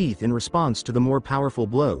clenched his teeth in response to the more powerful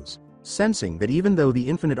blows, sensing that even though the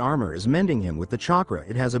infinite armor is mending him with the chakra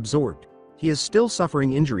it has absorbed, he is still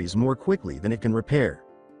suffering injuries more quickly than it can repair.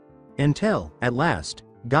 Until, at last,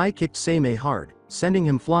 Guy kicked Seimei hard, sending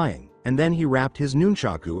him flying, and then he wrapped his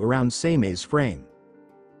nunchaku around Seimei's frame.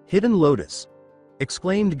 "Hidden Lotus,"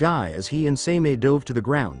 exclaimed Guy as he and Seimei dove to the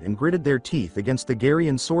ground and gritted their teeth against the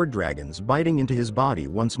Garian sword dragons biting into his body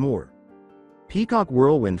once more. "Peacock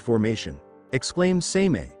whirlwind formation," exclaimed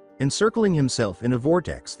Seimei, encircling himself in a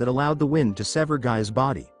vortex that allowed the wind to sever Guy's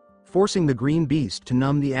body, forcing the green beast to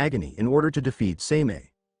numb the agony in order to defeat Seimei.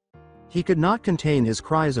 He could not contain his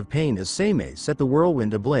cries of pain as Seimei set the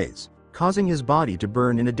whirlwind ablaze, causing his body to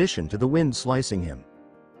burn in addition to the wind slicing him.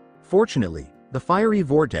 Fortunately, the fiery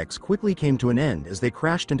vortex quickly came to an end as they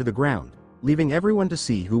crashed into the ground, leaving everyone to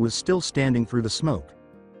see who was still standing through the smoke.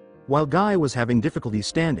 While Guy was having difficulty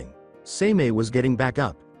standing, Seimei was getting back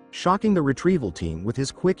up, shocking the retrieval team with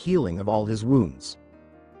his quick healing of all his wounds.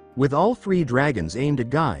 With all three dragons aimed at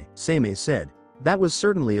Guy, Seimei said, "That was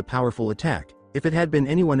certainly a powerful attack. If it had been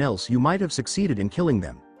anyone else you might have succeeded in killing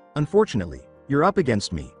them. Unfortunately, you're up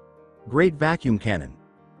against me. Great vacuum cannon."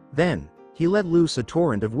 Then, he let loose a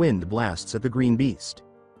torrent of wind blasts at the green beast.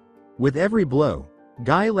 With every blow,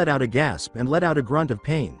 Guy let out a gasp and let out a grunt of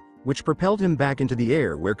pain, which propelled him back into the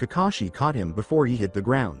air where Kakashi caught him before he hit the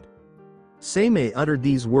ground. Seimei uttered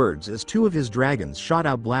these words as two of his dragons shot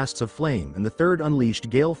out blasts of flame and the third unleashed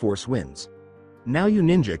gale force winds. "Now you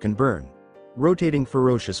ninja can burn. Rotating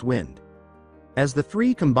ferocious wind." As the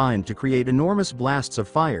three combined to create enormous blasts of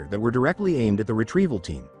fire that were directly aimed at the retrieval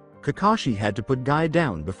team, Kakashi had to put Guy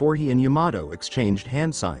down before he and Yamato exchanged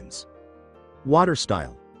hand signs. Water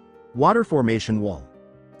style. Water formation wall,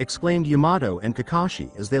 exclaimed Yamato and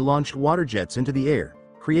Kakashi as they launched water jets into the air,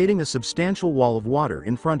 creating a substantial wall of water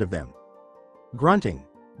in front of them. Grunting,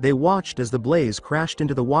 they watched as the blaze crashed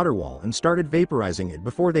into the water wall and started vaporizing it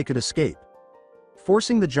before they could escape,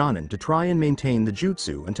 forcing the Jonin to try and maintain the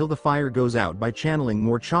jutsu until the fire goes out by channeling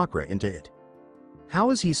more chakra into it.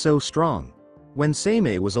 How is he so strong? When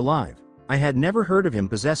Seimei was alive, I had never heard of him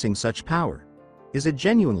possessing such power. Is it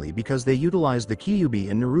genuinely because they utilized the Kyuubi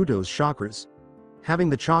and Naruto's chakras? Having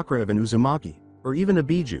the chakra of an Uzumaki, or even a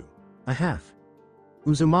Biju, a half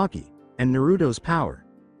Uzumaki, and Naruto's power.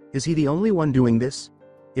 Is he the only one doing this?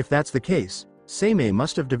 If that's the case, Seimei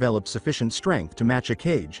must have developed sufficient strength to match a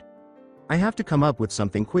cage. I have to come up with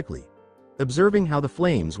something quickly. Observing how the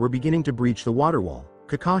flames were beginning to breach the water wall,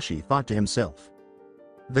 Kakashi thought to himself.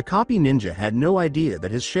 The copy ninja had no idea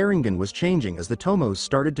that his Sharingan was changing as the tomos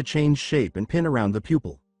started to change shape and pin around the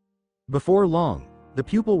pupil. Before long, the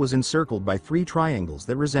pupil was encircled by 3 triangles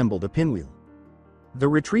that resembled a pinwheel. The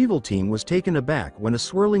retrieval team was taken aback when a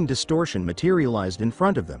swirling distortion materialized in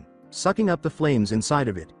front of them, sucking up the flames inside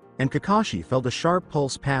of it, and Kakashi felt a sharp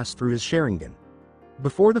pulse pass through his Sharingan.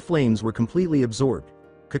 Before the flames were completely absorbed,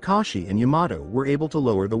 Kakashi and Yamato were able to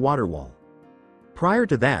lower the water wall. Prior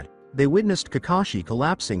to that, they witnessed Kakashi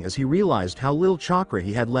collapsing as he realized how little chakra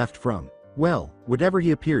he had left from, well, whatever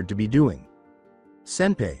he appeared to be doing.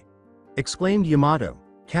 "Senpai!" exclaimed Yamato,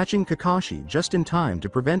 catching Kakashi just in time to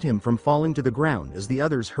prevent him from falling to the ground as the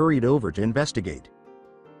others hurried over to investigate.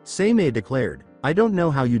 Seimei declared, "I don't know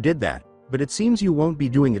how you did that, but it seems you won't be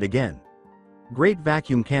doing it again." Great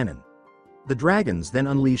vacuum cannon. The dragons then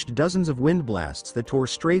unleashed dozens of wind blasts that tore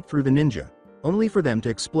straight through the ninja, only for them to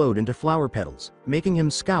explode into flower petals, making him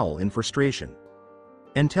scowl in frustration.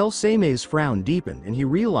 Until Seimei's frown deepened and he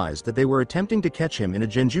realized that they were attempting to catch him in a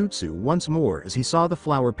genjutsu once more as he saw the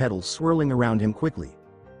flower petals swirling around him quickly,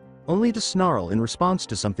 only to snarl in response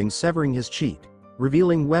to something severing his cheek,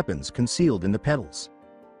 revealing weapons concealed in the petals.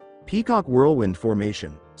 "Peacock whirlwind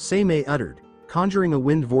formation," Seimei uttered, conjuring a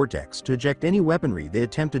wind vortex to eject any weaponry they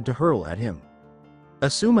attempted to hurl at him.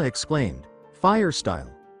 Asuma exclaimed, "Fire style."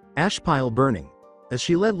 Ash pile burning, as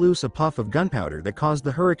she let loose a puff of gunpowder that caused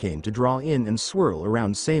the hurricane to draw in and swirl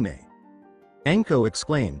around Seimei. Anko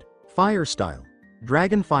exclaimed, "Fire style."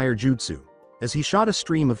 Dragon fire jutsu, as he shot a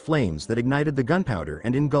stream of flames that ignited the gunpowder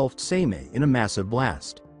and engulfed Seimei in a massive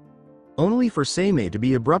blast. Only for Seimei to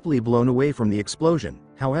be abruptly blown away from the explosion,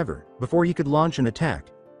 however, before he could launch an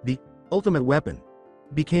attack. The ultimate weapon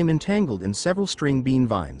became entangled in several string bean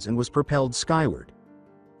vines and was propelled skyward.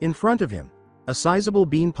 In front of him, a sizable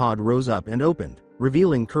bean pod rose up and opened,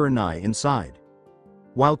 revealing Kurenai inside.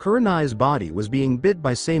 While Kurenai's body was being bit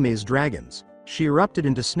by Seimei's dragons, she erupted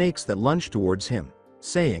into snakes that lunged towards him,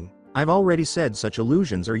 saying, "I've already said such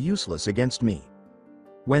illusions are useless against me."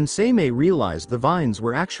 When Seimei realized the vines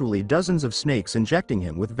were actually dozens of snakes injecting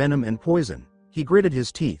him with venom and poison, he gritted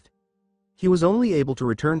his teeth. He was only able to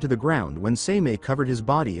return to the ground when Seimei covered his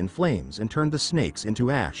body in flames and turned the snakes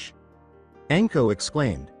into ash. Anko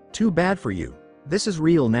exclaimed, "Too bad for you. This is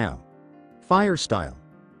real now." Fire style.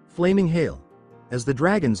 Flaming hail, as the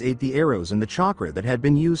dragons ate the arrows and the chakra that had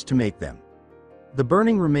been used to make them. The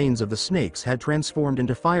burning remains of the snakes had transformed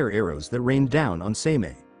into fire arrows that rained down on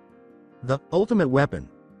Seimei. The ultimate weapon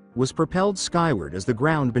was propelled skyward as the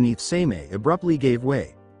ground beneath Seimei abruptly gave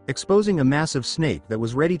way, exposing a massive snake that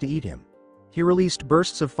was ready to eat him. He released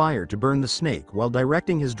bursts of fire to burn the snake while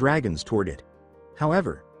directing his dragons toward it.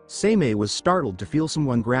 However, Seimei was startled to feel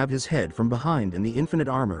someone grab his head from behind and the infinite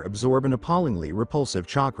armor absorb an appallingly repulsive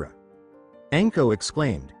chakra. Anko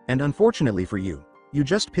exclaimed, "And unfortunately for you, you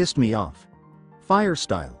just pissed me off." Fire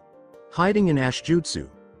style. Hiding in ash jutsu,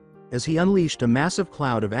 as he unleashed a massive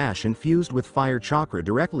cloud of ash infused with fire chakra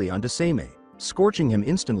directly onto Seimei, scorching him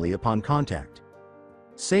instantly upon contact.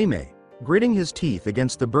 Seimei, gritting his teeth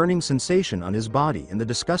against the burning sensation on his body and the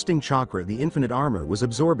disgusting chakra the infinite armor was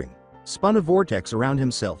absorbing, spun a vortex around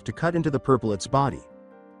himself to cut into the purplet's body.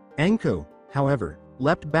 Anko, however,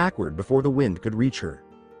 leapt backward before the wind could reach her.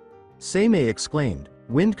 Seimei exclaimed,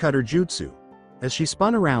 "Wind cutter jutsu," as she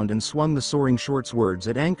spun around and swung the soaring short swords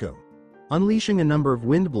at Anko, unleashing a number of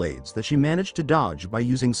wind blades that she managed to dodge by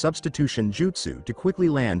using substitution jutsu to quickly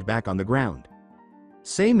land back on the ground.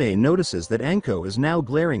 Seimei notices that Anko is now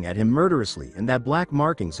glaring at him murderously and that black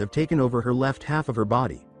markings have taken over her left half of her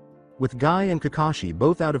body. With Guy and Kakashi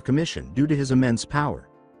both out of commission due to his immense power,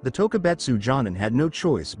 the Tokubetsu Jonin had no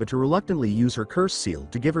choice but to reluctantly use her curse seal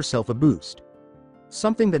to give herself a boost.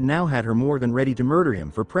 something that now had her more than ready to murder him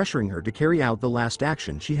for pressuring her to carry out the last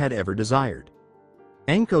action she had ever desired.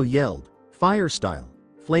 Anko yelled, "Fire style,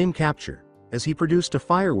 flame capture," as he produced a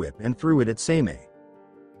fire whip and threw it at Seimei.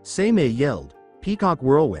 Seimei yelled, "Peacock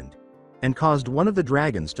whirlwind," and caused one of the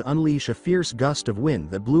dragons to unleash a fierce gust of wind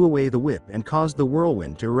that blew away the whip and caused the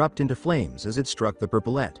whirlwind to erupt into flames as it struck the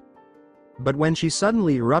purplet. But when she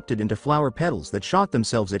suddenly erupted into flower petals that shot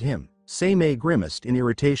themselves at him, Seimei grimaced in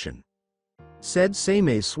irritation. Said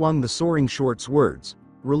Seimei swung the soaring short swords,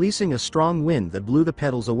 releasing a strong wind that blew the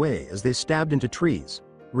petals away as they stabbed into trees,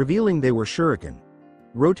 revealing they were shuriken.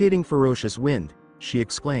 "Rotating ferocious wind," she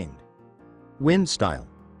exclaimed. "Wind style.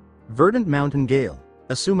 Verdant mountain gale,"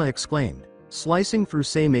 Asuma exclaimed, slicing through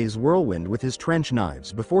Seimei's whirlwind with his trench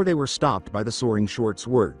knives before they were stopped by the soaring short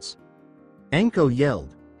swords. Anko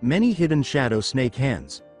yelled, "Many hidden shadow snake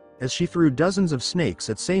hands," as she threw dozens of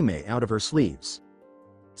snakes at Seimei out of her sleeves.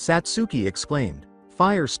 Satsuki exclaimed,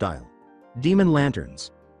 "Fire style. Demon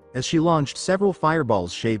lanterns," as she launched several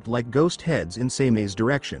fireballs shaped like ghost heads in Seimei's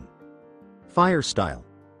direction. "Fire style.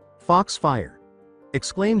 Fox fire,"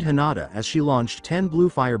 exclaimed Hinata as she launched 10 blue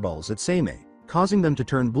fireballs at Seimei, causing them to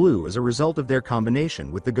turn blue as a result of their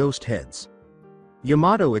combination with the ghost heads.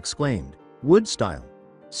 Yamato exclaimed, "Wood style.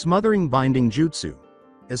 Smothering binding jutsu,"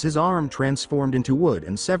 as his arm transformed into wood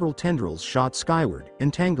and several tendrils shot skyward,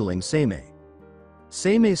 entangling Seimei.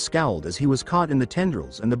 Seimei scowled as he was caught in the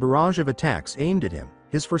tendrils and the barrage of attacks aimed at him,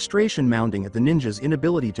 his frustration mounting at the ninja's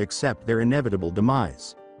inability to accept their inevitable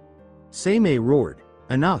demise. Seimei roared,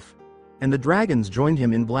 "Enough!" and the dragons joined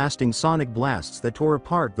him in blasting sonic blasts that tore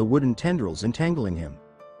apart the wooden tendrils entangling him.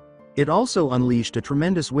 It also unleashed a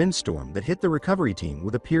tremendous windstorm that hit the recovery team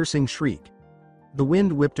with a piercing shriek. The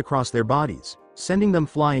wind whipped across their bodies, sending them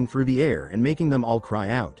flying through the air and making them all cry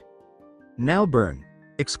out. "Now burn!"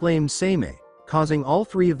 exclaimed Seimei, causing all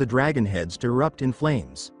 3 of the dragon heads to erupt in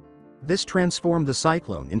flames. This transformed the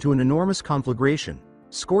cyclone into an enormous conflagration,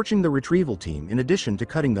 scorching the retrieval team in addition to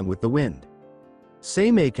cutting them with the wind.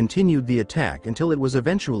 Seimei continued the attack until it was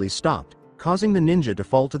eventually stopped, causing the ninja to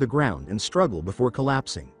fall to the ground and struggle before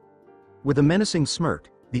collapsing. With a menacing smirk,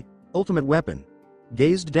 the ultimate weapon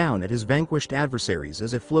gazed down at his vanquished adversaries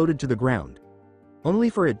as it floated to the ground, only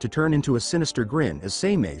for it to turn into a sinister grin as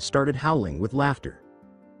Seimei started howling with laughter.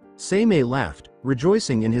 Seimei laughed,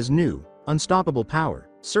 rejoicing in his new, unstoppable power,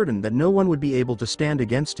 certain that no one would be able to stand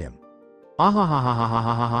against him.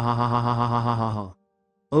 "Ah-ha-ha-ha-ha-ha-ha-ha-ha-ha-ha-ha-ha-ha-ha.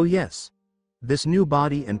 Oh yes. This new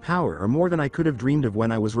body and power are more than I could have dreamed of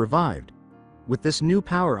when I was revived. With this new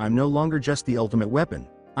power I'm no longer just the ultimate weapon,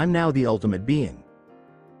 I'm now the ultimate being."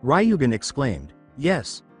 Ryugan exclaimed,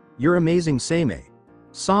 "Yes, you're amazing Seimei.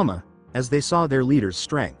 Sama," as they saw their leader's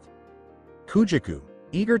strength. Kujaku,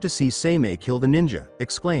 eager to see Seimei kill the ninja,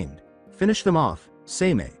 exclaimed, "Finish them off,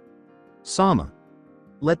 Seimei. Sama.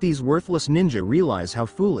 Let these worthless ninja realize how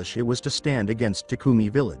foolish it was to stand against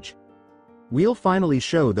Takumi Village. We'll finally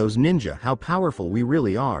show those ninja how powerful we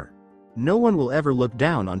really are. No one will ever look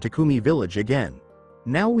down on Takumi Village again.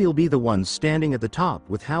 Now we'll be the ones standing at the top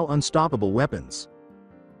with how unstoppable weapons."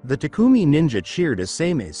 The Takumi ninja cheered as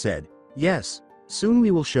Seimei said, "Yes, soon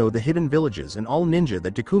we will show the hidden villages and all ninja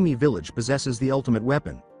that Takumi Village possesses the ultimate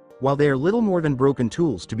weapon. While they are little more than broken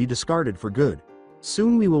tools to be discarded for good,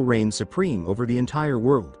 soon we will reign supreme over the entire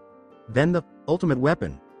world." Then the ultimate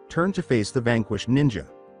weapon turned to face the vanquished ninja.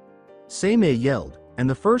 Seimei yelled, "And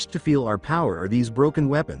the first to feel our power are these broken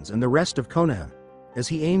weapons and the rest of Konoha," as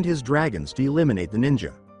he aimed his dragons to eliminate the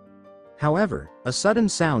ninja. However, a sudden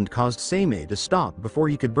sound caused Seimei to stop before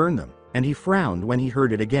he could burn them, and he frowned when he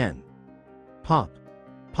heard it again. Pop.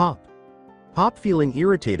 Pop. Pop. Feeling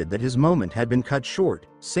irritated that his moment had been cut short,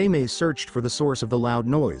 Seimei searched for the source of the loud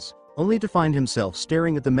noise, only to find himself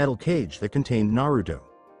staring at the metal cage that contained Naruto.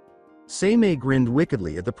 Seimei grinned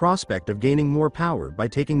wickedly at the prospect of gaining more power by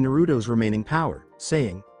taking Naruto's remaining power,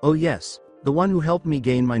 saying, "Oh yes, the one who helped me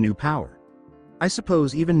gain my new power. I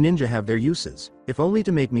suppose even ninja have their uses, if only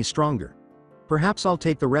to make me stronger. Perhaps I'll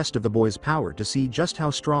take the rest of the boy's power to see just how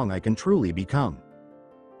strong I can truly become."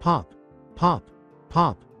 Pop. Pop.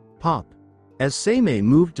 Pop. Pop. As Seimei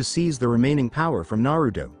moved to seize the remaining power from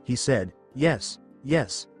Naruto, he said, "Yes,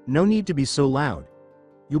 yes, no need to be so loud.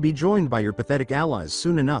 You'll be joined by your pathetic allies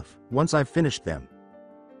soon enough, once I've finished them."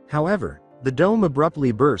 However, the dome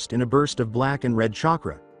abruptly burst in a burst of black and red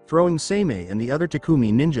chakra, throwing Seimei and the other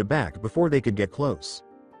Takumi ninja back before they could get close.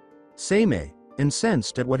 Seimei,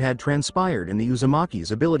 incensed at what had transpired in the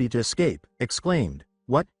Uzumaki's ability to escape, exclaimed,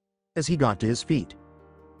 "What?" as he got to his feet.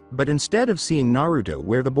 But instead of seeing Naruto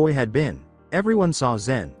where the boy had been, everyone saw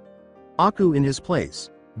Zen. Aku in his place,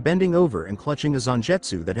 bending over and clutching a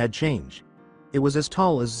Zangetsu that had changed. It was as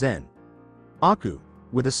tall as Zen. Aku,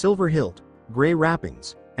 with a silver hilt, gray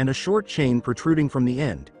wrappings, and a short chain protruding from the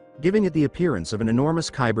end, giving it the appearance of an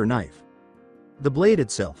enormous kyber knife. The blade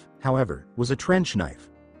itself, however, was a trench knife.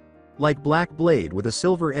 Like black blade with a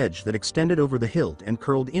silver edge that extended over the hilt and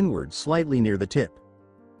curled inward slightly near the tip.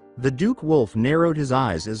 The Duke Wolf narrowed his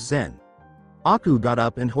eyes as Zen. Aku got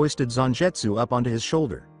up and hoisted Zangetsu up onto his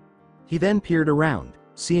shoulder. He then peered around,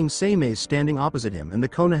 seeing Seimei standing opposite him and the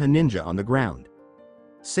Konoha ninja on the ground.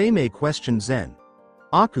 Seimei questioned Zen.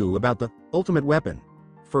 Aku about the ultimate weapon,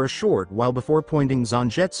 for a short while before pointing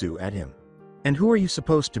Zangetsu at him. And who are you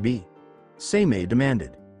supposed to be? Seimei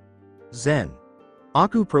demanded. Zen.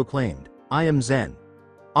 Aku proclaimed, I am Zen.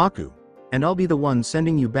 Aku. And I'll be the one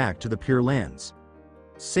sending you back to the Pure Lands.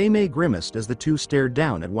 Seimei grimaced as the two stared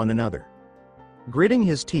down at one another. Gritting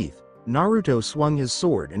his teeth, Naruto swung his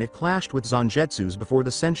sword and it clashed with Zangetsu's before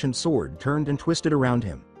the sentient sword turned and twisted around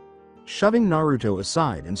him, shoving Naruto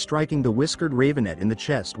aside and striking the whiskered ravenet in the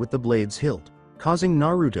chest with the blade's hilt, causing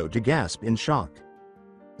Naruto to gasp in shock.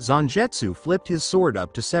 Zangetsu flipped his sword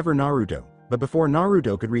up to sever Naruto, but before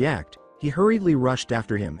Naruto could react, he hurriedly rushed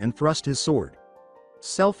after him and thrust his sword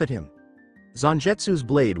self at him. Zangetsu's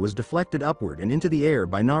blade was deflected upward and into the air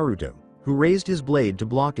by Naruto, who raised his blade to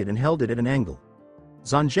block it and held it at an angle.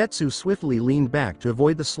 Zangetsu swiftly leaned back to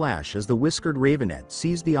avoid the slash as the whiskered ravenet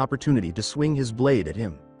seized the opportunity to swing his blade at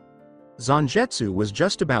him. Zangetsu was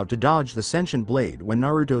just about to dodge the sentient blade when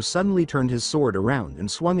Naruto suddenly turned his sword around and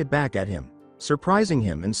swung it back at him, surprising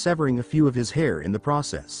him and severing a few of his hair in the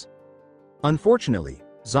process. Unfortunately,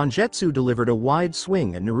 Zangetsu delivered a wide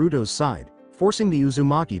swing at Naruto's side, forcing the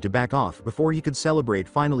Uzumaki to back off before he could celebrate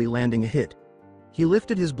finally landing a hit. He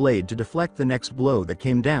lifted his blade to deflect the next blow that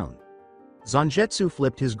came down. Zangetsu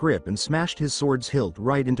flipped his grip and smashed his sword's hilt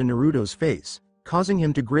right into Naruto's face, causing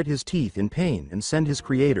him to grit his teeth in pain and send his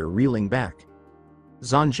creator reeling back.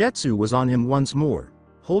 Zangetsu was on him once more,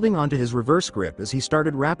 holding onto his reverse grip as he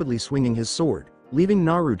started rapidly swinging his sword, leaving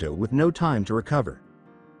Naruto with no time to recover.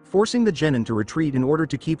 Forcing the genin to retreat in order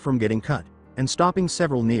to keep from getting cut, and stopping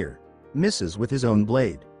several near misses with his own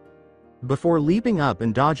blade. Before leaping up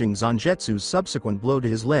and dodging Zangetsu's subsequent blow to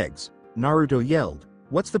his legs, Naruto yelled,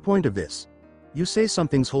 "What's the point of this? You say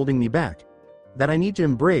something's holding me back. That I need to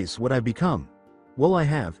embrace what I've become. Well, I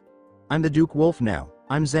have. I'm the Duke Wolf now,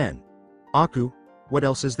 I'm Zen. Aku, what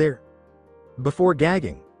else is there?" Before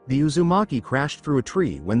gagging, the Uzumaki crashed through a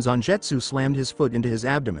tree when Zangetsu slammed his foot into his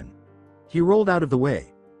abdomen. He rolled out of the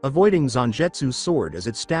way, avoiding Zangetsu's sword as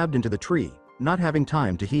it stabbed into the tree, not having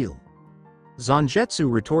time to heal.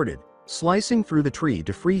 Zangetsu retorted, slicing through the tree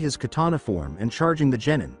to free his katana form and charging the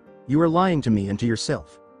genin. "You are lying to me and to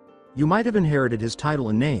yourself. You might have inherited his title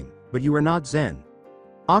and name, but you are not Zen."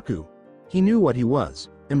 Aku. He knew what he was,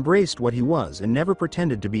 embraced what he was and never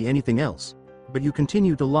pretended to be anything else, but you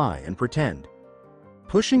continue to lie and pretend.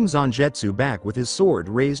 Pushing Zangetsu back with his sword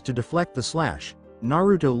raised to deflect the slash,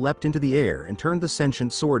 Naruto leapt into the air and turned the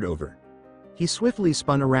sentient sword over. He swiftly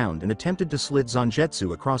spun around and attempted to slit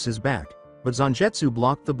Zangetsu across his back, but Zangetsu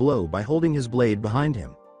blocked the blow by holding his blade behind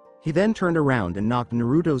him. He then turned around and knocked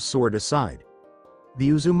Naruto's sword aside. The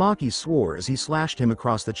Uzumaki swore as he slashed him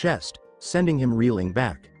across the chest, sending him reeling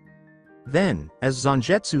back. Then, as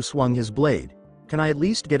Zangetsu swung his blade, "Can I at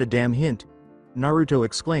least get a damn hint?" Naruto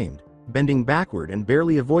exclaimed, bending backward and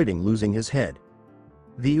barely avoiding losing his head.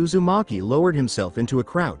 The Uzumaki lowered himself into a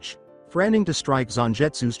crouch, threatening to strike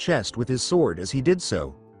Zangetsu's chest with his sword as he did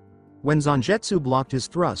so. When Zangetsu blocked his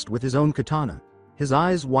thrust with his own katana, his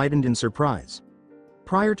eyes widened in surprise.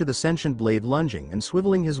 Prior to the sentient blade lunging and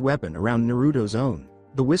swiveling his weapon around Naruto's own,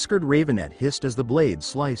 the whiskered ravenet hissed as the blade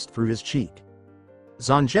sliced through his cheek.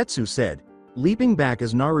 Zangetsu said, leaping back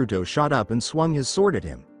as Naruto shot up and swung his sword at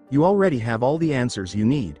him, "You already have all the answers you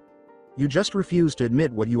need. You just refuse to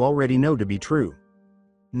admit what you already know to be true."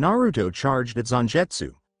 Naruto charged at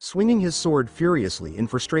Zangetsu, swinging his sword furiously in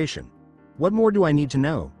frustration. "What more do I need to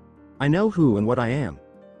know? I know who and what I am.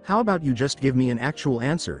 How about you just give me an actual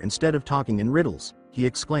answer instead of talking in riddles?" he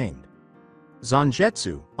exclaimed.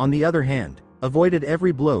 Zangetsu, on the other hand, avoided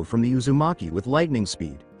every blow from the Uzumaki with lightning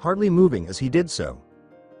speed, hardly moving as he did so.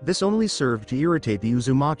 This only served to irritate the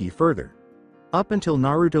Uzumaki further. Up until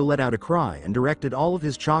Naruto let out a cry and directed all of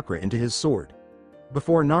his chakra into his sword.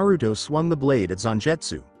 Before Naruto swung the blade at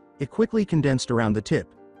Zangetsu, it quickly condensed around the tip,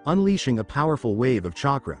 unleashing a powerful wave of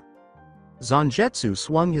chakra. Zangetsu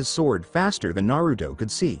swung his sword faster than Naruto could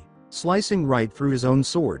see, slicing right through his own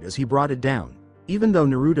sword as he brought it down, even though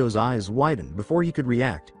Naruto's eyes widened before he could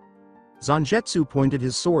react. Zangetsu pointed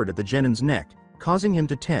his sword at the genin's neck, causing him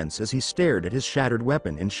to tense as he stared at his shattered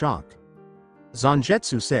weapon in shock.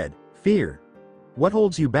 Zangetsu said, "Fear. What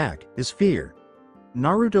holds you back is fear."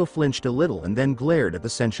 Naruto flinched a little and then glared at the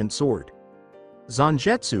sentient sword.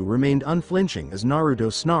 Zangetsu remained unflinching as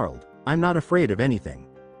Naruto snarled, "I'm not afraid of anything."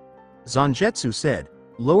 Zangetsu said,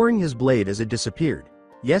 lowering his blade as it disappeared,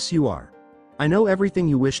 "Yes you are. I know everything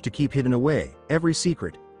you wish to keep hidden away, every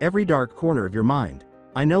secret, every dark corner of your mind.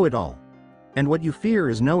 I know it all. And what you fear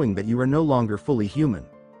is knowing that you are no longer fully human."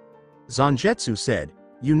 Zangetsu said,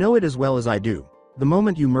 "You know it as well as I do. The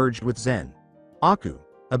moment you merged with Zen. Aku,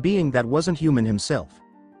 a being that wasn't human himself.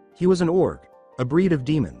 He was an org, a breed of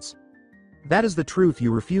demons. That is the truth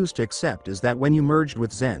you refuse to accept, is that when you merged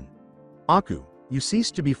with Zen. Aku, you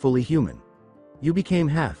ceased to be fully human. You became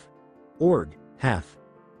half org, half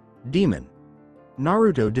demon."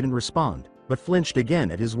 Naruto didn't respond, but flinched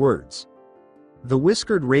again at his words. The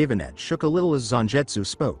whiskered ravenet shook a little as Zangetsu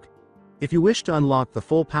spoke. "If you wish to unlock the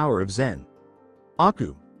full power of Zen.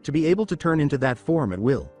 Aku, to be able to turn into that form at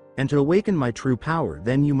will, and to awaken my true power,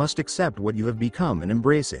 then you must accept what you have become and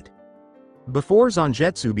embrace it." Before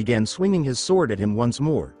Zangetsu began swinging his sword at him once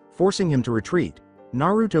more, forcing him to retreat,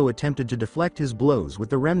 Naruto attempted to deflect his blows with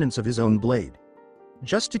the remnants of his own blade.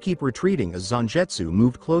 Just to keep retreating as Zangetsu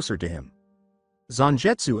moved closer to him.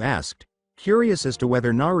 Zangetsu asked, curious as to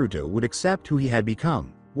whether Naruto would accept who he had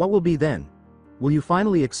become. "What will be then? Will you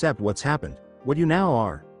finally accept what's happened, what you now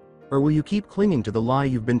are? Or will you keep clinging to the lie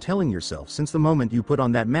you've been telling yourself since the moment you put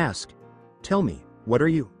on that mask? Tell me, what are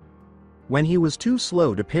you?" When he was too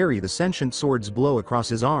slow to parry the sentient sword's blow across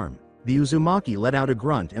his arm, the Uzumaki let out a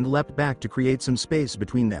grunt and leapt back to create some space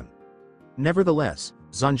between them. Nevertheless,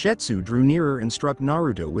 Zangetsu drew nearer and struck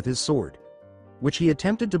Naruto with his sword, which he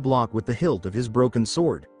attempted to block with the hilt of his broken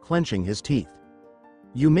sword, clenching his teeth.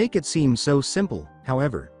 "You make it seem so simple,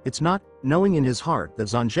 however, it's not." Knowing in his heart that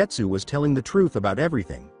Zangetsu was telling the truth about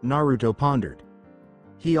everything, Naruto pondered.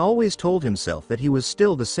 He always told himself that he was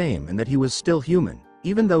still the same and that he was still human,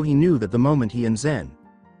 even though he knew that the moment he and Zen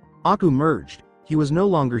Aku merged, he was no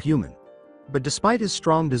longer human. But despite his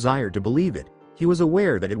strong desire to believe it, he was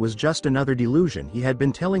aware that it was just another delusion he had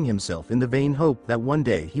been telling himself in the vain hope that one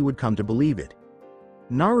day he would come to believe it.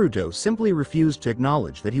 Naruto simply refused to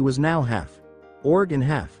acknowledge that he was now half org and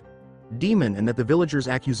half demon, and that the villagers'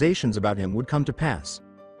 accusations about him would come to pass.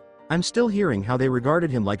 "I'm still hearing how they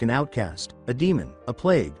regarded him like an outcast, a demon, a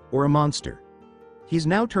plague, or a monster. He's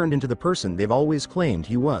now turned into the person they've always claimed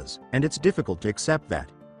he was, and it's difficult to accept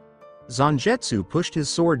that." Zangetsu pushed his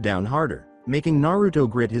sword down harder, making Naruto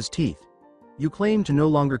grit his teeth. "You claim to no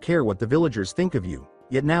longer care what the villagers think of you,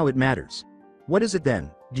 yet now it matters. What is it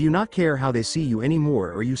then? Do you not care how they see you anymore,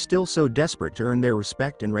 or are you still so desperate to earn their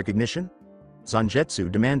respect and recognition?"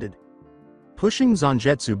 Zangetsu demanded. Pushing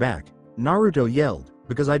Zangetsu back, Naruto yelled,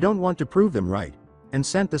 "Because I don't want to prove them right," and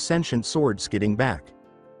sent the sentient sword skidding back.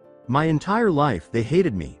 "My entire life they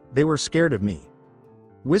hated me, they were scared of me.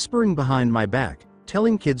 Whispering behind my back,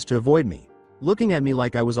 telling kids to avoid me, looking at me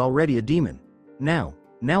like I was already a demon. Now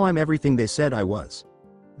I'm everything they said I was.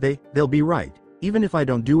 They'll be right, even if I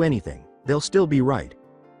don't do anything, they'll still be right.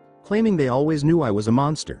 Claiming they always knew I was a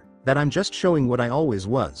monster, that I'm just showing what I always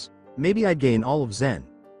was. Maybe I'd gain all of Zen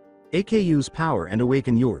AKU's power and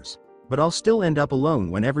awaken yours, but I'll still end up alone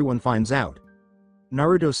when everyone finds out,"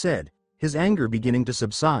 Naruto said, his anger beginning to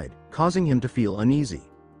subside, causing him to feel uneasy.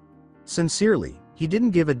 Sincerely, he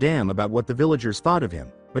didn't give a damn about what the villagers thought of him,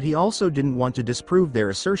 but he also didn't want to disprove their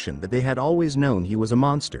assertion that they had always known he was a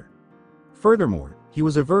monster. Furthermore, he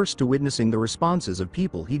was averse to witnessing the responses of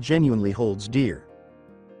people he genuinely holds dear.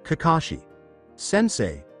 Kakashi,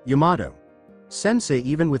 Sensei, Yamato, Sensei,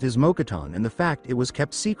 even with his Mokuton and the fact it was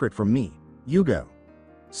kept secret from me, Yugo,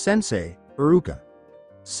 Sensei, Iruka,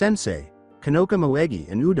 Sensei, Kanoka Moegi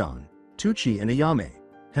and Udon, Tuchi and Ayame,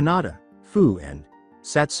 Hinata, Fu and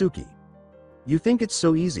Satsuki. You think it's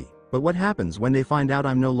so easy, but what happens when they find out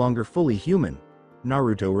I'm no longer fully human?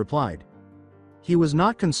 Naruto replied. He was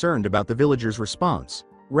not concerned about the villagers' response,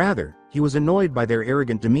 rather, he was annoyed by their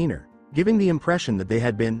arrogant demeanor, giving the impression that they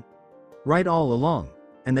had been right all along,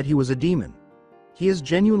 and that he was a demon. He is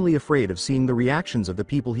genuinely afraid of seeing the reactions of the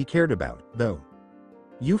people he cared about, though.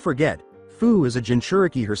 You forget, Fu is a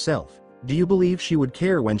Jinchuriki herself. Do you believe she would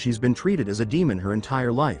care when she's been treated as a demon her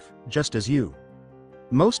entire life, just as you?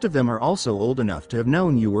 Most of them are also old enough to have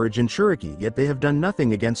known you were a Jinchuriki, yet they have done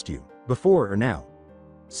nothing against you, before or now.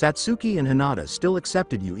 Satsuki and Hinata still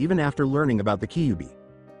accepted you even after learning about the Kyuubi.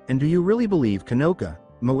 And do you really believe Kanoka,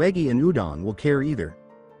 Moegi and Udon will care either?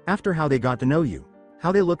 After how they got to know you,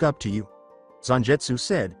 how they look up to you? Zangetsu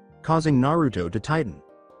said, causing Naruto to tighten.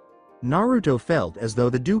 Naruto felt as though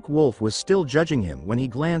the Duke Wolf was still judging him when he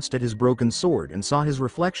glanced at his broken sword and saw his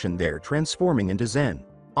reflection there transforming into Zen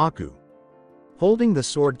Aku. Holding the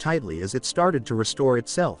sword tightly as it started to restore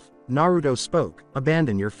itself, Naruto spoke,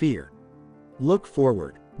 abandon your fear. Look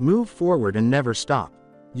forward, move forward and never stop.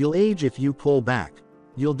 You'll age if you pull back.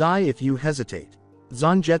 You'll die if you hesitate.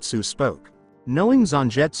 Zangetsu spoke. Knowing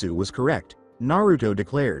Zangetsu was correct, Naruto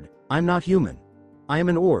declared, I'm not human. I am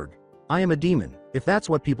an org. I am a demon. If that's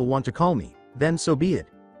what people want to call me, then so be it,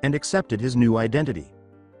 and accepted his new identity.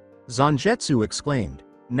 Zangetsu exclaimed,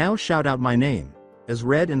 now shout out my name, as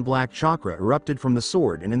red and black chakra erupted from the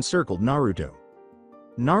sword and encircled Naruto.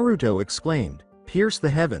 Naruto exclaimed, pierce the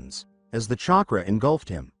heavens, as the chakra engulfed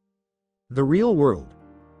him. The real world.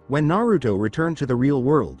 When Naruto returned to the real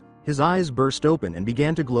world, his eyes burst open and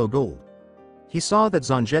began to glow gold. He saw that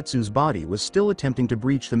Zangetsu's body was still attempting to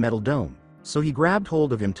breach the metal dome, so he grabbed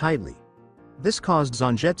hold of him tightly. This caused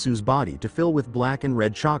Zangetsu's body to fill with black and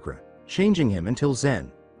red chakra, changing him until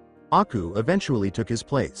Zen. Aku eventually took his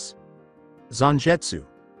place. Zangetsu.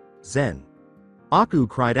 Zen. Aku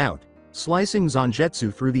cried out, slicing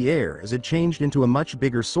Zangetsu through the air as it changed into a much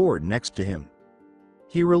bigger sword next to him.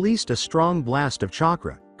 He released a strong blast of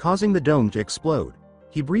chakra, causing the dome to explode.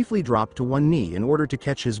 He briefly dropped to one knee in order to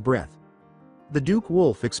catch his breath. The Duke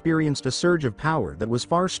Wolf experienced a surge of power that was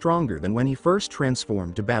far stronger than when he first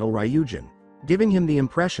transformed to battle Ryujin, giving him the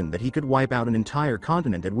impression that he could wipe out an entire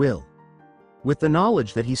continent at will. With the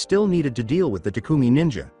knowledge that he still needed to deal with the Takumi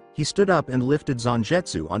ninja, he stood up and lifted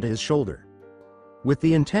Zangetsu onto his shoulder. With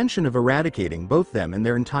the intention of eradicating both them and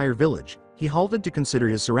their entire village, he halted to consider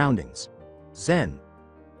his surroundings. Zen.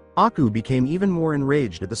 Aku became even more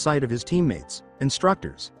enraged at the sight of his teammates,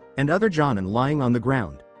 instructors, and other Jonin lying on the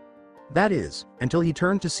ground. That is, until he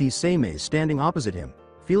turned to see Seimei standing opposite him,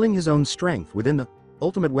 feeling his own strength within the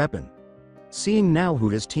ultimate weapon. Seeing now who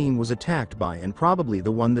his team was attacked by and probably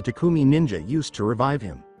the one the Takumi ninja used to revive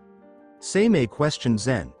him. Seimei questioned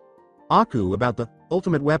Zen. Aku about the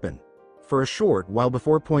ultimate weapon, for a short while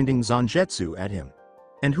before pointing Zangetsu at him.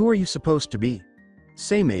 And who are you supposed to be?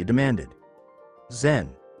 Seimei demanded.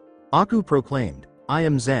 Zen. Aku proclaimed, I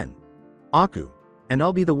am Zen. Aku. And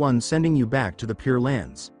I'll be the one sending you back to the Pure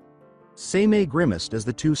Lands. Seimei grimaced as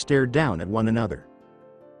the two stared down at one another.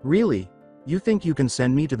 Really? You think you can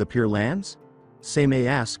send me to the Pure Lands? Seimei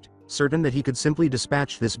asked, certain that he could simply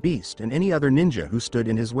dispatch this beast and any other ninja who stood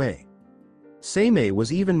in his way. Seimei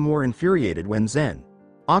was even more infuriated when Zen.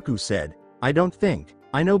 Aku said, I don't think,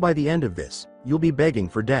 I know by the end of this, you'll be begging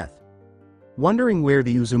for death. Wondering where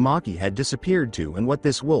the Uzumaki had disappeared to and what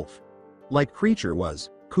this wolf-like creature was,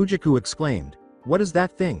 Kujaku exclaimed, what is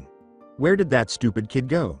that thing? Where did that stupid kid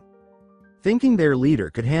go? Thinking their leader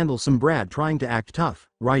could handle some brat trying to act tough,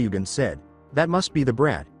 Ryugan said, that must be the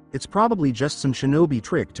brat, it's probably just some shinobi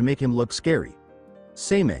trick to make him look scary.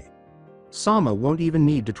 Seimei. Sama won't even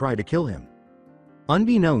need to try to kill him.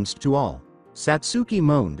 Unbeknownst to all, Satsuki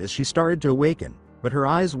moaned as she started to awaken, but her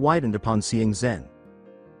eyes widened upon seeing Zen.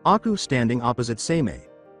 Aku standing opposite Seimei.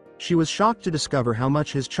 She was shocked to discover how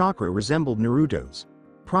much his chakra resembled Naruto's.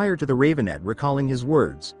 Prior to the Ravenet recalling his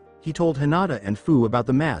words, he told Hinata and Fu about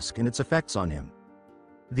the mask and its effects on him.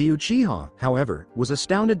 The Uchiha, however, was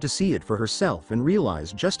astounded to see it for herself and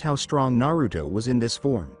realized just how strong Naruto was in this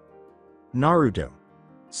form. Naruto.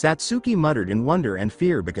 Satsuki muttered in wonder and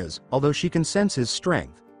fear because, although she can sense his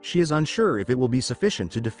strength, she is unsure if it will be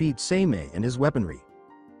sufficient to defeat Seimei and his weaponry.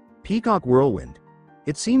 Peacock Whirlwind.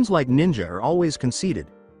 It seems like ninja are always conceited.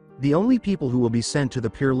 The only people who will be sent to the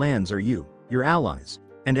Pure Lands are you, your allies,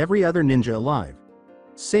 and every other ninja alive.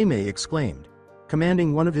 Seimei exclaimed,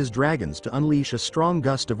 commanding one of his dragons to unleash a strong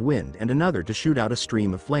gust of wind and another to shoot out a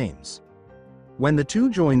stream of flames. When the two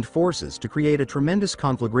joined forces to create a tremendous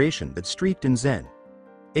conflagration that streaked in Zen.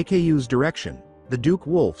 Aku's direction, the Duke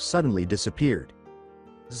Wolf suddenly disappeared.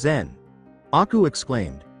 Zen. Aku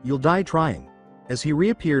exclaimed, you'll die trying, as he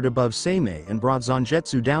reappeared above Seimei and brought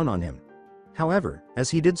Zangetsu down on him. However, as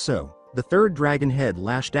he did so, the third dragon head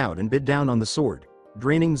lashed out and bit down on the sword,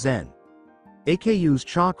 draining Zen. Aku's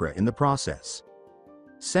chakra in the process.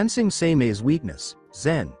 Sensing Seimei's weakness,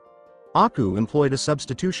 Zen. Aku employed a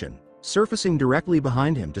substitution, surfacing directly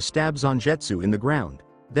behind him to stab Zangetsu in the ground,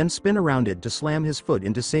 then spin around it to slam his foot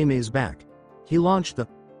into Seimei's back. He launched the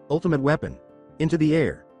ultimate weapon into the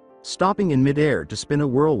air, stopping in mid-air to spin a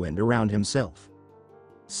whirlwind around himself.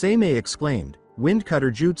 Seimei exclaimed, Wind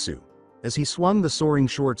Cutter Jutsu, as he swung the soaring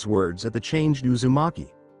short swords at the changed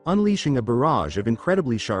Uzumaki, unleashing a barrage of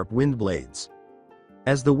incredibly sharp wind blades.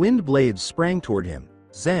 As the wind blades sprang toward him,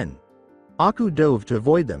 Zen. Aku dove to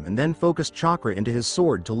avoid them and then focused chakra into his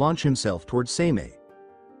sword to launch himself towards Seimei.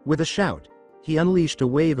 With a shout, he unleashed a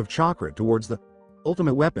wave of chakra towards the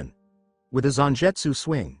ultimate weapon. With a Zangetsu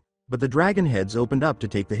swing, but the dragon heads opened up to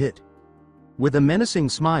take the hit. With a menacing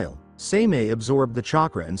smile, Seimei absorbed the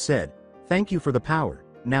chakra and said, thank you for the power,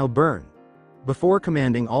 now burn. Before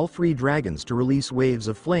commanding all 3 dragons to release waves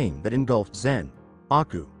of flame that engulfed Zen,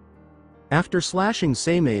 Aku. After slashing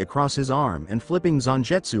Seimei across his arm and flipping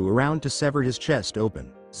Zangetsu around to sever his chest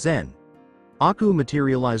open, Zen, Aku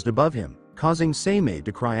materialized above him, causing Seimei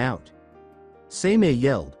to cry out. Seimei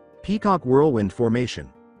yelled, "Peacock Whirlwind Formation,"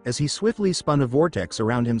 as he swiftly spun a vortex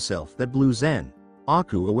around himself that blew Zen,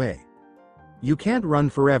 Aku away. "You can't run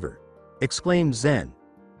forever," exclaimed Zen,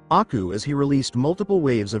 Aku as he released multiple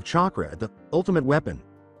waves of chakra at the ultimate weapon,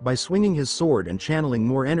 by swinging his sword and channeling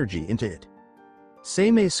more energy into it.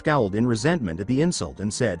 Seimei scowled in resentment at the insult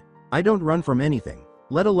and said, "I don't run from anything,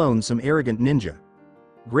 let alone some arrogant ninja."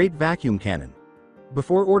 Great Vacuum Cannon.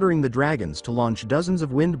 Before ordering the dragons to launch dozens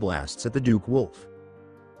of wind blasts at the Duke Wolf.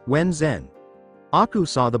 When Zen, Aku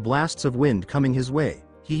saw the blasts of wind coming his way,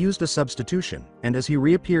 he used a substitution, and as he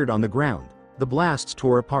reappeared on the ground, the blasts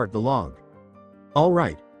tore apart the log.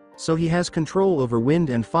 Alright, so he has control over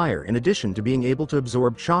wind and fire in addition to being able to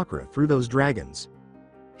absorb chakra through those dragons.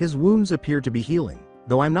 His wounds appear to be healing,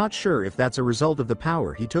 though I'm not sure if that's a result of the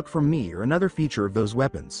power he took from me or another feature of those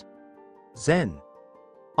weapons. Zen.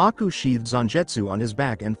 Aku sheathed Zangetsu on his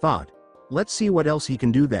back and thought, let's see what else he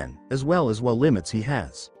can do then, as well as what limits he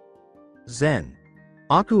has. Zen.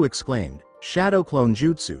 Aku exclaimed, "Shadow Clone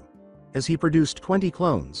Jutsu," as he produced 20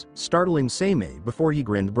 clones, startling Seimei before he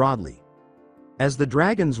grinned broadly. As the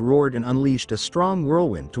dragons roared and unleashed a strong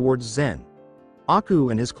whirlwind towards Zen, Aku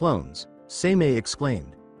and his clones, Seimei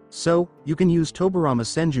exclaimed, "So, you can use Tobirama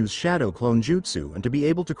Senju's Shadow Clone Jutsu and to be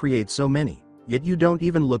able to create so many, yet you don't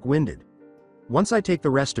even look winded. Once I take the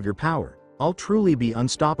rest of your power, I'll truly be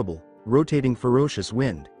unstoppable, rotating ferocious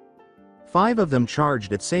wind." 5 of them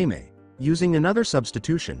charged at Seimei, using another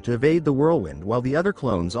substitution to evade the whirlwind while the other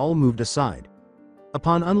clones all moved aside.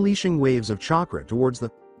 Upon unleashing waves of chakra towards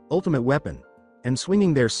the ultimate weapon, and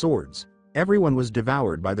swinging their swords, everyone was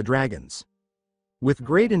devoured by the dragons. With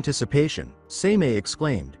great anticipation, Seimei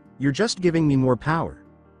exclaimed, "You're just giving me more power,"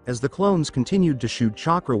 as the clones continued to shoot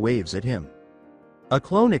chakra waves at him. A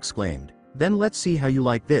clone exclaimed, "Then let's see how you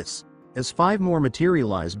like this," as 5 more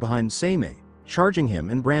materialized behind Seimei, charging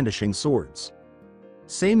him and brandishing swords.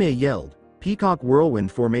 Seimei yelled, "Peacock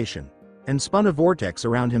Whirlwind Formation," and spun a vortex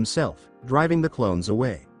around himself, driving the clones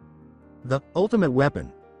away. The ultimate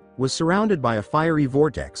weapon was surrounded by a fiery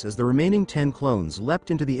vortex as the remaining 10 clones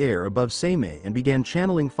leapt into the air above Seimei and began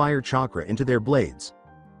channeling fire chakra into their blades.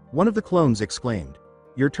 One of the clones exclaimed,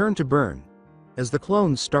 "Your turn to burn," as the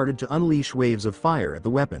clones started to unleash waves of fire at the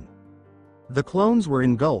weapon. The clones were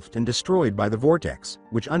engulfed and destroyed by the vortex,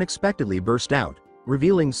 which unexpectedly burst out,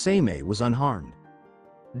 revealing Seimei was unharmed.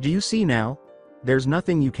 "Do you see now? There's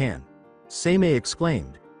nothing you can," Seimei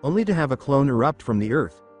exclaimed, only to have a clone erupt from the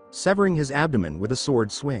earth, severing his abdomen with a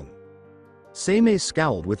sword swing. Seimei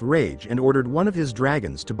scowled with rage and ordered one of his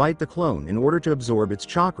dragons to bite the clone in order to absorb its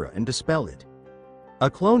chakra and dispel it. A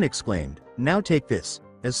clone exclaimed, "Now take this,"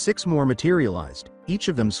 as 6 more materialized, each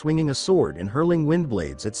of them swinging a sword and hurling wind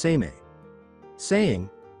blades at Seimei. Saying,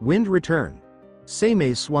 "Wind return,"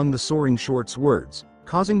 Seimei swung the soaring short swords,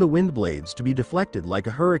 causing the wind blades to be deflected like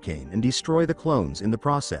a hurricane and destroy the clones in the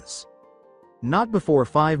process. Not before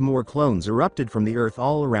 5 more clones erupted from the earth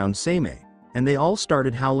all around Seimei, and they all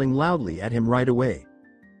started howling loudly at him right away.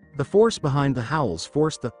 The force behind the howls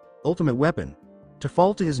forced the ultimate weapon to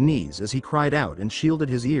fall to his knees as he cried out and shielded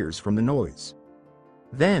his ears from the noise.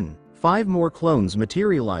 Then, 5 more clones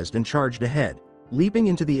materialized and charged ahead, leaping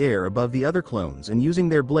into the air above the other clones and using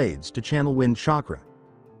their blades to channel wind chakra.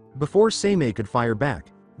 Before Seimei could fire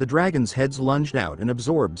back, the dragons' heads lunged out and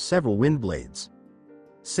absorbed several wind blades.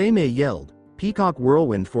 Seimei yelled, "Peacock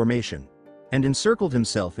Whirlwind Formation," and encircled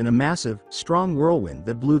himself in a massive, strong whirlwind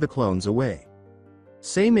that blew the clones away.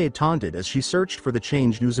 Seimei taunted as she searched for the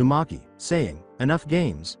changed Uzumaki, saying, "Enough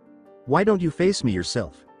games. Why don't you face me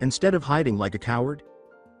yourself, instead of hiding like a coward?"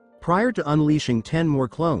 Prior to unleashing 10 more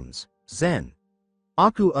clones, Zen,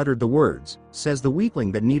 Aku uttered the words, says the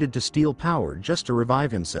weakling that needed to steal power just to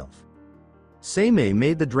revive himself. Seimei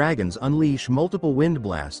made the dragons unleash multiple wind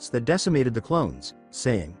blasts that decimated the clones,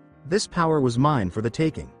 saying, "This power was mine for the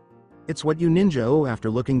taking. It's what you ninja owe after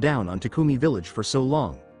looking down on Takumi village for so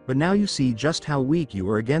long, but now you see just how weak you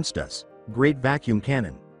are against us, Great Vacuum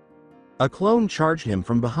Cannon." A clone charged him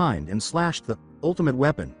from behind and slashed the ultimate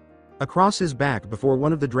weapon across his back before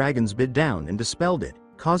one of the dragons bit down and dispelled it,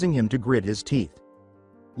 causing him to grit his teeth.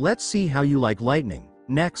 "Let's see how you like lightning,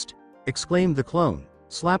 next," exclaimed the clone,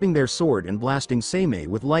 slapping their sword and blasting Seimei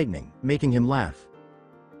with lightning, making him laugh.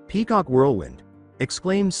 "Peacock Whirlwind,"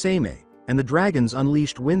 exclaimed Seimei, and the dragons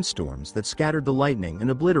unleashed windstorms that scattered the lightning and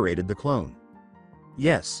obliterated the clone.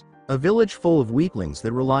 "Yes, A village full of weaklings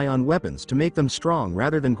that rely on weapons to make them strong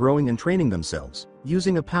rather than growing and training themselves,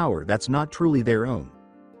 using a power that's not truly their own.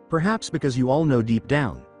 Perhaps because you all know deep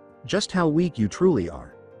down just how weak you truly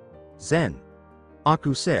are. Zen.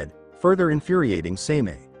 Aku said, further infuriating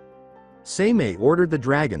Seimei. Seimei ordered the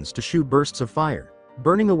dragons to shoot bursts of fire,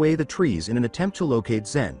 burning away the trees in an attempt to locate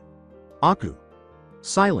Zen. Aku.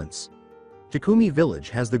 Silence. Takumi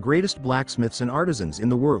Village has the greatest blacksmiths and artisans in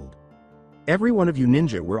the world. Every one of you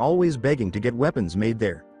ninja were always begging to get weapons made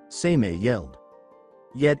there, Seimei yelled.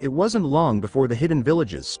 Yet it wasn't long before the hidden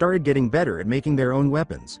villages started getting better at making their own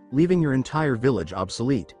weapons, leaving your entire village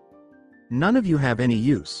obsolete. None of you have any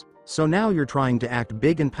use, so now you're trying to act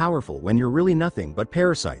big and powerful when you're really nothing but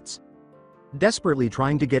parasites. Desperately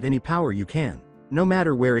trying to get any power you can, no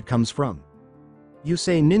matter where it comes from. You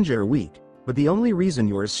say ninja are weak, but the only reason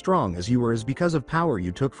you're as strong as you are is because of power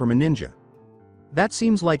you took from a ninja. That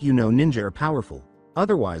seems like you know ninja are powerful,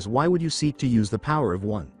 otherwise why would you seek to use the power of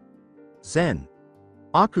one? Zen.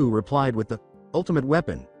 Aku replied with the ultimate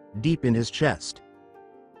weapon deep in his chest.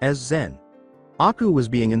 As Zen. Aku was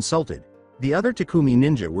being insulted, the other Takumi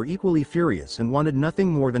ninja were equally furious and wanted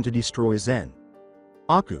nothing more than to destroy Zen.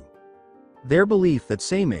 Aku. Their belief that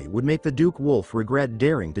Seimei would make the Duke Wolf regret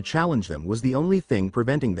daring to challenge them was the only thing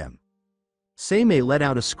preventing them. Seimei let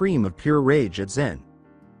out a scream of pure rage at Zen.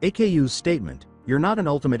 Aku's statement, "You're not an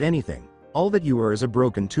ultimate anything, all that you are is a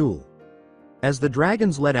broken tool." As the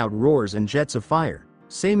dragons let out roars and jets of fire,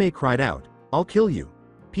 Seimei cried out, "I'll kill you."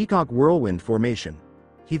 Peacock whirlwind formation.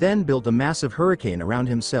 He then built a massive hurricane around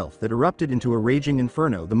himself that erupted into a raging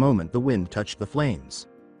inferno the moment the wind touched the flames.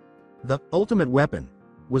 The ultimate weapon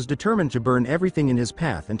was determined to burn everything in his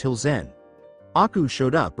path until Zen. Aku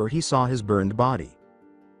showed up or he saw his burned body.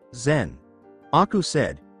 Zen. Aku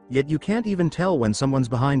said, "Yet you can't even tell when someone's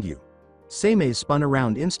behind you." Seimei spun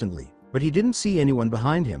around instantly, but he didn't see anyone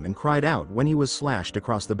behind him and cried out when he was slashed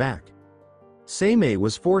across the back. Seimei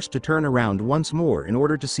was forced to turn around once more in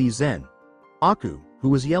order to see Zen. Aku, who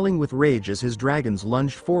was yelling with rage as his dragons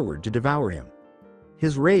lunged forward to devour him.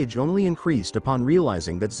 His rage only increased upon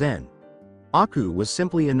realizing that Zen. Aku was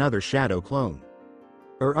simply another shadow clone.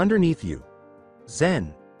 "Or underneath you."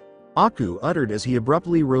 Zen. Aku uttered as he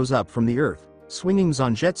abruptly rose up from the earth, swinging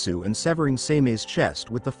Zangetsu and severing Seimei's chest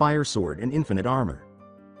with the fire sword and infinite armor.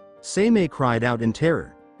 Seimei cried out in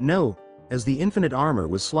terror, "No," as the infinite armor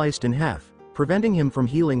was sliced in half, preventing him from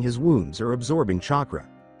healing his wounds or absorbing chakra.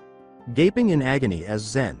 Gaping in agony as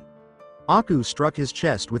Zen. Aku struck his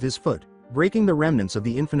chest with his foot, breaking the remnants of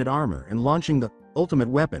the infinite armor and launching the ultimate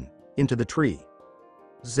weapon into the tree.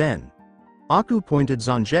 Zen. Aku pointed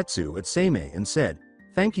Zangetsu at Seimei and said,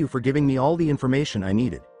 "Thank you for giving me all the information I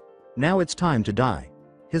needed. Now it's time to die."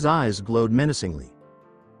 His eyes glowed menacingly.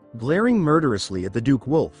 Glaring murderously at the Duke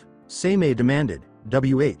Wolf, Seimei demanded,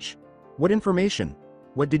 "WH. What information?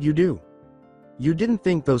 What did you do? You didn't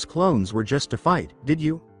think those clones were just to fight, did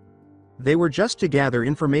you? They were just to gather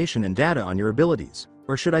information and data on your abilities,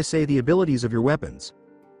 or should I say the abilities of your weapons.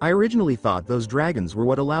 I originally thought those dragons were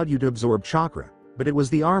what allowed you to absorb chakra, but it was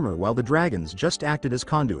the armor while the dragons just acted as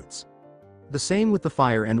conduits. The same with the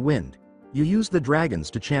fire and wind. You used the dragons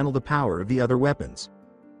to channel the power of the other weapons.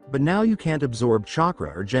 But now you can't absorb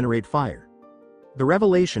chakra or generate fire." The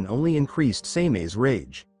revelation only increased Seimei's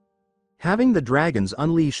rage. Having the dragons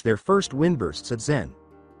unleash their first windbursts at Zen.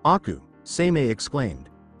 "Aku," Seimei exclaimed,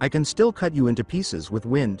 "I can still cut you into pieces with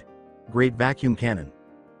wind. Great vacuum cannon."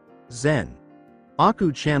 Zen.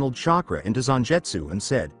 Aku channeled chakra into Zangetsu and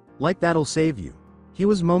said, "Like that'll save you." He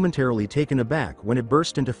was momentarily taken aback when it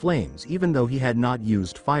burst into flames even though he had not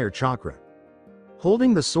used fire chakra.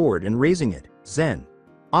 Holding the sword and raising it, Zen.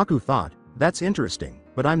 Aku thought, "That's interesting,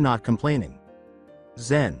 but I'm not complaining."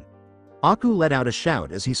 Zen. Aku let out a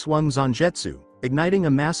shout as he swung Zangetsu, igniting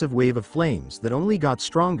a massive wave of flames that only got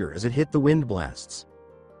stronger as it hit the wind blasts.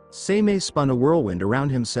 Seimei spun a whirlwind around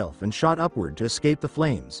himself and shot upward to escape the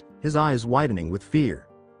flames, his eyes widening with fear.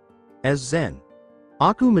 As Zen.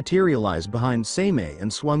 Aku materialized behind Seimei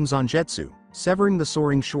and swung Zangetsu, severing the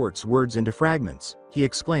soaring short's words into fragments. He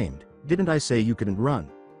exclaimed, "Didn't I say you couldn't run?"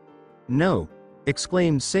 "No,"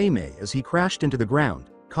 exclaimed Seimei as he crashed into the ground,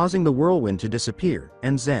 causing the whirlwind to disappear,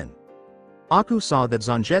 and Zen. Aku saw that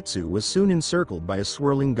Zangetsu was soon encircled by a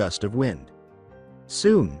swirling gust of wind.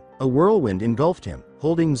 Soon, a whirlwind engulfed him,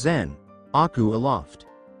 holding Zen. Aku aloft.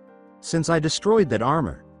 Since I destroyed that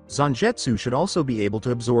armor, Zangetsu should also be able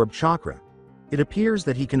to absorb chakra. It appears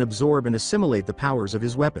that he can absorb and assimilate the powers of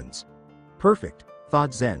his weapons. Perfect,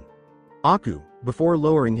 thought Zen. Aku, before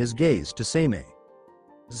lowering his gaze to Seimei.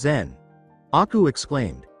 Zen. Aku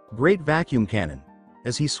exclaimed, "Great vacuum cannon,"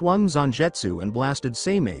 as he swung Zangetsu and blasted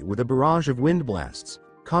Seimei with a barrage of wind blasts,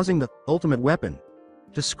 causing the ultimate weapon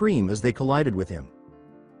to scream as they collided with him.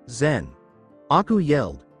 Zen! Aku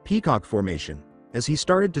yelled, peacock formation, as he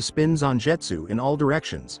started to spin Zangetsu in all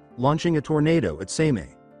directions, launching a tornado at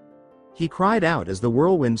Seimei. He cried out as the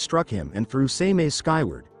whirlwind struck him and threw Seimei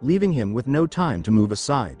skyward, leaving him with no time to move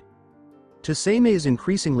aside. To Seimei's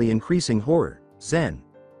increasing horror, Zen!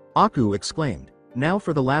 Aku exclaimed, now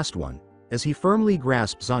for the last one, as he firmly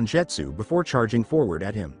grasped Zangetsu before charging forward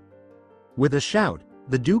at him. With a shout,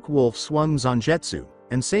 the Duke Wolf swung Zangetsu,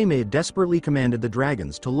 and Seimei desperately commanded the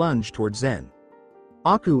dragons to lunge toward Zen.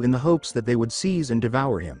 Aku in the hopes that they would seize and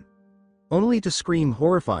devour him. Only to scream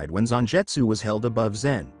horrified when Zangetsu was held above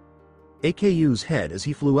Zen Aku's head as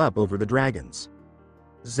he flew up over the dragons.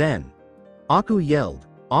 Zen! Aku yelled,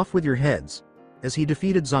 off with your heads, as he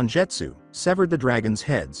defeated Zangetsu, severed the dragons'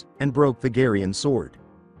 heads, and broke the Garian sword.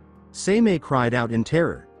 Seimei cried out in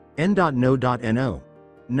terror, no,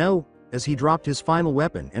 no, as he dropped his final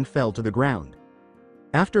weapon and fell to the ground.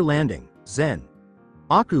 After landing, Zen!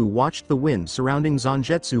 Aku watched the wind surrounding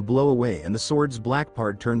Zangetsu blow away and the sword's black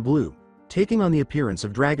part turn blue, taking on the appearance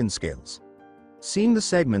of dragon scales. Seeing the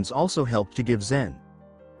segments also helped to give Zen!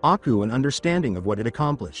 Aku an understanding of what it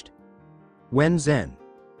accomplished. When Zen!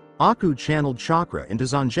 Aku channeled chakra into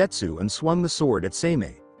Zangetsu and swung the sword at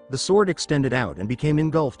Seimei, the sword extended out and became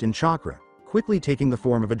engulfed in chakra, quickly taking the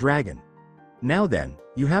form of a dragon. Now then,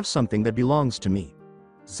 you have something that belongs to me.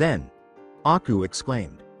 Zen! Aku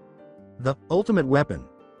exclaimed. The ultimate weapon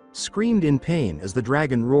screamed in pain as the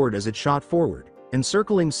dragon roared as it shot forward,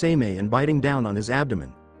 encircling Seimei and biting down on his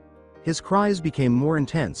abdomen. His cries became more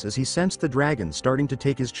intense as he sensed the dragon starting to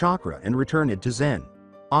take his chakra and return it to Zen!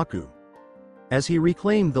 Aku. As he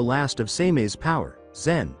reclaimed the last of Seimei's power,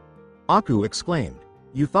 Zen! Aku exclaimed,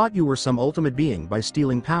 you thought you were some ultimate being by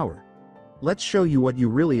stealing power. Let's show you what you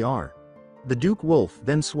really are. The Duke Wolf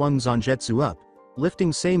then swung Zangetsu up,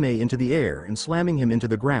 lifting Seimei into the air and slamming him into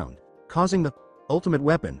the ground, causing the ultimate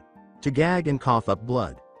weapon to gag and cough up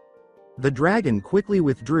blood. The dragon quickly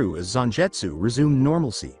withdrew as Zangetsu resumed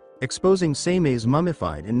normalcy, exposing Seimei's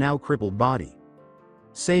mummified and now crippled body.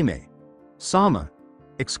 Seimei! Sama!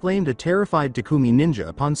 Exclaimed a terrified Takumi ninja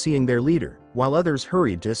upon seeing their leader, while others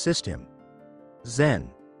hurried to assist him.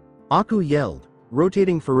 Zen! Aku yelled,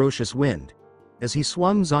 rotating ferocious wind, as he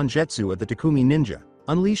swung Zangetsu at the Takumi ninja,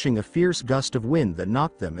 unleashing a fierce gust of wind that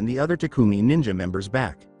knocked them and the other Takumi ninja members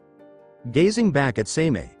back. Gazing back at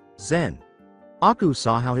Seimei, Zen! Aku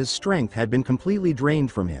saw how his strength had been completely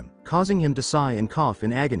drained from him, causing him to sigh and cough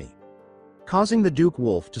in agony. Causing the Duke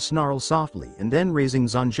Wolf to snarl softly and then raising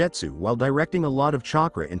Zangetsu while directing a lot of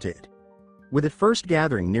chakra into it, with it first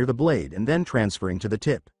gathering near the blade and then transferring to the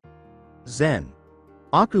tip. Zen!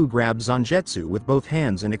 Aku grabbed Zangetsu with both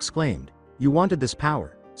hands and exclaimed, you wanted this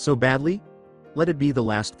power so badly? Let it be the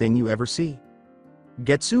last thing you ever see.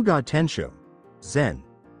 Getsuga Tensho! Zen!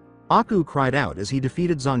 Aku cried out as he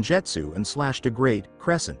defeated Zangetsu and slashed a great,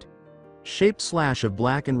 crescent-shaped slash of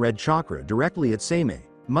black and red chakra directly at Seimei,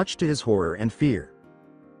 much to his horror and fear.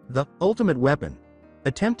 The ultimate weapon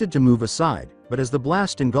attempted to move aside, but as the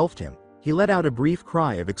blast engulfed him, he let out a brief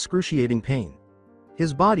cry of excruciating pain.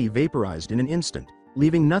 His body vaporized in an instant,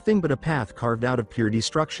 leaving nothing but a path carved out of pure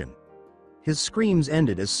destruction. His screams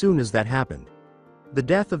ended as soon as that happened. The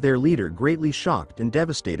death of their leader greatly shocked and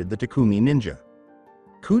devastated the Takumi ninja.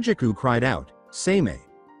 Kujaku cried out, Seimei!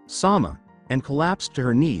 Sama! And collapsed to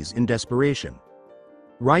her knees in desperation.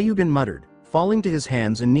 Ryugen muttered, falling to his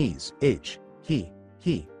hands and knees,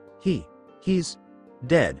 he's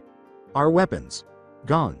dead. Our weapons.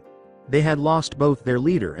 Gone. They had lost both their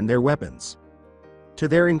leader and their weapons. To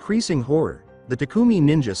their increasing horror, the Takumi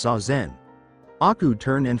ninja saw Zen! Aku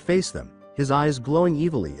turn and face them, his eyes glowing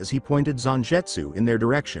evilly as he pointed Zangetsu in their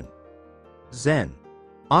direction. Zen!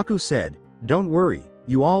 Aku said, don't worry,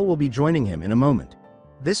 you all will be joining him in a moment.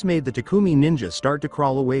 This made the Takumi ninja start to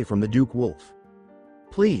crawl away from the Duke Wolf.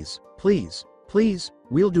 Please, please, please,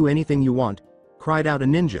 we'll do anything you want, cried out a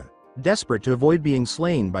ninja, desperate to avoid being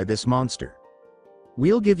slain by this monster.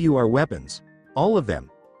 We'll give you our weapons, all of them,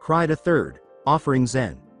 cried a third, offering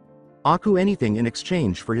Zen! Aku anything in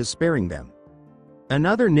exchange for his sparing them.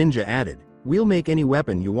 Another ninja added, we'll make any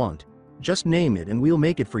weapon you want, just name it and we'll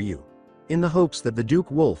make it for you, in the hopes that the Duke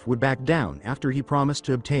Wolf would back down after he promised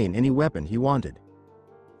to obtain any weapon he wanted.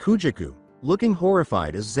 Kujaku, looking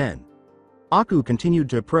horrified as Zen! Aku continued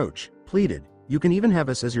to approach, pleaded, you can even have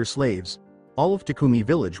us as your slaves. All of Takumi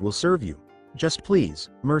village will serve you. Just please,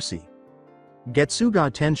 mercy. Getsuga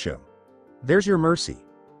Tensho! There's your mercy.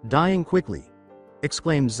 Dying quickly!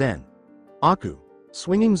 Exclaimed Zen! Aku,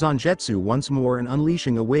 swinging Zangetsu once more and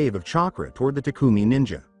unleashing a wave of chakra toward the Takumi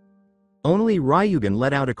ninja. Only Ryugen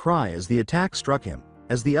let out a cry as the attack struck him,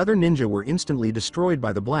 as the other ninja were instantly destroyed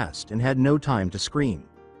by the blast and had no time to scream.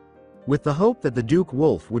 With the hope that the Duke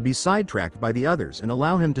Wolf would be sidetracked by the others and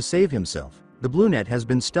allow him to save himself, the brunette has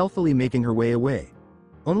been stealthily making her way away.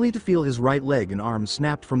 Only to feel his right leg and arm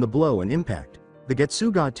snapped from the blow and impact, the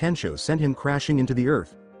Getsuga Tensho sent him crashing into the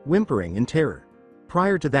earth, whimpering in terror.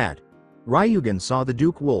 Prior to that, Ryugen saw the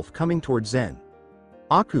Duke Wolf coming toward Zen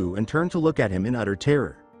Aku and turned to look at him in utter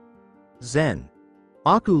terror. Zen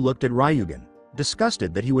Aku looked at Ryugen,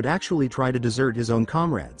 disgusted that he would actually try to desert his own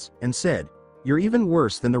comrades, and said, "You're even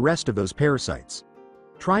worse than the rest of those parasites.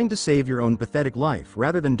 Trying to save your own pathetic life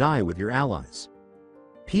rather than die with your allies."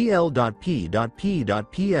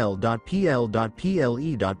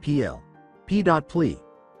 PL.P.P.L.P.L.P.L.P.L.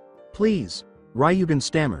 Please, Ryugen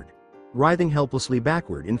stammered, writhing helplessly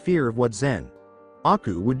backward in fear of what Zen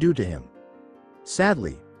Aku would do to him.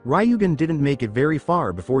 Sadly, Ryugen didn't make it very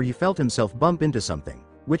far before he felt himself bump into something,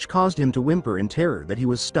 which caused him to whimper in terror that he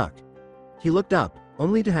was stuck. He looked up,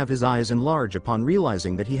 only to have his eyes enlarge upon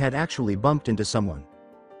realizing that he had actually bumped into someone.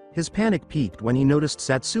 His panic peaked when he noticed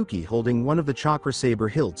Satsuki holding one of the chakra saber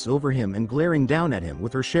hilts over him and glaring down at him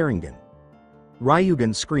with her Sharingan.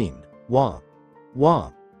 Ryugen screamed, "Wah!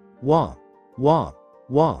 Wah! Wah! Wah!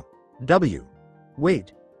 Wah! W!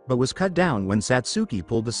 Wait!" but was cut down when Satsuki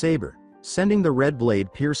pulled the saber, sending the red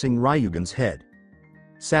blade piercing Ryugen's head.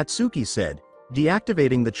 Satsuki said,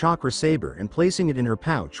 deactivating the chakra saber and placing it in her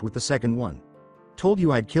pouch with the second one. "Told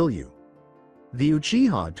you I'd kill you." The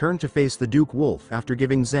Uchiha turned to face the Duke Wolf after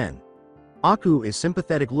giving Zen Aku a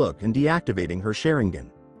sympathetic look and deactivating her Sharingan.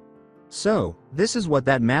 "So, this is what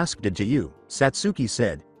that mask did to you," Satsuki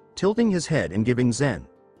said, tilting his head and giving Zen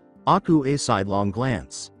Aku a sidelong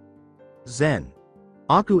glance. Zen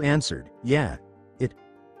Aku answered, "Yeah. It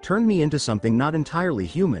turned me into something not entirely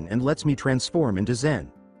human and lets me transform into Zen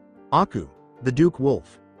Aku, the Duke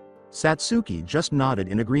Wolf." Satsuki just nodded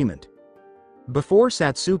in agreement. Before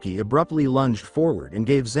Satsuki abruptly lunged forward and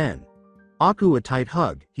gave Zen Aku a tight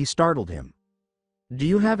hug, he startled him. "Do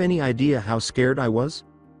you have any idea how scared I was?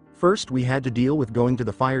 First we had to deal with going to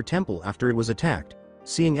the fire temple after it was attacked,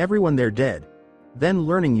 seeing everyone there dead, then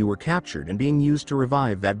learning you were captured and being used to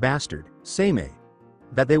revive that bastard, Seimei.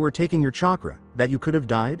 That they were taking your chakra, that you could have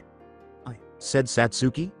died?" said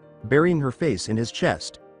Satsuki, burying her face in his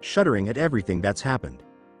chest, shuddering at everything that's happened.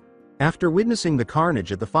 After witnessing the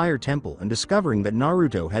carnage at the fire temple and discovering that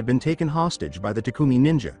Naruto had been taken hostage by the Takumi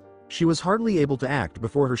ninja, she was hardly able to act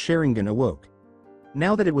before her Sharingan awoke.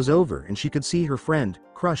 Now that it was over and she could see her friend,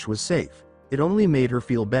 Crush, was safe, it only made her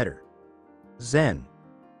feel better. Zen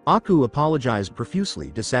Aku apologized profusely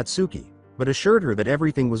to Satsuki, but assured her that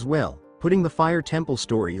everything was well, putting the fire temple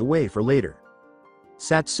story away for later.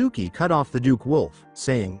 Satsuki cut off the Duke Wolf,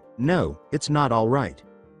 saying, "No, it's not all right."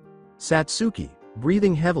 Satsuki,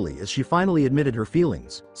 breathing heavily as she finally admitted her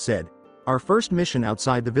feelings, said, "Our first mission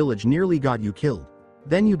outside the village nearly got you killed.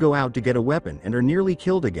 Then you go out to get a weapon and are nearly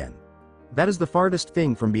killed again. That is the farthest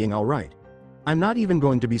thing from being alright. I'm not even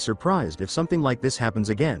going to be surprised if something like this happens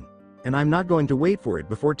again, and I'm not going to wait for it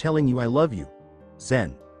before telling you I love you."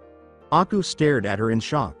 Zen Aku stared at her in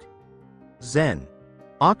shock. Zen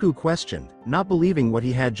Aku questioned, not believing what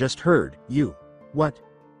he had just heard. "You? What?"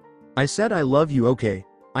 "I said I love you, okay?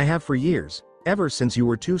 I have for years, ever since you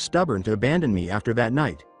were too stubborn to abandon me after that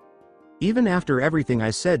night. Even after everything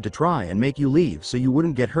I said to try and make you leave so you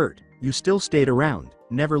wouldn't get hurt, you still stayed around,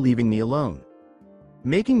 never leaving me alone.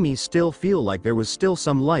 Making me still feel like there was still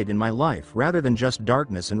some light in my life rather than just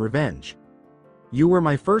darkness and revenge. You were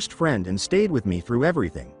my first friend and stayed with me through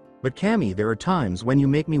everything, but Kami, there are times when you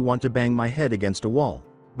make me want to bang my head against a wall,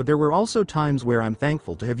 but there were also times where I'm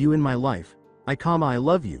thankful to have you in my life. I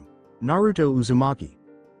love you. Naruto Uzumaki.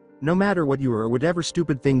 No matter what you are or whatever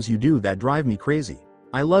stupid things you do that drive me crazy,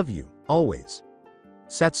 I love you, always."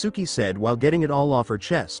 Satsuki said while getting it all off her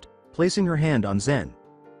chest, placing her hand on Zen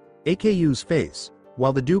Aku's face,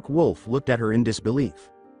 while the Duke Wolf looked at her in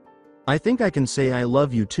disbelief. "I think I can say I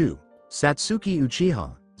love you too, Satsuki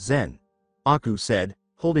Uchiha," Zen Aku said,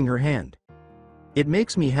 holding her hand. "It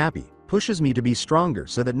makes me happy, pushes me to be stronger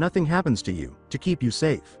so that nothing happens to you, to keep you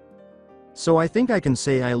safe. So I think I can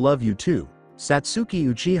say I love you too, Satsuki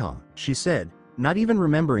Uchiha," she said, not even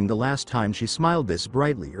remembering the last time she smiled this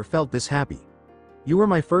brightly or felt this happy. "You were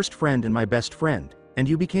my first friend and my best friend, and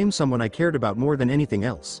you became someone I cared about more than anything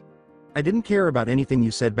else. I didn't care about anything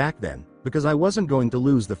you said back then, because I wasn't going to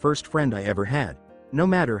lose the first friend I ever had, no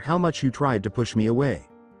matter how much you tried to push me away."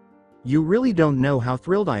 "You really don't know how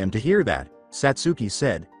thrilled I am to hear that," Satsuki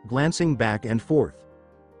said, glancing back and forth.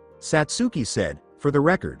 Satsuki said, "For the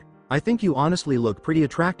record, I think you honestly look pretty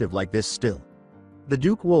attractive like this still." The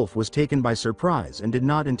Duke Wolf was taken by surprise and did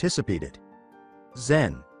not anticipate it.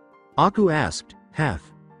 Zen. Aku asked,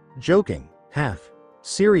 half joking, half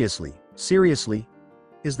seriously. Seriously?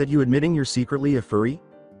 Is that you admitting you're secretly a furry?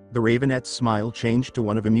 The Ravenette's smile changed to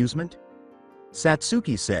one of amusement.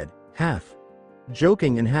 Satsuki said, half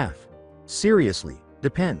joking and half seriously.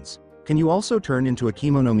 Depends. Can you also turn into a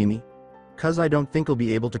kimono mimi? 'Cause I don't think I'll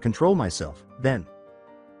be able to control myself, then.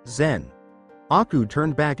 Zen. Aku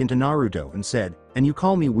turned back into Naruto and said, and you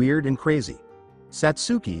call me weird and crazy.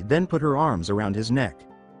 Satsuki then put her arms around his neck.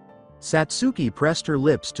 Satsuki pressed her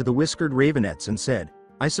lips to the whiskered ravenettes and said,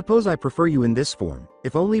 I suppose I prefer you in this form,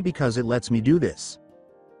 if only because it lets me do this.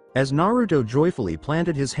 As Naruto joyfully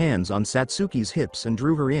planted his hands on Satsuki's hips and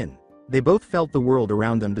drew her in, they both felt the world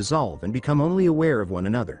around them dissolve and become only aware of one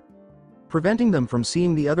another, preventing them from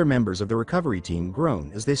seeing the other members of the recovery team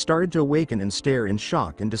groan as they started to awaken and stare in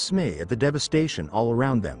shock and dismay at the devastation all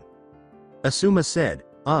around them. Asuma said,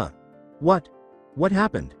 What? What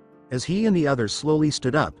happened? As he and the others slowly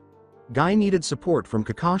stood up, Guy needed support from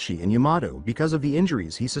Kakashi and Yamato because of the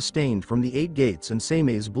injuries he sustained from the 8 gates and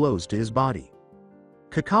Seimei's blows to his body.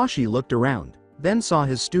 Kakashi looked around, then saw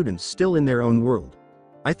his students still in their own world.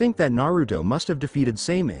 I think that Naruto must have defeated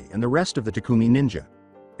Seimei and the rest of the Takumi ninja.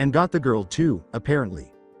 And got the girl too,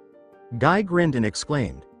 apparently. Guy grinned and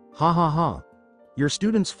exclaimed, Ha ha ha. Your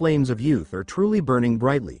students' flames of youth are truly burning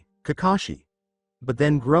brightly, Kakashi. But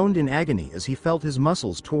then groaned in agony as he felt his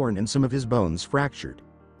muscles torn and some of his bones fractured.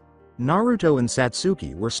 Naruto and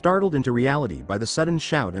Satsuki were startled into reality by the sudden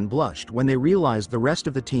shout and blushed when they realized the rest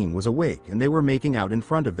of the team was awake and they were making out in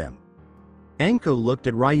front of them. Anko looked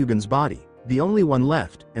at Ryugen's body, the only one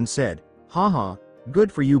left, and said, Haha,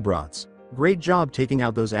 good for you brats. Great job taking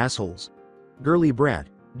out those assholes. Girly brat,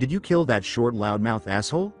 did you kill that short loudmouth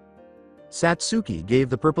asshole? Satsuki gave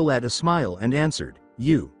the purpleette a smile and answered,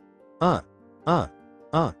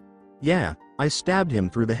 yeah, I stabbed him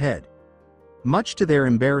through the head. Much to their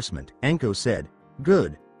embarrassment, Anko said,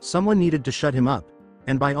 Good, someone needed to shut him up,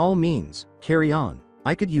 and by all means, carry on,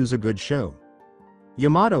 I could use a good show.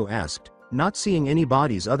 Yamato asked, not seeing any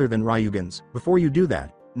bodies other than Ryugen's, before you do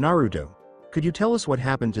that, Naruto, could you tell us what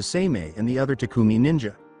happened to Seimei and the other Takumi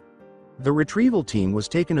ninja? The retrieval team was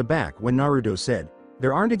taken aback when Naruto said,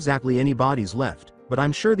 there aren't exactly any bodies left, but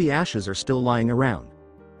I'm sure the ashes are still lying around.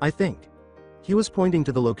 I think. He was pointing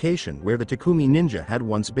to the location where the Takumi ninja had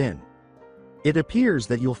once been. It appears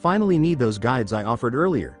that you'll finally need those guides I offered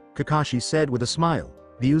earlier, Kakashi said with a smile,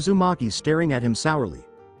 the Uzumaki staring at him sourly.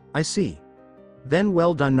 I see. Then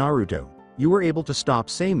well done Naruto, you were able to stop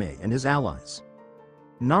Seimei and his allies.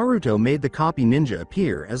 Naruto made the copy ninja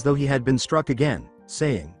appear as though he had been struck again,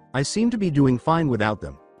 saying, I seem to be doing fine without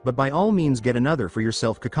them, but by all means get another for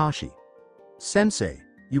yourself Kakashi. Sensei,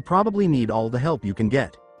 you probably need all the help you can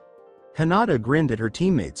get. Hinata grinned at her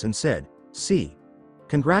teammates and said, See.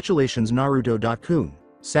 Congratulations Naruto-kun,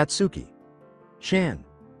 Satsuki. Chan.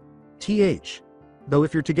 Though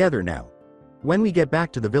if you're together now. When we get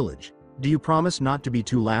back to the village, do you promise not to be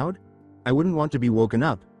too loud? I wouldn't want to be woken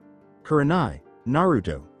up. Kurenai,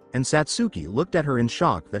 Naruto, and Satsuki looked at her in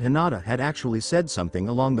shock that Hinata had actually said something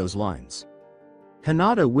along those lines.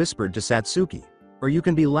 Hinata whispered to Satsuki, or you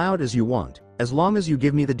can be loud as you want, as long as you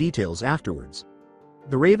give me the details afterwards.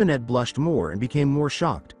 The Ravenette blushed more and became more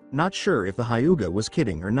shocked, not sure if the Hyuga was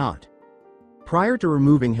kidding or not. Prior to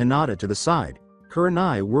removing Hinata to the side,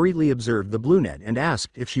 Kurenai worriedly observed the Bluenet and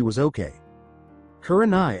asked if she was okay.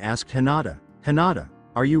 Kurenai asked Hinata,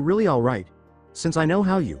 are you really alright? Since I know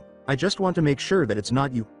how you, I just want to make sure that it's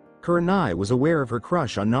not you. Kurenai was aware of her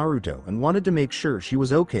crush on Naruto and wanted to make sure she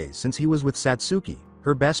was okay since he was with Satsuki,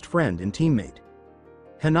 her best friend and teammate.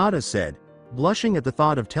 Hinata said, blushing at the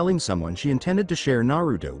thought of telling someone she intended to share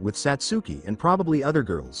Naruto with Satsuki and probably other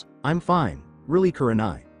girls, I'm fine, really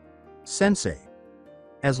Kurenai. Sensei.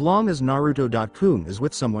 As long as Naruto-kun is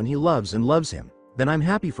with someone he loves and loves him, then I'm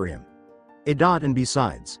happy for him. And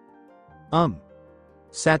besides.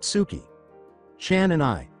 Satsuki. Chan and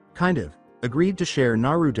I, kind of, agreed to share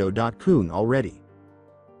Naruto-kun already.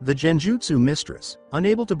 The Genjutsu mistress,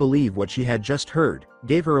 unable to believe what she had just heard,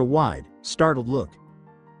 gave her a wide, startled look.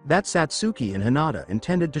 That Satsuki and Hinata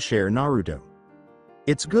intended to share Naruto.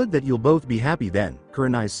 It's good that you'll both be happy then,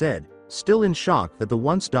 Kurenai said, still in shock that the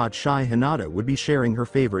once-shy Hinata would be sharing her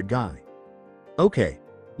favorite guy. Okay,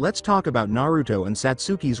 let's talk about Naruto and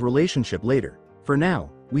Satsuki's relationship later. For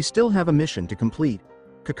now, we still have a mission to complete,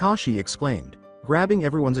 Kakashi exclaimed, grabbing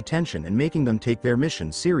everyone's attention and making them take their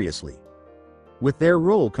mission seriously. With their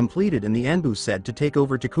role completed and the Anbu said to take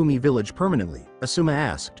over Takumi village permanently, Asuma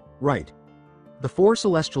asked, right. The 4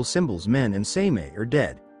 celestial symbols men and Seimei are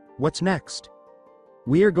dead. What's next?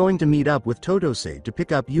 We are going to meet up with Totose to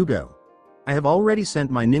pick up Yugo. I have already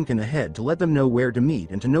sent my Ninken ahead to let them know where to meet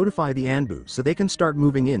and to notify the Anbu so they can start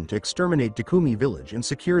moving in to exterminate Takumi village and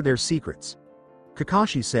secure their secrets.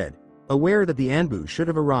 Kakashi said, aware that the Anbu should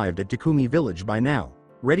have arrived at Takumi village by now,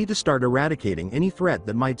 ready to start eradicating any threat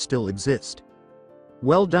that might still exist.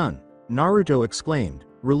 Well done, Naruto exclaimed,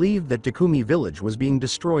 relieved that Takumi village was being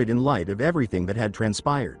destroyed in light of everything that had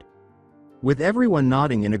transpired. With everyone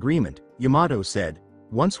nodding in agreement, Yamato said,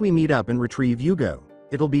 once we meet up and retrieve Yugo,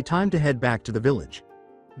 it'll be time to head back to the village.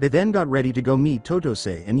 They then got ready to go meet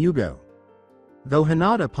Totose and Yugo. Though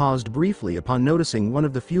Hinata paused briefly upon noticing one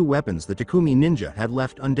of the few weapons the Takumi ninja had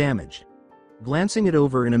left undamaged, glancing it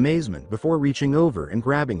over in amazement before reaching over and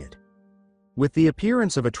grabbing it. With the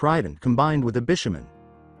appearance of a trident combined with a bishaman,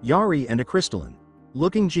 yari and a crystalline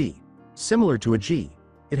looking G, similar to a G,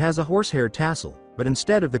 it has a horsehair tassel, but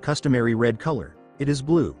instead of the customary red color, it is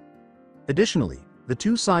blue. Additionally, the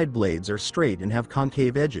two side blades are straight and have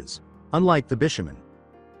concave edges, unlike the bishaman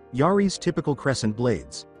yari's typical crescent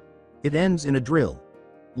blades. It ends in a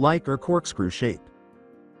drill-like or corkscrew shape.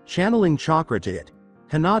 Channeling chakra to it,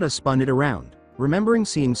 Hinata spun it around, remembering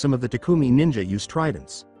seeing some of the Takumi ninja use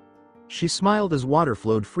tridents. She smiled as water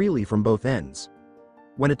flowed freely from both ends.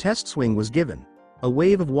 When a test swing was given, a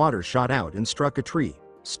wave of water shot out and struck a tree,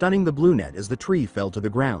 stunning the blue net as the tree fell to the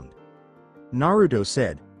ground. Naruto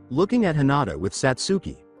said, looking at Hinata with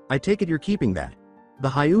Satsuki, I take it you're keeping that. The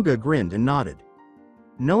Hyuga grinned and nodded.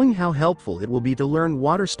 Knowing how helpful it will be to learn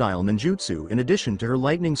water-style ninjutsu in addition to her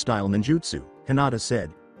lightning-style ninjutsu, Hinata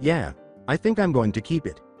said, yeah, I think I'm going to keep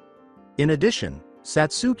it. In addition,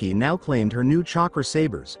 Satsuki now claimed her new chakra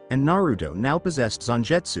sabers, and Naruto now possessed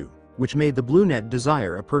Zangetsu, which made the blue net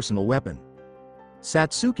desire a personal weapon.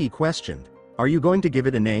 Satsuki questioned, are you going to give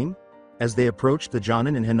it a name? As they approached the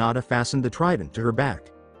Jonin and Hinata fastened the trident to her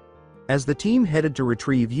back. As the team headed to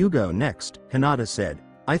retrieve Yugo next, Hinata said,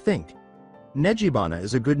 I think Nejibana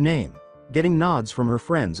is a good name, getting nods from her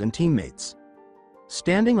friends and teammates.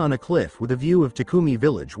 Standing on a cliff with a view of Takumi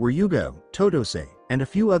village were Yugo, Totose, and a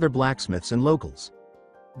few other blacksmiths and locals.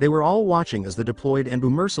 They were all watching as the deployed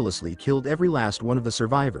Anbu mercilessly killed every last one of the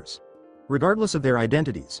survivors. Regardless of their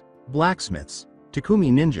identities, blacksmiths,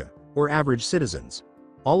 Takumi ninja, or average citizens,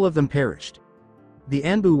 all of them perished. The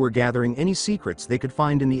Anbu were gathering any secrets they could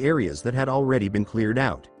find in the areas that had already been cleared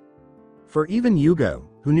out. For even Yugo,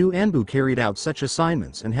 who knew Anbu carried out such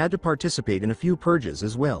assignments and had to participate in a few purges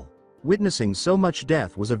as well, witnessing so much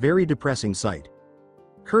death was a very depressing sight.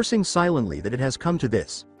 Cursing silently that it has come to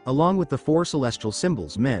this, along with the four celestial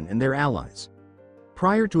symbols men and their allies.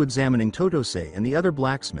 Prior to examining Totose and the other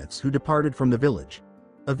blacksmiths who departed from the village,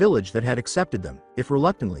 a village that had accepted them, if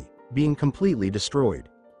reluctantly, being completely destroyed.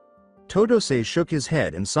 Totose shook his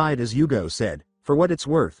head and sighed as Yugo said, for what it's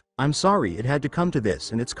worth, I'm sorry it had to come to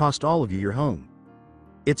this and it's cost all of you your home.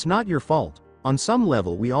 It's not your fault, on some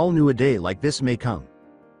level we all knew a day like this may come.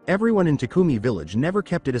 Everyone in Takumi village never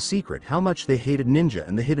kept it a secret how much they hated ninja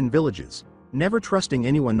and the hidden villages, never trusting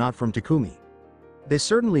anyone not from Takumi. They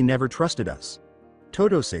certainly never trusted us.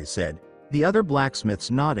 Totose said, the other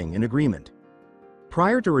blacksmiths nodding in agreement.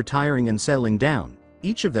 Prior to retiring and settling down,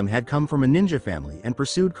 each of them had come from a ninja family and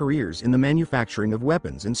pursued careers in the manufacturing of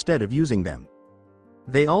weapons instead of using them.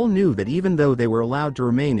 They all knew that even though they were allowed to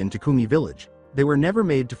remain in Takumi village, they were never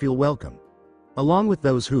made to feel welcome. Along with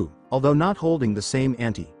those who, although not holding the same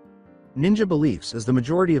anti-ninja beliefs as the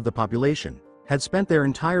majority of the population, had spent their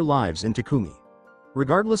entire lives in Takumi.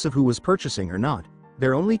 Regardless of who was purchasing or not,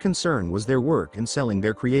 their only concern was their work and selling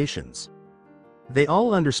their creations. They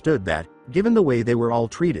all understood that, given the way they were all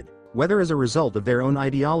treated, whether as a result of their own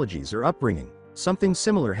ideologies or upbringing, something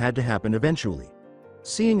similar had to happen eventually.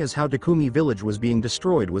 Seeing as how Takumi village was being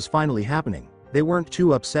destroyed was finally happening, they weren't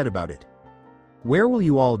too upset about it. Where will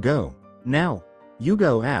you all go now?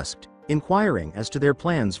 Yugo asked, inquiring as to their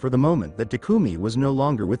plans for the moment that Takumi was no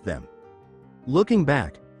longer with them. Looking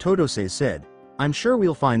back, Totose said, I'm sure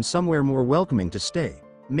we'll find somewhere more welcoming to stay,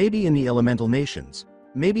 maybe in the elemental nations,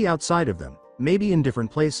 maybe outside of them, maybe in different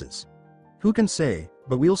places. Who can say,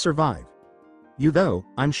 but we'll survive. You though,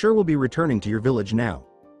 I'm sure will be returning to your village now.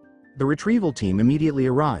 The retrieval team immediately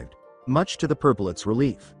arrived, much to the purplet's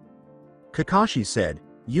relief. Kakashi said,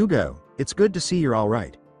 Yugo, it's good to see you're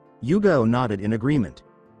alright. Yugo nodded in agreement.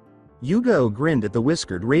 Yugo grinned at the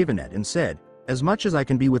whiskered ravenet and said, as much as I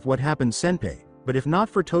can be with what happened senpai, but if not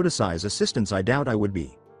for Totosai's assistance I doubt I would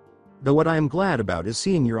be. Though what I am glad about is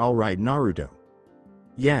seeing you're alright Naruto.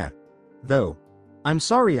 Yeah. Though. I'm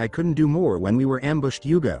sorry I couldn't do more when we were ambushed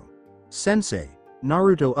Yugo. Sensei,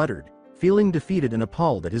 Naruto uttered, feeling defeated and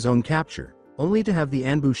appalled at his own capture, only to have the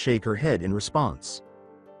Anbu shake her head in response.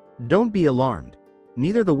 Don't be alarmed.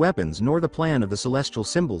 Neither the weapons nor the plan of the celestial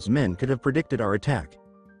symbols men could have predicted our attack.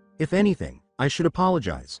 If anything, I should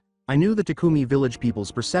apologize. I knew the Takumi village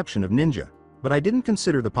people's perception of ninja, but I didn't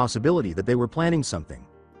consider the possibility that they were planning something.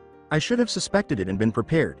 I should have suspected it and been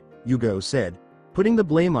prepared, Yugo said, putting the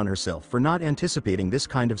blame on herself for not anticipating this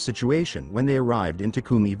kind of situation when they arrived in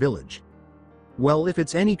Takumi village. Well, if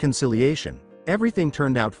it's any conciliation, everything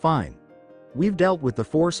turned out fine. We've dealt with the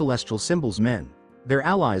 4 celestial symbols men, their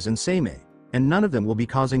allies and Seimei, and none of them will be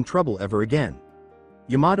causing trouble ever again.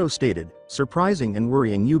 Yamato stated, surprising and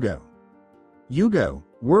worrying Yugo. Yugo,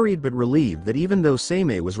 worried but relieved that even though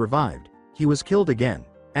Seimei was revived, he was killed again,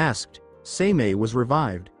 asked, Seimei was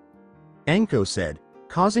revived? Enko said,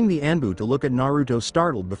 causing the Anbu to look at Naruto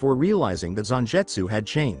startled before realizing that Zangetsu had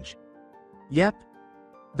changed. Yep.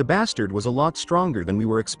 The bastard was a lot stronger than we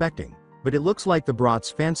were expecting, but it looks like the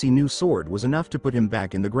brat's fancy new sword was enough to put him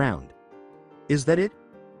back in the ground. Is that it?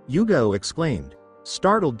 Yugo exclaimed,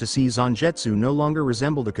 startled to see Zangetsu no longer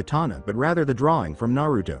resembled a katana but rather the drawing from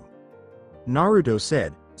Naruto. Naruto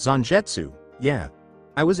said, Zangetsu, yeah.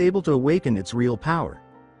 I was able to awaken its real power.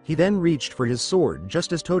 He then reached for his sword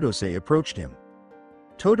just as Totose approached him.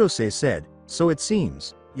 Totose said, so it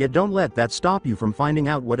seems, yet don't let that stop you from finding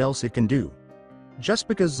out what else it can do. Just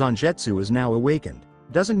because Zangetsu is now awakened,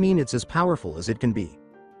 doesn't mean it's as powerful as it can be.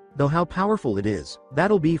 Though how powerful it is,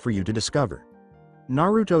 that'll be for you to discover.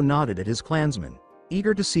 Naruto nodded at his clansmen,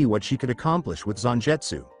 eager to see what she could accomplish with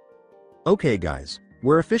Zangetsu. Okay guys,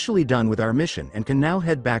 we're officially done with our mission and can now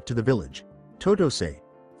head back to the village. Totose,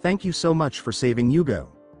 thank you so much for saving Yugo.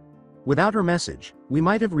 Without her message, we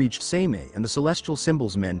might have reached Seimei and the celestial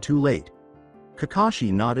symbols men too late.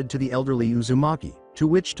 Kakashi nodded to the elderly Uzumaki, to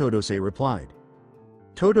which Totose replied.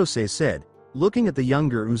 Totose said, looking at the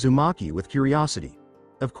younger Uzumaki with curiosity.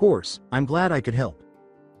 Of course, I'm glad I could help.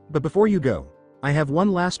 But before you go, I have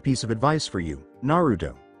one last piece of advice for you,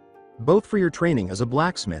 Naruto. Both for your training as a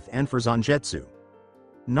blacksmith and for Zangetsu.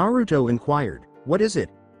 Naruto inquired, what is it,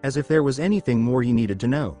 as if there was anything more he needed to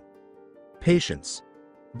know. Patience.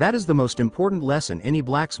 That is the most important lesson any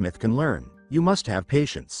blacksmith can learn, you must have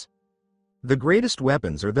patience. The greatest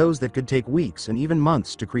weapons are those that could take weeks and even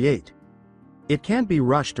months to create. It can't be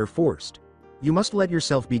rushed or forced. You must let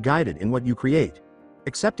yourself be guided in what you create.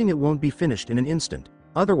 Accepting it won't be finished in an instant,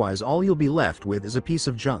 otherwise all you'll be left with is a piece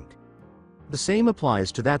of junk. The same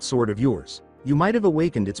applies to that sword of yours. You might have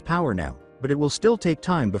awakened its power now, but it will still take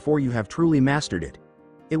time before you have truly mastered it.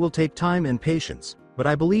 It will take time and patience, but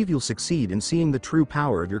I believe you'll succeed in seeing the true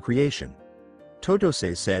power of your creation.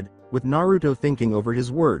 Totose said, with Naruto thinking over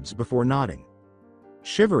his words before nodding.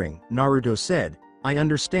 Shivering, Naruto said, I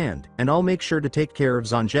understand, and I'll make sure to take care of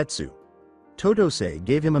Zangetsu. Totose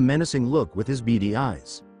gave him a menacing look with his beady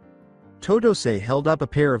eyes. Totose held up a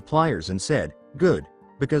pair of pliers and said, good,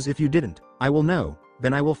 because if you didn't, I will know,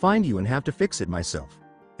 then I will find you and have to fix it myself.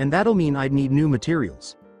 And that'll mean I'd need new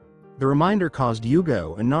materials. The reminder caused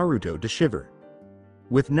Yugo and Naruto to shiver.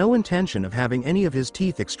 With no intention of having any of his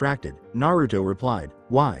teeth extracted, Naruto replied,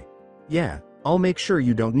 why? Yeah, I'll make sure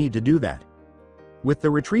you don't need to do that. With the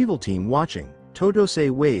retrieval team watching, Totose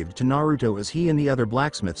waved to Naruto as he and the other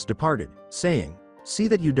blacksmiths departed, saying, see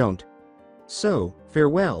that you don't. So,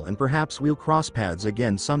 farewell and perhaps we'll cross paths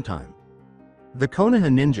again sometime. The Konoha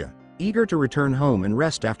ninja, eager to return home and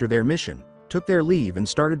rest after their mission, took their leave and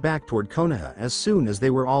started back toward Konoha as soon as they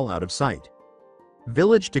were all out of sight.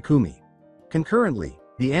 Village Takumi. Concurrently,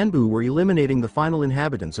 the Anbu were eliminating the final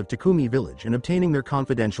inhabitants of Takumi village and obtaining their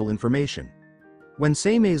confidential information. When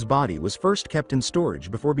Seimei's body was first kept in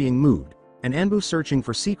storage before being moved, an Anbu searching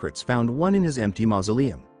for secrets found one in his empty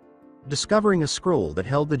mausoleum, discovering a scroll that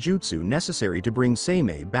held the jutsu necessary to bring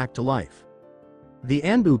Seimei back to life. The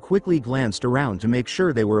Anbu quickly glanced around to make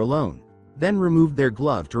sure they were alone, then removed their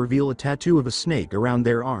glove to reveal a tattoo of a snake around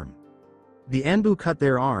their arm. The Anbu cut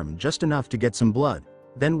their arm just enough to get some blood,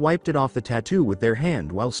 then wiped it off the tattoo with their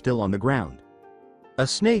hand while still on the ground. A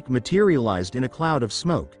snake materialized in a cloud of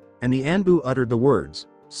smoke, and the Anbu uttered the words,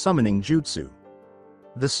 summoning jutsu.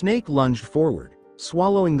 The snake lunged forward,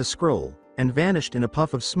 swallowing the scroll, and vanished in a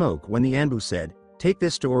puff of smoke when the Anbu said, take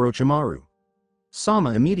this to Orochimaru.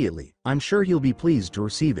 Sama immediately, I'm sure he'll be pleased to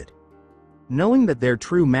receive it. Knowing that their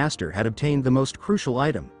true master had obtained the most crucial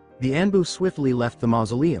item, the Anbu swiftly left the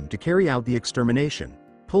mausoleum to carry out the extermination,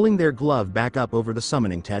 pulling their glove back up over the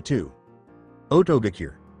summoning tattoo.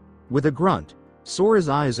 Otogakure. With a grunt, Sora's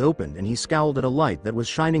eyes opened and he scowled at a light that was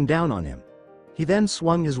shining down on him. He then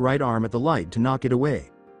swung his right arm at the light to knock it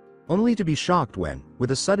away, only to be shocked when,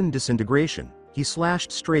 with a sudden disintegration, he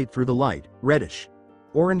slashed straight through the light, reddish,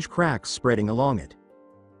 orange cracks spreading along it.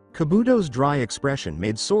 Kabuto's dry expression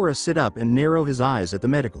made Sora sit up and narrow his eyes at the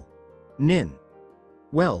medical. Nin.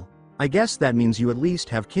 Well, I guess that means you at least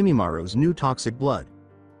have Kimimara's new toxic blood.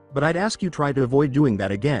 But I'd ask you try to avoid doing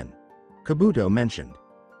that again, Kabuto mentioned.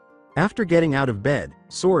 After getting out of bed,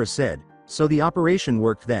 Sora said, so the operation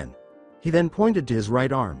worked then. He then pointed to his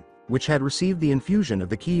right arm, which had received the infusion of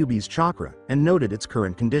the Kyuubi's chakra, and noted its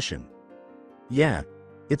current condition. Yeah,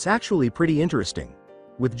 it's actually pretty interesting.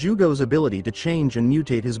 With Jugo's ability to change and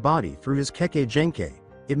mutate his body through his Kekkei Genkei,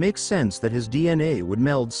 it makes sense that his DNA would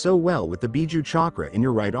meld so well with the Biju chakra in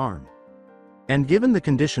your right arm. And given the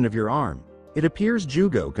condition of your arm, it appears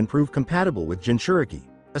Jugo can prove compatible with Jinchuriki,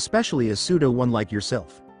 especially a pseudo-one like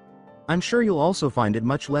yourself. I'm sure you'll also find it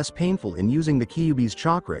much less painful in using the Kyuubi's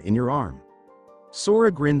chakra in your arm.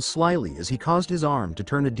 Sora grinned slyly as he caused his arm to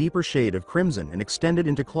turn a deeper shade of crimson and extended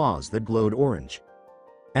into claws that glowed orange.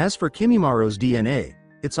 As for Kimimara's DNA,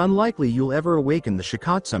 it's unlikely you'll ever awaken the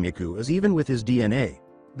Shikatsumiku, as even with his DNA,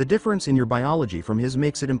 the difference in your biology from his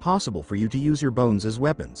makes it impossible for you to use your bones as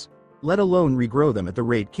weapons, let alone regrow them at the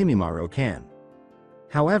rate Kimimaro can.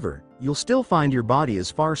 However, you'll still find your body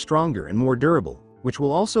is far stronger and more durable, which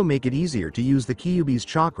will also make it easier to use the Kyuubi's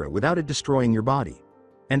chakra without it destroying your body.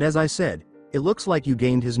 And as I said, it looks like you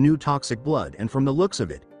gained his new toxic blood, and from the looks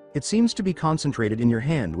of it, it seems to be concentrated in your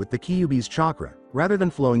hand with the Kyuubi's chakra, rather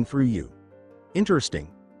than flowing through you. Interesting.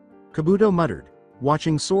 Kabuto muttered,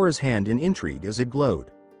 watching Sora's hand in intrigue as it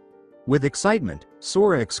glowed. With excitement,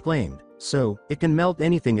 Sora exclaimed, so, it can melt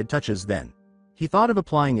anything it touches then. He thought of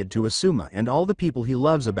applying it to Asuma and all the people he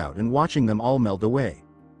loves about and watching them all melt away.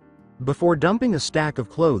 Before dumping a stack of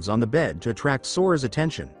clothes on the bed to attract Sora's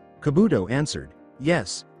attention, Kabuto answered,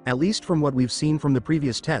 yes, at least from what we've seen from the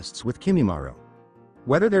previous tests with Kimimaro.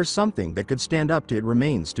 Whether there's something that could stand up to it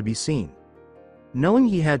remains to be seen. Knowing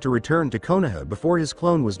he had to return to Konoha before his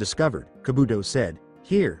clone was discovered, Kabuto said,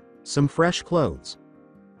 here, some fresh clothes.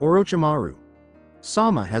 Orochimaru.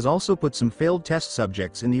 Sama has also put some failed test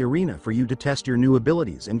subjects in the arena for you to test your new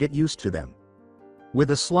abilities and get used to them.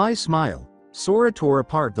 With a sly smile, Sora tore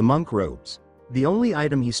apart the monk robes, the only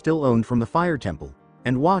item he still owned from the fire temple,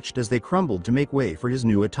 and watched as they crumbled to make way for his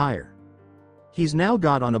new attire. He's now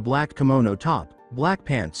got on a black kimono top, black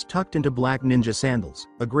pants tucked into black ninja sandals,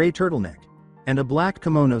 a gray turtleneck, and a black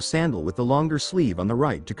kimono sandal with the longer sleeve on the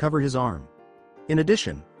right to cover his arm. In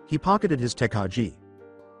addition, he pocketed his Tekkaji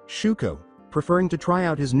Shuko, preferring to try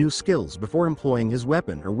out his new skills before employing his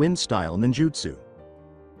weapon or wind-style ninjutsu.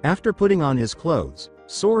 After putting on his clothes,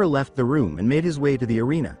 Sora left the room and made his way to the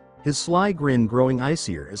arena, his sly grin growing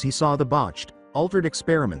icier as he saw the botched, altered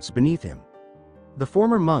experiments beneath him. The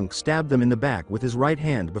former monk stabbed them in the back with his right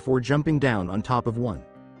hand before jumping down on top of one.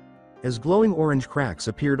 As glowing orange cracks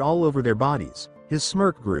appeared all over their bodies, his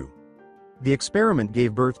smirk grew. The experiment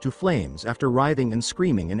gave birth to flames after writhing and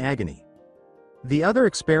screaming in agony. The other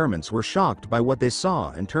experiments were shocked by what they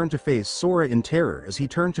saw and turned to face Sora in terror as he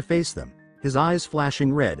turned to face them, his eyes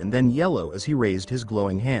flashing red and then yellow as he raised his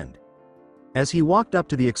glowing hand. As he walked up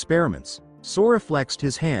to the experiments, Sora flexed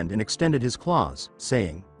his hand and extended his claws,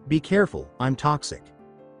 saying, be careful, I'm toxic.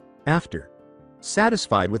 After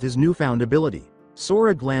satisfied with his newfound ability,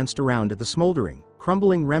 Sora glanced around at the smoldering,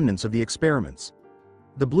 crumbling remnants of the experiments.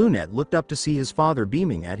 The brunette looked up to see his father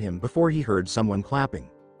beaming at him before he heard someone clapping.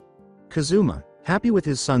 Kazuma, happy with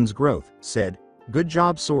his son's growth, said, good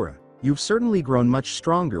job Sora, you've certainly grown much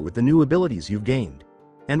stronger with the new abilities you've gained.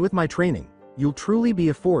 And with my training, you'll truly be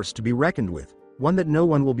a force to be reckoned with, one that no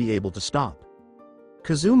one will be able to stop.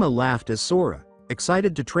 Kazuma laughed as Sora,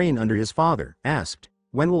 excited to train under his father, asked,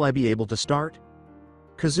 when will I be able to start?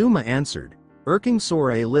 Kazuma answered, irking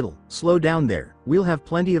Sora a little, slow down there, we'll have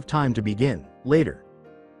plenty of time to begin, later.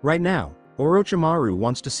 Right now, Orochimaru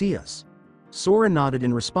wants to see us. Sora nodded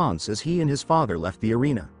in response as he and his father left the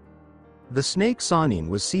arena. The snake Sannin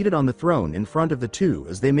was seated on the throne in front of the two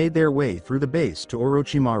as they made their way through the base to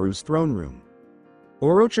Orochimaru's throne room.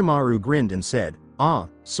 Orochimaru grinned and said, ah,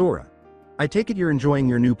 Sora. I take it you're enjoying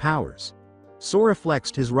your new powers. Sora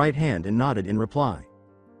flexed his right hand and nodded in reply.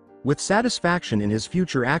 With satisfaction in his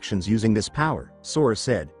future actions using this power, Sora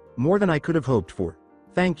said, more than I could have hoped for.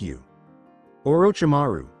 Thank you.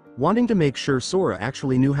 Orochimaru, wanting to make sure Sora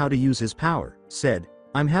actually knew how to use his power, said,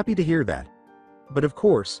 I'm happy to hear that. But of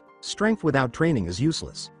course, strength without training is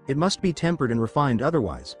useless. It must be tempered and refined,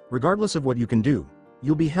 otherwise, regardless of what you can do,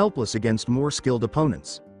 you'll be helpless against more skilled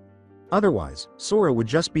opponents. Otherwise, Sora would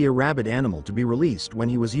just be a rabid animal to be released when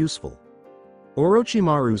he was useful.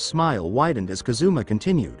 Orochimaru's smile widened as Kazuma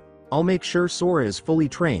continued, I'll make sure Sora is fully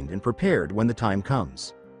trained and prepared when the time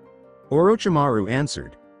comes. Orochimaru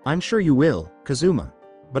answered, I'm sure you will, Kazuma.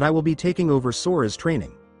 But I will be taking over Sora's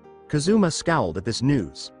training. Kazuma scowled at this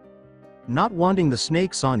news. Not wanting the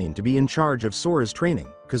snake Sannin to be in charge of Sora's training,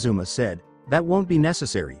 Kazuma said, That won't be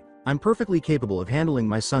necessary. I'm perfectly capable of handling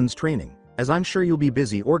my son's training, as I'm sure you'll be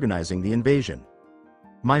busy organizing the invasion.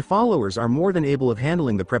 My followers are more than able of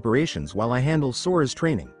handling the preparations while I handle Sora's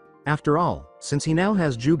training. After all, since he now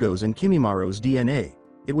has Jugo's and Kimimaro's DNA,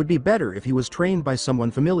 it would be better if he was trained by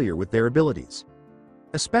someone familiar with their abilities.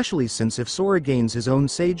 Especially since if Sora gains his own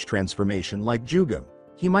Sage transformation like Jugo,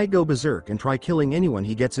 he might go berserk and try killing anyone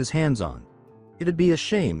he gets his hands on. It'd be a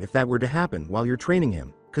shame if that were to happen while you're training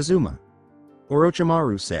him, Kazuma.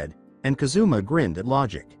 Orochimaru said, and Kazuma grinned at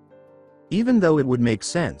logic. Even though it would make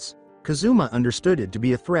sense, Kazuma understood it to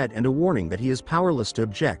be a threat and a warning that he is powerless to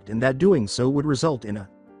object and that doing so would result in a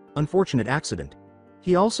unfortunate accident.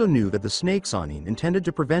 He also knew that the Snake Sannin intended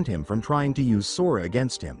to prevent him from trying to use Sora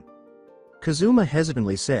against him. Kazuma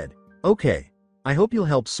hesitantly said, "Okay, I hope you'll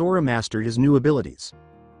help Sora master his new abilities."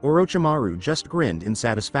 Orochimaru just grinned in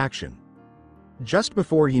satisfaction. Just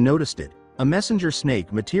before he noticed it, a messenger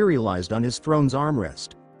snake materialized on his throne's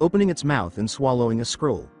armrest, opening its mouth and swallowing a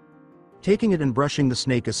scroll. Taking it and brushing the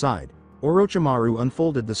snake aside, Orochimaru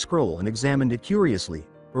unfolded the scroll and examined it curiously,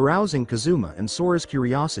 arousing Kazuma and Sora's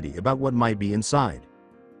curiosity about what might be inside.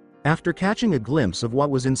 After catching a glimpse of what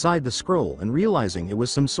was inside the scroll and realizing it was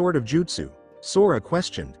some sort of jutsu, Sora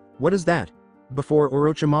questioned, "What is that?" before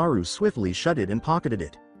Orochimaru swiftly shut it and pocketed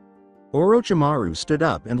it. Orochimaru stood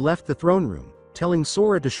up and left the throne room, telling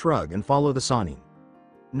Sora to shrug and follow the Sannin.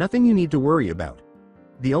 "Nothing you need to worry about.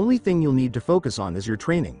 The only thing you'll need to focus on is your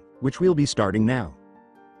training, which we'll be starting now."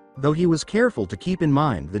 Though he was careful to keep in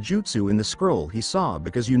mind the jutsu in the scroll he saw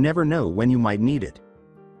because you never know when you might need it.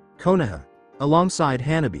 Konoha. Alongside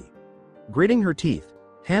Hanabi. Gritting her teeth,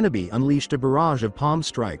 Hanabi unleashed a barrage of palm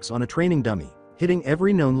strikes on a training dummy, hitting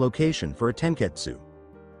every known location for a tenketsu.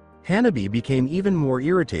 Hanabi became even more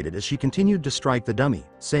irritated as she continued to strike the dummy,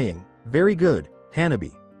 saying, "Very good,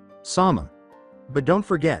 Hanabi. Sama. But don't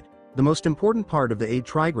forget, the most important part of the 8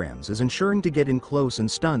 trigrams is ensuring to get in close and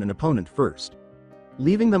stun an opponent first,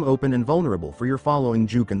 leaving them open and vulnerable for your following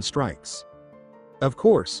Juken strikes." "Of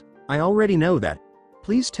course, I already know that.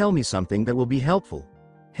 Please tell me something that will be helpful."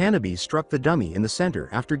 Hanabi struck the dummy in the center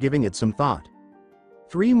after giving it some thought.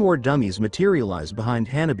 3 more dummies materialized behind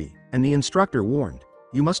Hanabi, and the instructor warned,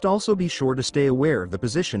 "You must also be sure to stay aware of the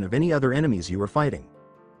position of any other enemies you are fighting.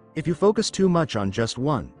 If you focus too much on just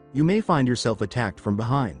one, you may find yourself attacked from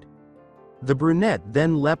behind." The brunette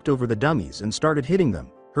then leapt over the dummies and started hitting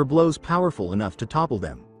them, her blows powerful enough to topple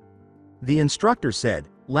them. The instructor said,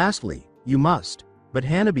 "Lastly, you must," but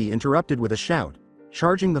Hanabi interrupted with a shout,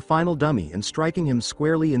 charging the final dummy and striking him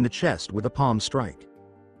squarely in the chest with a palm strike,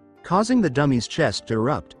 causing the dummy's chest to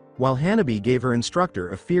erupt, while Hanabi gave her instructor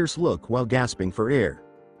a fierce look while gasping for air.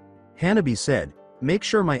 Hanabi said, "Make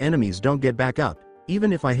sure my enemies don't get back up,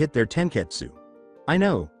 even if I hit their tenketsu." "I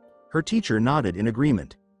know." Her teacher nodded in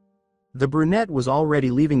agreement. The brunette was already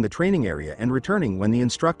leaving the training area and returning when the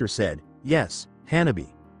instructor said, "Yes,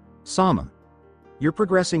 Hanabi. Sama. You're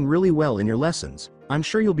progressing really well in your lessons. I'm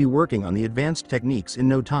sure you'll be working on the advanced techniques in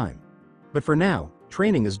no time. But for now,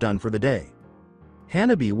 training is done for the day."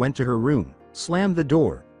 Hanabi went to her room, slammed the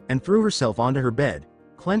door, and threw herself onto her bed,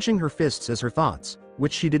 clenching her fists as her thoughts,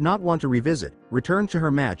 which she did not want to revisit, returned to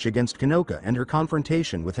her match against Kanoka and her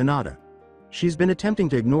confrontation with Hinata. She's been attempting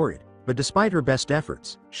to ignore it, but despite her best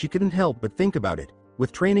efforts, she couldn't help but think about it,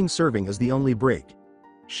 with training serving as the only break.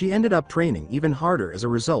 She ended up training even harder as a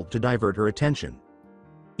result to divert her attention.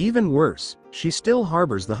 Even worse, she still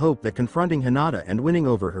harbors the hope that confronting Hinata and winning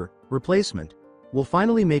over her replacement will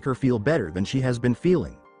finally make her feel better than she has been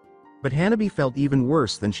feeling. But Hanabi felt even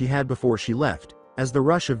worse than she had before she left, as the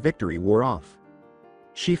rush of victory wore off.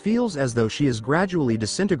 She feels as though she is gradually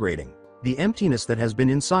disintegrating, the emptiness that has been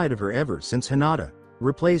inside of her ever since Hinata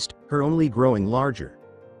replaced her only growing larger.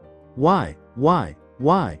 Why?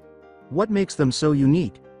 What makes them so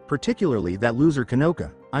unique, particularly that loser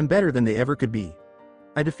Kanoka? "I'm better than they ever could be.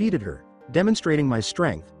 I defeated her, demonstrating my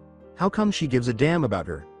strength. How come she gives a damn about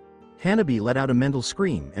her?" Hanabi let out a mental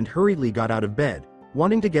scream and hurriedly got out of bed,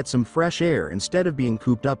 wanting to get some fresh air instead of being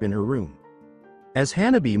cooped up in her room. As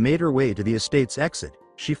Hanabi made her way to the estate's exit,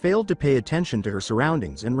 she failed to pay attention to her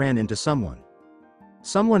surroundings and ran into someone.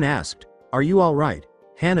 Someone asked, "Are you all right,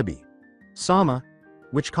 Hanabi? Sama?"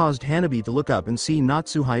 which caused Hanabi to look up and see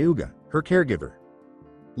Natsu Hyuga, her caregiver.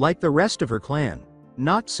 Like the rest of her clan,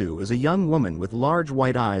 Natsu is a young woman with large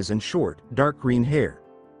white eyes and short, dark green hair.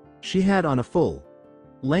 She had on a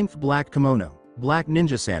full-length black kimono, black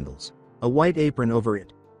ninja sandals, a white apron over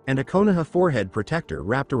it, and a Konoha forehead protector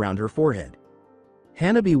wrapped around her forehead.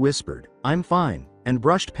 Hanabi whispered, "I'm fine," and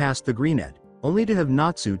brushed past the greenette, only to have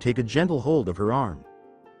Natsu take a gentle hold of her arm.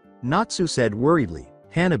 Natsu said worriedly,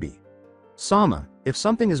 "Hanabi. Sama, If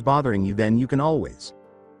something is bothering you, then you can always.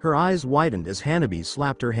 Her eyes widened as Hanabi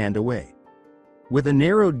slapped her hand away. With a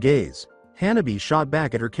narrowed gaze, Hanabi shot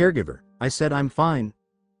back at her caregiver. I said I'm fine.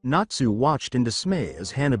 Natsu watched in dismay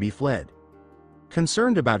as Hanabi fled.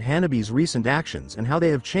 Concerned about Hanabi's recent actions and how they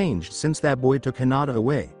have changed since that boy took Hinata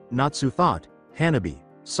away, Natsu thought, Hanabi,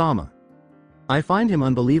 Sama. I find him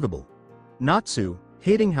unbelievable. Natsu,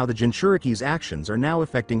 hating how the Jinchuriki's actions are now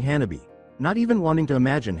affecting Hanabi, not even wanting to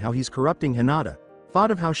imagine how he's corrupting Hinata,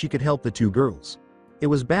 thought of how she could help the two girls. It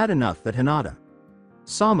was bad enough that Hinata,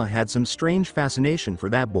 Sama had some strange fascination for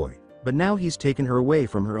that boy, but now he's taken her away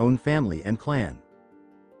from her own family and clan.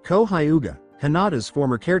 Ko Hyuga, Hinata's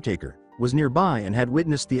former caretaker, was nearby and had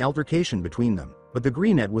witnessed the altercation between them, but the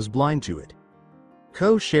Greenette was blind to it.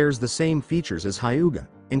 Ko shares the same features as Hyuga,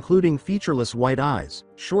 including featureless white eyes,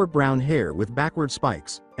 short brown hair with backward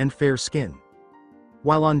spikes, and fair skin.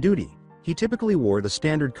 While on duty, he typically wore the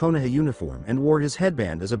standard Konoha uniform and wore his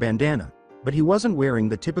headband as a bandana, but he wasn't wearing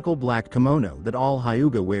the typical black kimono that all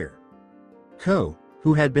Hyuga wear. Ko,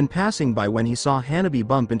 who had been passing by when he saw Hanabi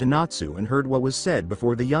bump into Natsu and heard what was said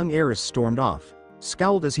before the young heiress stormed off,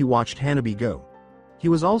 scowled as he watched Hanabi go. He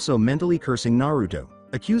was also mentally cursing Naruto,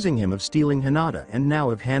 accusing him of stealing Hinata and now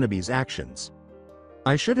of Hanabi's actions.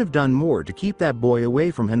 I should have done more to keep that boy away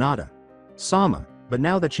from Hinata, Sama, but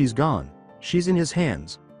now that she's gone, she's in his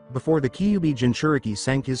hands. Before the Kyuubi Jinchuriki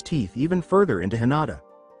sank his teeth even further into Hinata,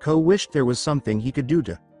 Ko wished there was something he could do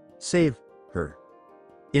to save her.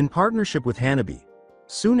 In partnership with Hanabi,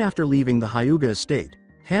 soon after leaving the Hyuga estate,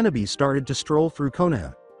 Hanabi started to stroll through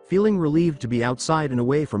Konoha, feeling relieved to be outside and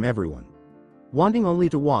away from everyone. Wanting only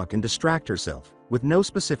to walk and distract herself, with no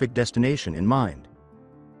specific destination in mind.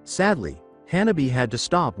 Sadly, Hanabi had to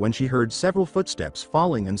stop when she heard several footsteps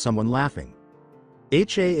falling and someone laughing.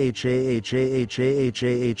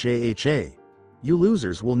 Ha-ha-ha-ha-ha-ha-ha-ha-ha. You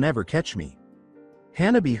losers will never catch me.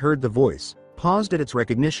 Hanabi heard the voice, paused at its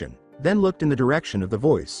recognition, then looked in the direction of the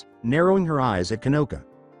voice, narrowing her eyes at Kanoka.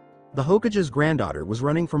 The Hokage's granddaughter was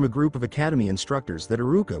running from a group of academy instructors that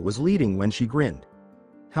Iruka was leading when she grinned.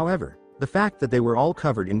 However, the fact that they were all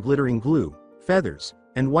covered in glittering glue, feathers,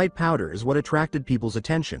 and white powder is what attracted people's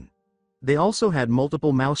attention. They also had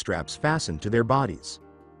multiple mousetraps fastened to their bodies.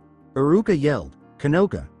 Iruka yelled,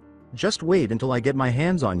 Kanoka, just wait until I get my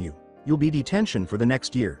hands on you, you'll be detention for the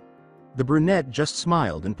next year. The brunette just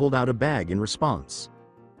smiled and pulled out a bag in response.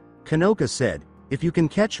 Kanoka said, if you can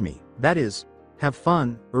catch me, that is, have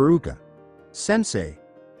fun, Iruka. Sensei.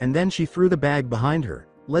 And then she threw the bag behind her,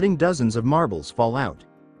 letting dozens of marbles fall out,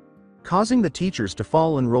 causing the teachers to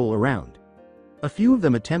fall and roll around. A few of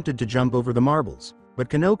them attempted to jump over the marbles, but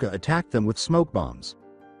Kanoka attacked them with smoke bombs.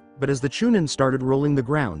 But as the Chunin started rolling the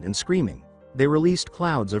ground and screaming, they released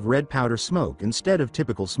clouds of red powder smoke instead of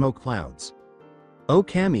typical smoke clouds. Oh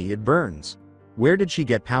Kami, it burns. Where did she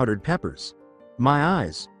get powdered peppers? My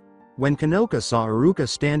eyes. When Kanoka saw Iruka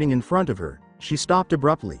standing in front of her, she stopped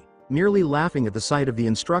abruptly, merely laughing at the sight of the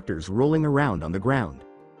instructors rolling around on the ground.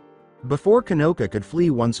 Before Kanoka could flee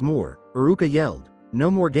once more, Iruka yelled, no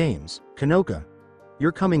more games, Kanoka.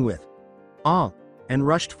 You're coming with. Ah, and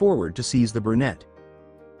rushed forward to seize the brunette.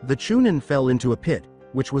 The Chunin fell into a pit,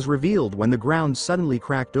 which was revealed when the ground suddenly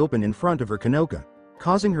cracked open in front of her Kanoka,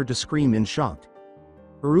 causing her to scream in shock.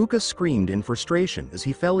 Iruka screamed in frustration as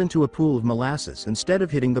he fell into a pool of molasses instead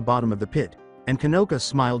of hitting the bottom of the pit, and Kanoka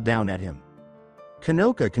smiled down at him.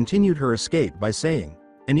 Kanoka continued her escape by saying,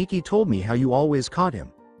 Aniki told me how you always caught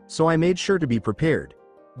him, so I made sure to be prepared.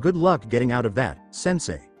 Good luck getting out of that,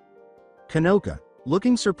 sensei. Kanoka,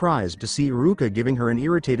 looking surprised to see Iruka giving her an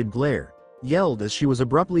irritated glare, yelled as she was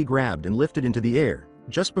abruptly grabbed and lifted into the air,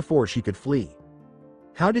 just before she could flee.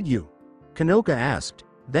 How did you? Kanoka asked,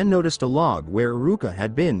 then noticed a log where Iruka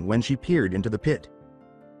had been when she peered into the pit.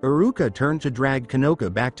 Iruka turned to drag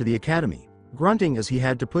Kanoka back to the academy, grunting as he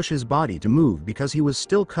had to push his body to move because he was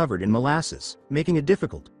still covered in molasses, making it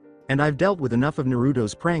difficult. And I've dealt with enough of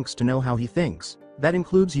Naruto's pranks to know how he thinks. That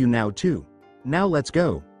includes you now too. Now let's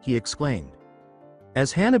go, he exclaimed.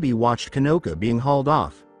 As Hanabi watched Kanoka being hauled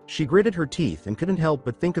off, she gritted her teeth and couldn't help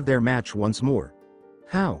but think of their match once more.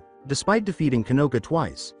 How, despite defeating Kanoka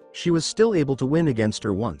twice, she was still able to win against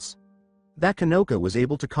her once. That Kanoka was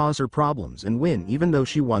able to cause her problems and win even though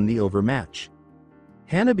she won the overmatch.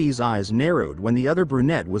 Hanabi's eyes narrowed when the other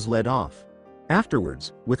brunette was led off.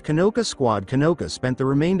 Afterwards, with Kanoka's squad, Kanoka spent the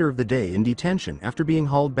remainder of the day in detention after being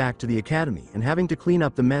hauled back to the academy and having to clean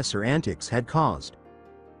up the mess her antics had caused.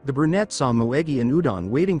 The brunette saw Moegi and Udon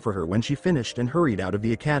waiting for her when she finished and hurried out of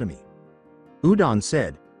the academy. Udon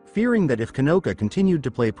said, fearing that if Kanoka continued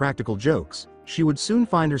to play practical jokes, she would soon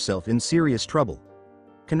find herself in serious trouble.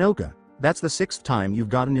 Kanoka, That's the 6th time you've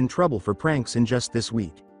gotten in trouble for pranks in just this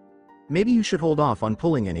week. Maybe you should hold off on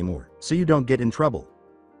pulling anymore, so you don't get in trouble.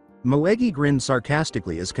 Moegi grinned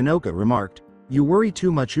sarcastically as Kanoka remarked, "You worry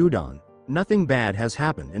too much, Udon. Nothing bad has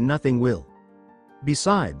happened and nothing will.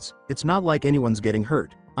 Besides, it's not like anyone's getting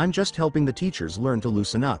hurt, I'm just helping the teachers learn to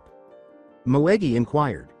loosen up." Moegi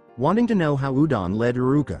inquired, wanting to know how Udon led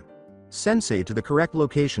Iruka-sensei to the correct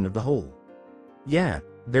location of the hole. "Yeah,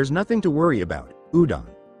 there's nothing to worry about, Udon.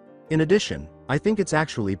 In addition, I think it's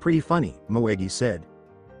actually pretty funny," Moegi said.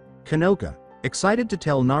 Kanoka, excited to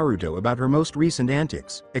tell Naruto about her most recent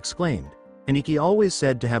antics, exclaimed, "Aniki always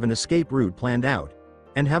said to have an escape route planned out,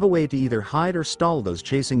 and have a way to either hide or stall those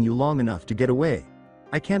chasing you long enough to get away.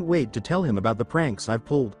 I can't wait to tell him about the pranks I've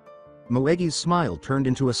pulled." Moegi's smile turned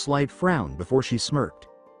into a slight frown before she smirked.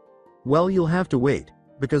 "Well, you'll have to wait,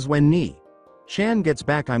 because when Ni-chan gets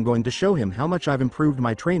back I'm going to show him how much I've improved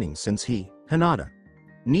my training since Hinata,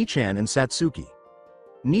 Ni-chan and Satsuki.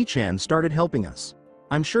 Ni-chan started helping us.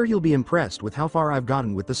 I'm sure he'll be impressed with how far I've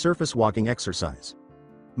gotten with the surface walking exercise,"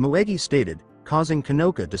 Moegi stated, causing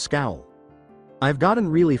Kanoka to scowl. "I've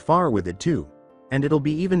gotten really far with it too. And it'll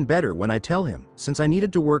be even better when I tell him, since I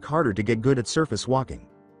needed to work harder to get good at surface walking,"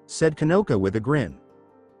 said Kanoka with a grin.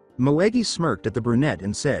 Moegi smirked at the brunette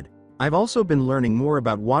and said, "I've also been learning more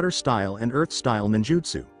about water style and earth style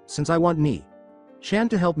ninjutsu, since I want Ni-chan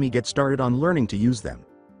to help me get started on learning to use them."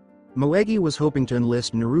 Moegi was hoping to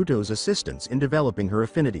enlist Naruto's assistance in developing her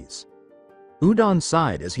affinities. Udon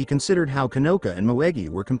sighed as he considered how Kanoka and Moegi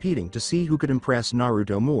were competing to see who could impress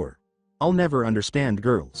Naruto more. "I'll never understand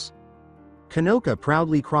girls." Kanoka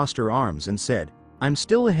proudly crossed her arms and said, "I'm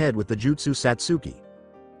still ahead with the jutsu Satsuki.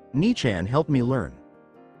 Ni-chan helped me learn.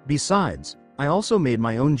 Besides, I also made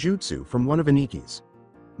my own jutsu from one of Aniki's."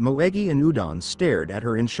 Moegi and Udon stared at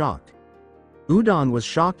her in shock. Udon was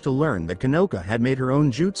shocked to learn that Kanoka had made her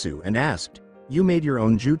own jutsu and asked, "You made your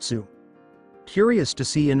own jutsu?" Curious to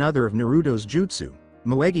see another of Naruto's jutsu,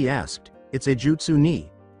 Moegi asked, "It's a jutsu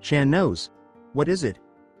Ni-chan knows. What is it?"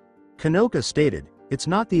 Kanoka stated, "It's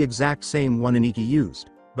not the exact same one Aniki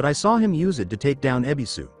used, but I saw him use it to take down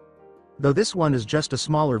Ebisu. Though this one is just a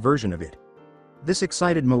smaller version of it." This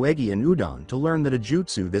excited Moegi and Udon to learn that a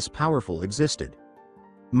jutsu this powerful existed.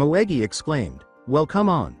 Moegi exclaimed, "Well, come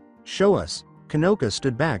on, show us." Kanoka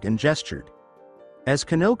stood back and gestured. As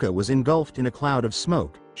Kanoka was engulfed in a cloud of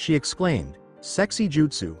smoke, she exclaimed, "Sexy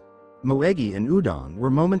jutsu." Moegi and Udon were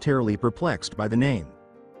momentarily perplexed by the name.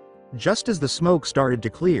 Just as the smoke started to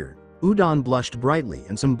clear, Udon blushed brightly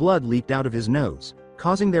and some blood leaked out of his nose,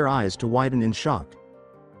 causing their eyes to widen in shock.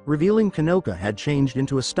 Revealing Kanoka had changed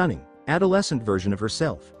into a stunning, adolescent version of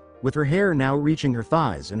herself, with her hair now reaching her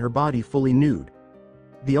thighs and her body fully nude.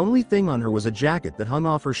 The only thing on her was a jacket that hung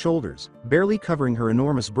off her shoulders, barely covering her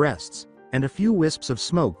enormous breasts, and a few wisps of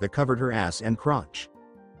smoke that covered her ass and crotch.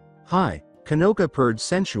 "Hi," Kanoka purred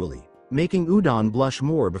sensually, making Udon blush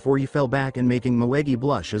more before he fell back and making Moegi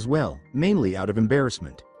blush as well, mainly out of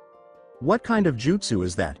embarrassment. "What kind of jutsu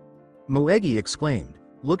is that?" Moegi exclaimed,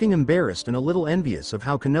 looking embarrassed and a little envious of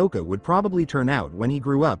how Kanoka would probably turn out when he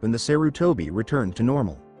grew up and the Sarutobi returned to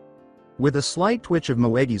normal. With a slight twitch of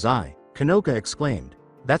Moegi's eye, Kanoka exclaimed,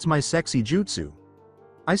 "That's my sexy jutsu.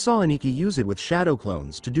 I saw Aniki use it with shadow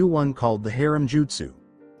clones to do one called the harem jutsu.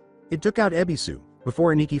 It took out Ebisu.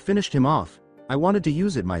 Before Aniki finished him off, I wanted to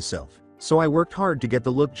use it myself, so I worked hard to get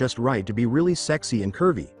the look just right to be really sexy and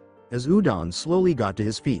curvy," as Udon slowly got to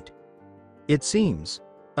his feet. "It seems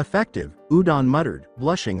effective," Udon muttered,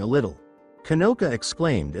 blushing a little. Kanoka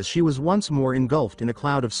exclaimed as she was once more engulfed in a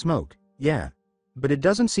cloud of smoke, "Yeah. But it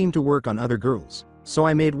doesn't seem to work on other girls, so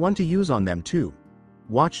I made one to use on them too.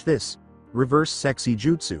 Watch this. Reverse sexy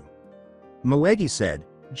jutsu." Moegi said,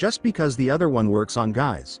 "Just because the other one works on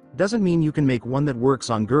guys, doesn't mean you can make one that works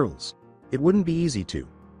on girls. It wouldn't be easy to."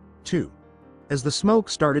 As the smoke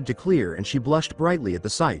started to clear and she blushed brightly at the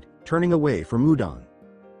sight, turning away from Udon.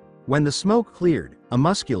 When the smoke cleared, a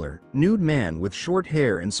muscular, nude man with short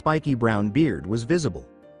hair and spiky brown beard was visible.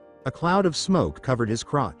 A cloud of smoke covered his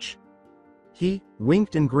crotch. He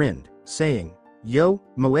winked and grinned, saying, "Yo."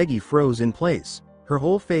 Moegi froze in place, her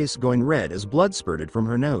whole face going red as blood spurted from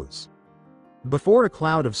her nose. Before a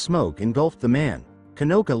cloud of smoke engulfed the man,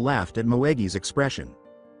 Kanoka laughed at Moegi's expression.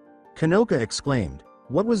 Kanoka exclaimed,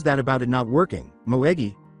 "What was that about it not working,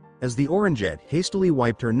 Moegi?" as the Orangette hastily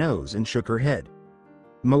wiped her nose and shook her head.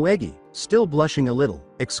 Moegi, still blushing a little,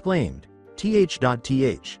 exclaimed, "Th.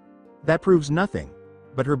 That proves nothing."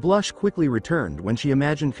 But her blush quickly returned when she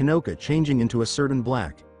imagined Kanoka changing into a certain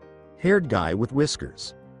black-haired guy with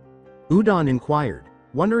whiskers. Udon inquired,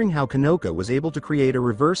 wondering how Kanoka was able to create a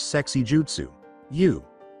reverse sexy jutsu.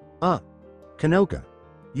 Kanoka.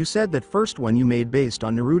 You said that first one you made based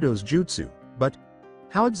on Naruto's jutsu, but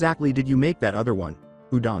how exactly did you make that other one?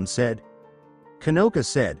 Udon said. Kanoka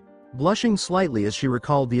said, blushing slightly as she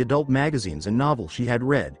recalled the adult magazines and novels she had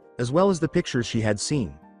read, as well as the pictures she had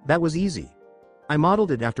seen. That was easy. I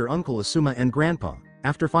modeled it after Uncle Asuma and Grandpa,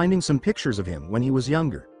 after finding some pictures of him when he was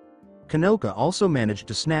younger. Kanoka also managed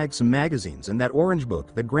to snag some magazines and that orange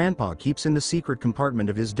book that Grandpa keeps in the secret compartment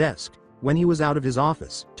of his desk, when he was out of his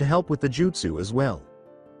office, to help with the jutsu as well.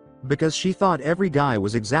 Because she thought every guy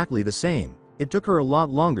was exactly the same, it took her a lot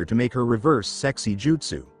longer to make her reverse sexy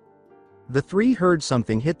jutsu. The three heard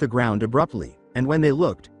something hit the ground abruptly, and when they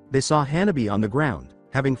looked, they saw Hanabi on the ground,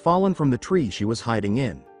 having fallen from the tree she was hiding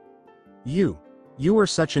in. You are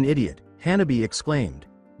such an idiot, Hanabi exclaimed,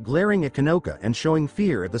 glaring at Kanoka and showing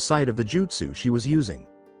fear at the sight of the jutsu she was using.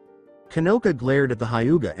 Kanoka glared at the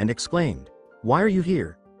Hyuga and exclaimed, why are you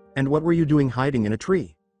here? And what were you doing hiding in a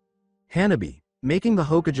tree? Hanabi, making the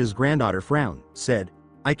Hokage's granddaughter frown, said,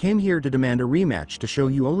 I came here to demand a rematch to show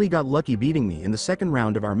you only got lucky beating me in the second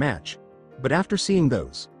round of our match. But after seeing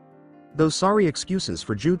those sorry excuses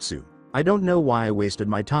for jutsu, I don't know why I wasted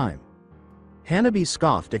my time. Hanabi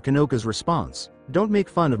scoffed at Kanoka's response, don't make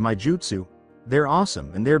fun of my jutsu. They're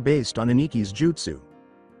awesome and they're based on Aniki's jutsu.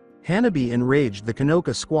 Hanabi enraged the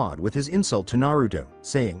Kanoka squad with his insult to Naruto,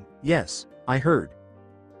 saying, yes, I heard.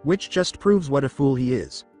 Which just proves what a fool he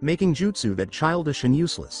is, making jutsu that childish and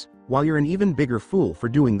useless, while you're an even bigger fool for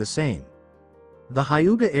doing the same. The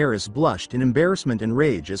Hyuga heiress blushed in embarrassment and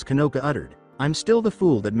rage as Kanoka uttered, I'm still the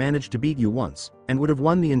fool that managed to beat you once, and would have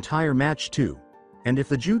won the entire match too. And if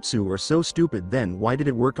the jutsu were so stupid then why did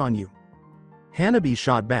it work on you? Hanabi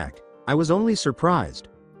shot back, I was only surprised.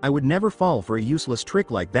 I would never fall for a useless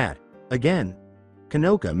trick like that, again.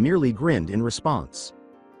 Kanoka merely grinned in response.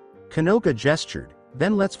 Kanoka gestured,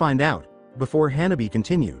 then let's find out, before Hanabi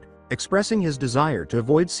continued, expressing his desire to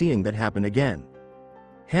avoid seeing that happen again.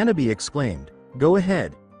 Hanabi exclaimed, go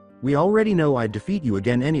ahead. We already know I'd defeat you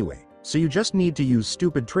again anyway, so you just need to use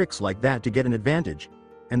stupid tricks like that to get an advantage.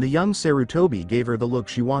 And the young Sarutobi gave her the look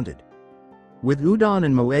she wanted. With Udon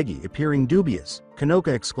and Moegi appearing dubious,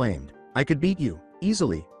 Kanoka exclaimed, I could beat you,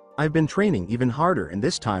 easily. I've been training even harder and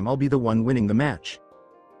this time I'll be the one winning the match.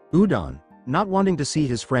 Udon, not wanting to see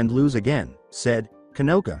his friend lose again, said,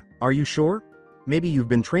 Kanoka, are you sure? Maybe you've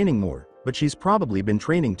been training more, but she's probably been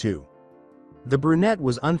training too. The brunette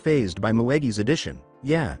was unfazed by Moegi's addition,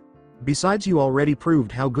 yeah. Besides you already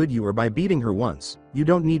proved how good you are by beating her once, you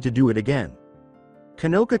don't need to do it again.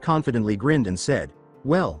 Kanoka confidently grinned and said,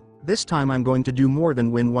 well, this time I'm going to do more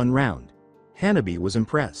than win one round. Hanabi was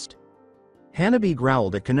impressed. Hanabi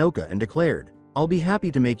growled at Kanoka and declared, I'll be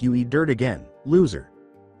happy to make you eat dirt again, loser.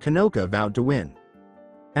 Kanoka vowed to win.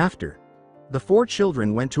 After, the four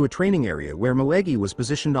children went to a training area where Moegi was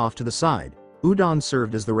positioned off to the side, Udon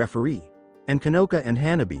served as the referee, and Kanoka and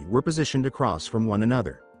Hanabi were positioned across from one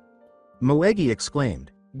another. Moegi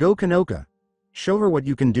exclaimed, go Kanoka. Show her what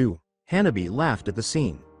you can do. Hanabi laughed at the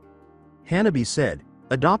scene. Hanabi said,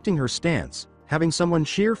 adopting her stance, having someone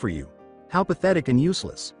cheer for you. How pathetic and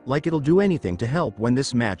useless, like it'll do anything to help when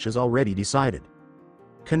this match is already decided.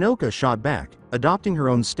 Kanoka shot back, adopting her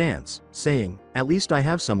own stance, saying, at least I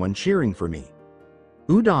have someone cheering for me.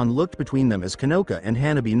 Udon looked between them as Kanoka and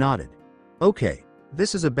Hanabi nodded. Okay,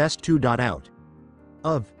 this is a best 2 out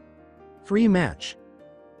of 3 match.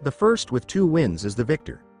 The first with 2 wins is the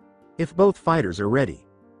victor. If both fighters are ready.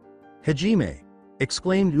 Hajime!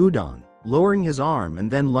 Exclaimed Udon, lowering his arm and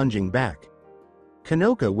then lunging back.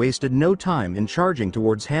 Kanoka wasted no time in charging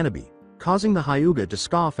towards Hanabi, causing the Hyuga to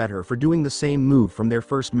scoff at her for doing the same move from their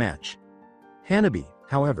first match. Hanabi,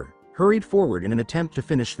 however, hurried forward in an attempt to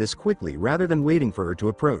finish this quickly rather than waiting for her to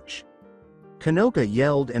approach. Kanoka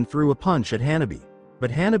yelled and threw a punch at Hanabi,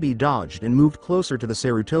 but Hanabi dodged and moved closer to the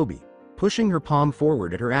Sarutobi, pushing her palm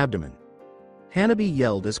forward at her abdomen. Hanabi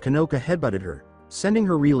yelled as Kanoka headbutted her, sending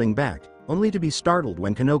her reeling back, only to be startled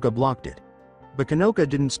when Kanoka blocked it. But Kanoka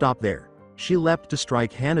didn't stop there. She leapt to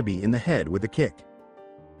strike Hanabi in the head with a kick.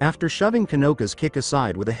 After shoving Kanoka's kick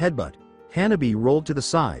aside with a headbutt, Hanabi rolled to the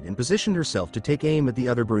side and positioned herself to take aim at the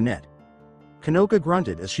other brunette. Kanoka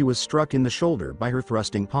grunted as she was struck in the shoulder by her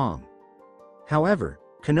thrusting palm. However,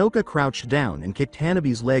 Kanoka crouched down and kicked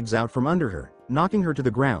Hanabi's legs out from under her, knocking her to the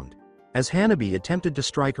ground, as Hanabi attempted to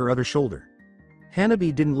strike her other shoulder.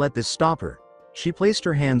 Hanabi didn't let this stop her. She placed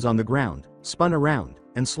her hands on the ground, spun around,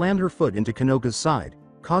 and slammed her foot into Kanoka's side,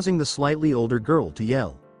 causing the slightly older girl to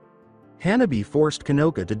yell. Hanabi forced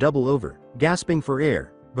Kanoka to double over, gasping for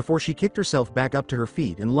air, before she kicked herself back up to her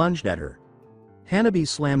feet and lunged at her. Hanabi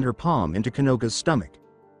slammed her palm into Kanoka's stomach.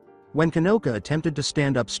 When Kanoka attempted to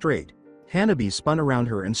stand up straight, Hanabi spun around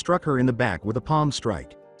her and struck her in the back with a palm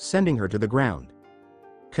strike, sending her to the ground.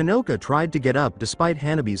 Kanoka tried to get up despite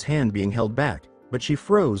Hanabi's hand being held back, but she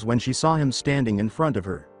froze when she saw him standing in front of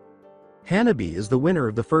her. Hanabi is the winner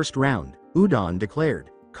of the first round, Udon declared,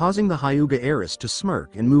 causing the Hyuga heiress to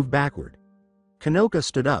smirk and move backward. Kanoka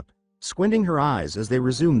stood up, squinting her eyes as they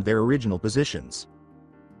resumed their original positions.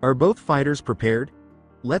 Are both fighters prepared?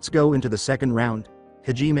 Let's go into the second round,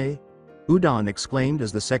 Hajime, Udon exclaimed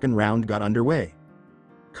as the second round got underway.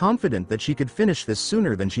 Confident that she could finish this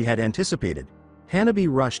sooner than she had anticipated, Hanabi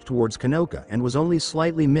rushed towards Kanoka and was only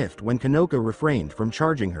slightly miffed when Kanoka refrained from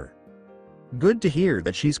charging her. Good to hear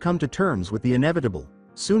that she's come to terms with the inevitable.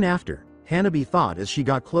 Soon after, Hanabi thought as she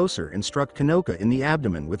got closer and struck Kanoka in the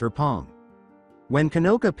abdomen with her palm. When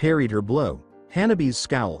Kanoka parried her blow, Hanabi's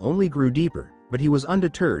scowl only grew deeper, but he was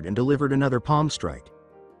undeterred and delivered another palm strike.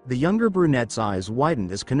 The younger brunette's eyes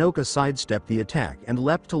widened as Kanoka sidestepped the attack and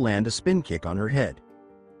leapt to land a spin kick on her head.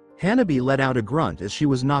 Hanabi let out a grunt as she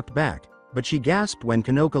was knocked back, but she gasped when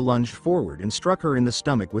Kanoka lunged forward and struck her in the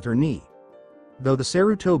stomach with her knee. Though the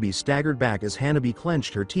Sarutobi staggered back as Hanabi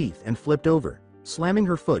clenched her teeth and flipped over, slamming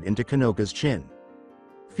her foot into Kanoka's chin.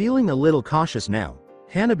 Feeling a little cautious now,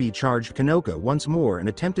 Hanabi charged Kanoka once more and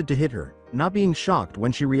attempted to hit her, not being shocked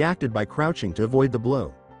when she reacted by crouching to avoid the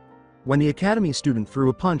blow. When the academy student threw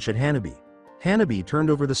a punch at Hanabi, Hanabi turned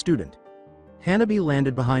over the student. Hanabi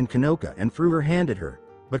landed behind Kanoka and threw her hand at her,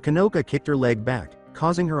 but Kanoka kicked her leg back,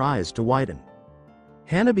 causing her eyes to widen.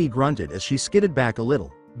 Hanabi grunted as she skidded back a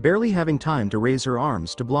little, barely having time to raise her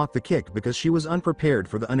arms to block the kick because she was unprepared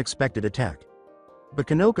for the unexpected attack. But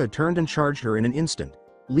Kanoka turned and charged her in an instant,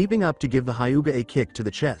 leaping up to give the Hyuga a kick to the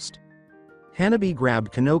chest. Hanabi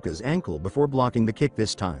grabbed Kanoka's ankle before blocking the kick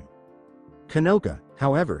this time. Kanoka,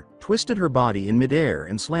 however, twisted her body in midair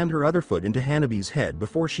and slammed her other foot into Hanabi's head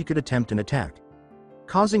before she could attempt an attack,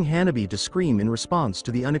 causing Hanabi to scream in response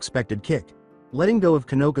to the unexpected kick, letting go of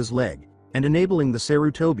Kanoka's leg, and enabling the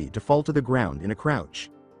Sarutobi to fall to the ground in a crouch.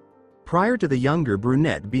 Prior to the younger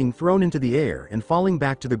brunette being thrown into the air and falling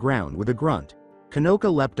back to the ground with a grunt,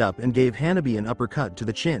 Kanoka leapt up and gave Hanabi an uppercut to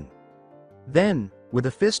the chin. Then, with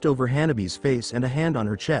a fist over Hanabi's face and a hand on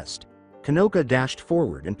her chest, Kanoka dashed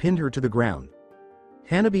forward and pinned her to the ground.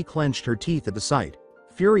 Hanabi clenched her teeth at the sight,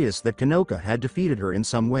 furious that Kanoka had defeated her in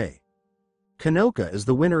some way. Kanoka is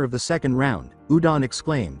the winner of the second round, Udon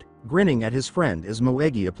exclaimed, grinning at his friend as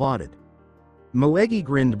Moegi applauded. Moegi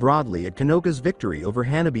grinned broadly at Kanoka's victory over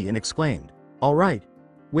Hanabi and exclaimed, "All right.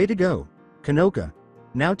 Way to go, Kanoka.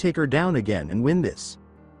 Now take her down again and win this."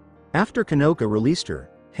 After Kanoka released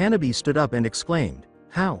her, Hanabi stood up and exclaimed,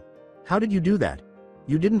 How did you do that?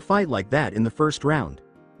 You didn't fight like that in the first round."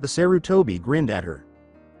 The Sarutobi grinned at her.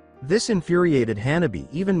 This infuriated Hanabi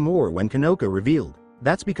even more when Kanoka revealed,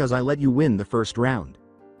 "That's because I let you win the first round."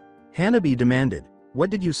 Hanabi demanded, "What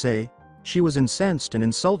did you say?" She was incensed and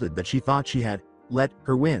insulted that she thought she had let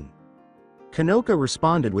her win. Kanoka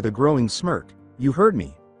responded with a growing smirk, "You heard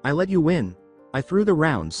me. I let you win. I threw the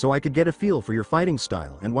rounds so I could get a feel for your fighting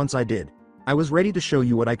style, and once I did, I was ready to show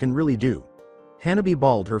you what I can really do." Hanabi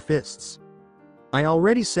balled her fists. "I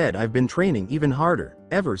already said I've been training even harder,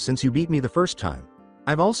 ever since you beat me the first time.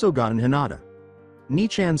 I've also gotten Hinata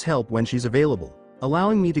Nichan's help when she's available,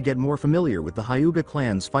 allowing me to get more familiar with the Hyuga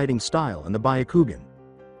clan's fighting style and the Byakugan.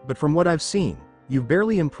 But from what I've seen, you've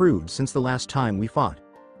barely improved since the last time we fought,"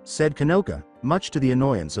 said Kanoka, much to the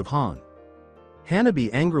annoyance of Han. Hanabi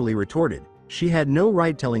angrily retorted, "She had no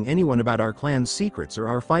right telling anyone about our clan's secrets or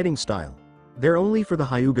our fighting style. They're only for the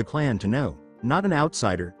Hyuga clan to know, not an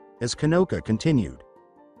outsider," as Kanoka continued.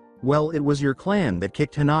 "Well, it was your clan that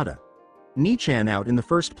kicked Hinata Nichan out in the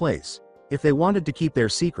first place. If they wanted to keep their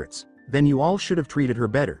secrets, then you all should have treated her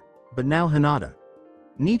better. But now Hinata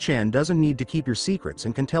Nichan doesn't need to keep your secrets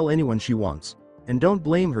and can tell anyone she wants. And don't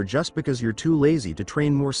blame her just because you're too lazy to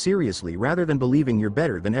train more seriously rather than believing you're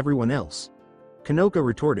better than everyone else," Kanoka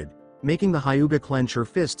retorted, making the Hyuga clench her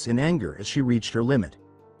fists in anger as she reached her limit.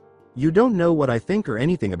 "You don't know what I think or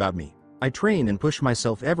anything about me. I train and push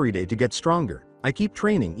myself every day to get stronger. I keep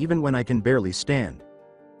training even when I can barely stand.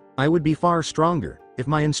 I would be far stronger if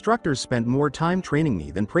my instructors spent more time training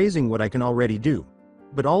me than praising what I can already do.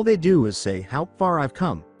 But all they do is say how far I've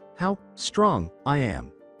come, how strong I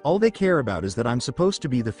am. All they care about is that I'm supposed to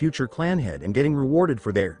be the future clan head and getting rewarded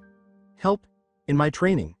for their help in my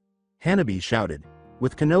training," Hanabi shouted,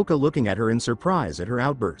 with Kanoka looking at her in surprise at her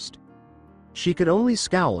outburst. She could only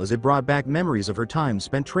scowl as it brought back memories of her time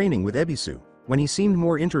spent training with Ebisu, when he seemed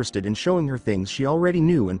more interested in showing her things she already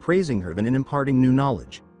knew and praising her than in imparting new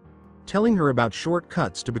knowledge. Telling her about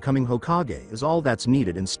shortcuts to becoming Hokage is all that's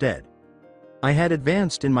needed instead. "I had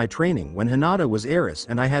advanced in my training when Hinata was heiress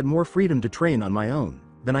and I had more freedom to train on my own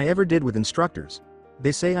than I ever did with instructors.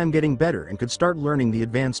 They say I'm getting better and could start learning the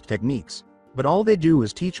advanced techniques, but all they do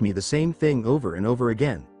is teach me the same thing over and over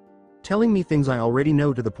again, telling me things I already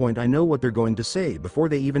know to the point I know what they're going to say before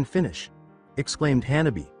they even finish," exclaimed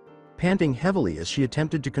Hanabi, panting heavily as she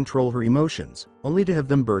attempted to control her emotions, only to have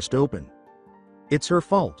them burst open. It's her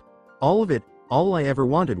fault. All of it. All I ever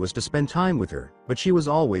wanted was to spend time with her, but she was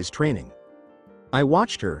always training. I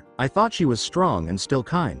watched her, I thought she was strong and still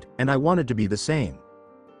kind, and I wanted to be the same.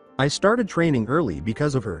 I started training early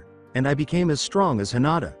because of her, and I became as strong as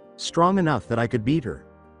Hinata, strong enough that I could beat her.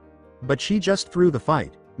 But she just threw the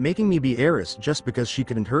fight, making me be heiress just because she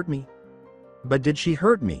couldn't hurt me? But did she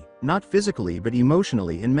hurt me, not physically but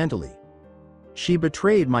emotionally and mentally? She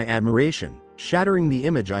betrayed my admiration, shattering the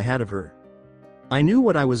image I had of her. I knew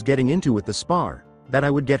what I was getting into with the spar, that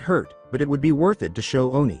I would get hurt, but it would be worth it to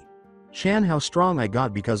show Oni-chan how strong I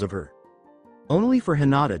got because of her. Only for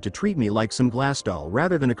Hinata to treat me like some glass doll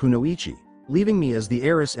rather than a kunoichi, leaving me as the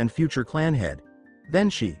heiress and future clan head. Then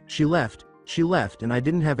she left and I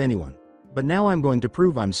didn't have anyone. But now I'm going to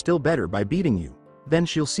prove I'm still better by beating you. Then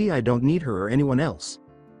she'll see I don't need her or anyone else,"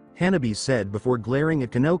 Hanabi said before glaring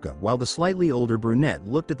at Kanoka while the slightly older brunette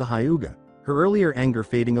looked at the Hyuga, her earlier anger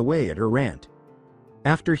fading away at her rant.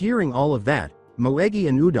 After hearing all of that, Moegi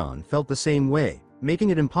and Udon felt the same way, making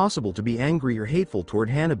it impossible to be angry or hateful toward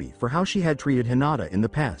Hanabi for how she had treated Hinata in the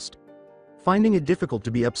past. Finding it difficult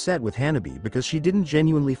to be upset with Hanabi because she didn't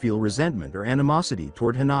genuinely feel resentment or animosity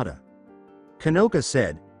toward Hinata. Kanoka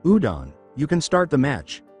said, "Udon, you can start the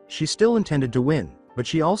match." She still intended to win, but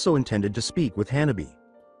she also intended to speak with Hanabi.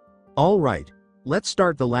 "All right, let's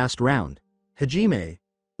start the last round. Hajime,"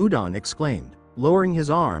 Udon exclaimed, lowering his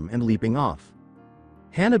arm and leaping off.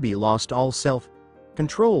 Hanabi lost all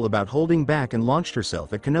self-control about holding back and launched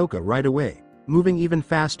herself at Kanoka right away, moving even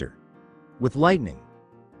faster. With lightning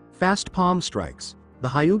fast palm strikes, the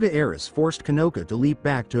Hyuga heiress forced Kanoka to leap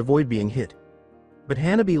back to avoid being hit. But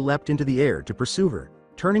Hanabi leapt into the air to pursue her,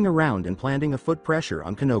 turning around and planting a foot pressure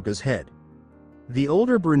on Kanoka's head. The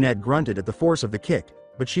older brunette grunted at the force of the kick,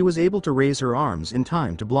 but she was able to raise her arms in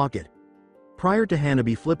time to block it. Prior to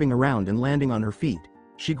Hanabi flipping around and landing on her feet,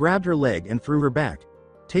 she grabbed her leg and threw her back.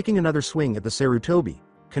 Taking another swing at the Sarutobi,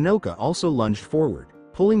 Kanoka also lunged forward,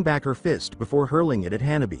 pulling back her fist before hurling it at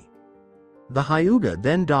Hanabi. The Hyuga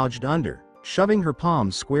then dodged under, shoving her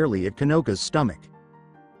palm squarely at Kanoka's stomach.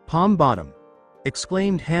 "Palm bottom!"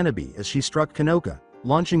 exclaimed Hanabi as she struck Kanoka,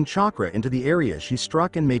 launching chakra into the area she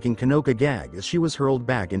struck and making Kanoka gag as she was hurled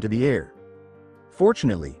back into the air.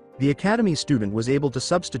 Fortunately, the academy student was able to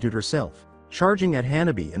substitute herself, charging at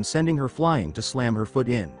Hanabi and sending her flying to slam her foot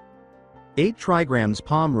in. 8 trigrams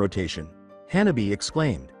palm rotation, Hanabi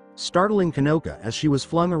exclaimed, startling Kanoka as she was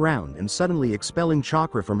flung around and suddenly expelling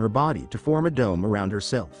chakra from her body to form a dome around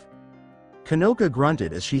herself. Kanoka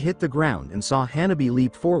grunted as she hit the ground and saw Hanabi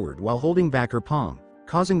leap forward while holding back her palm,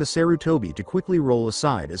 causing the Sarutobi to quickly roll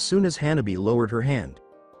aside as soon as Hanabi lowered her hand.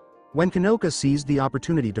 When Kanoka seized the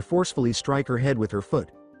opportunity to forcefully strike her head with her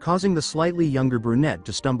foot, causing the slightly younger brunette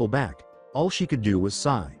to stumble back, all she could do was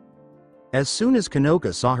sigh. As soon as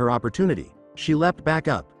Kanoka saw her opportunity, she leapt back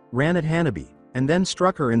up, ran at Hanabi, and then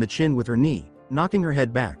struck her in the chin with her knee, knocking her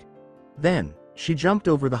head back. Then, she jumped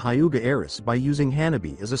over the Hyuga heiress by using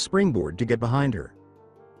Hanabi as a springboard to get behind her.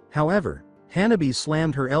 However, Hanabi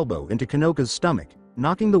slammed her elbow into Kanoka's stomach,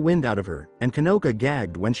 knocking the wind out of her, and Kanoka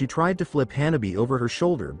gagged when she tried to flip Hanabi over her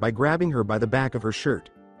shoulder by grabbing her by the back of her shirt.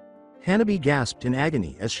 Hanabi gasped in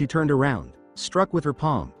agony as she turned around, struck with her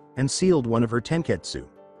palm, and sealed one of her tenketsu.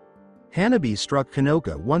 Hanabi struck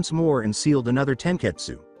Kanoka once more and sealed another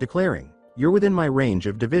tenketsu, declaring, "You're within my range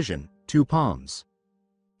of division, 2 palms.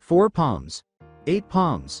 4 palms. 8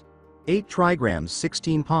 palms. 8 trigrams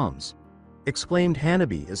 16 palms," exclaimed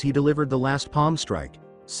Hanabi as he delivered the last palm strike,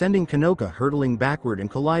 sending Kanoka hurtling backward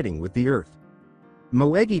and colliding with the earth.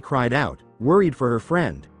 Moegi cried out, worried for her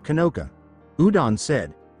friend, Kanoka. Udon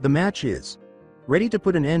said, "The match is ready," to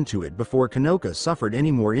put an end to it before Kanoka suffered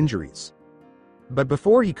any more injuries. But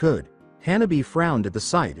before he could, Hanabi frowned at the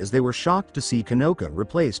sight as they were shocked to see Kanoka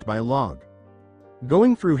replaced by a log.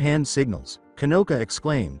 Going through hand signals, Kanoka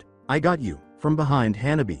exclaimed, "I got you," from behind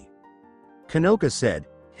Hanabi. Kanoka said,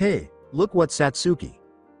 "Hey, look what Satsuki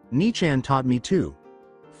Nichan taught me too.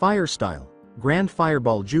 Fire style, grand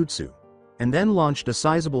fireball jutsu," and then launched a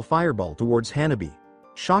sizable fireball towards Hanabi,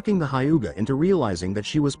 shocking the Hyuga into realizing that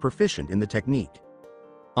she was proficient in the technique.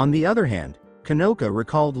 On the other hand, Kanoka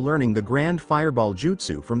recalled learning the grand fireball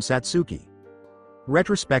jutsu from Satsuki.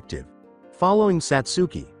 Retrospective. Following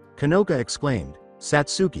Satsuki, Kanoka exclaimed,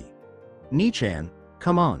 "Satsuki Nichan,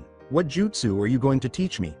 come on, what jutsu are you going to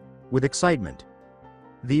teach me?" with excitement.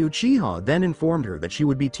 The Uchiha then informed her that she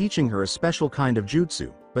would be teaching her a special kind of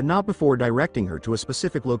jutsu, but not before directing her to a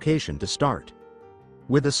specific location to start.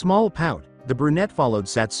 With a small pout, the brunette followed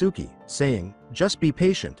Satsuki, saying, "Just be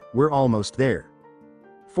patient, we're almost there."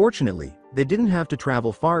 Fortunately, they didn't have to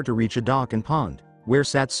travel far to reach a dock and pond, where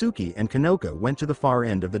Satsuki and Kanoka went to the far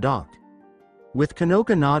end of the dock. With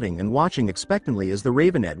Kanoka nodding and watching expectantly as the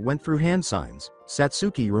Ravenette went through hand signs,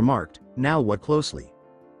 Satsuki remarked, "Now what closely?"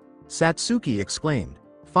 Satsuki exclaimed,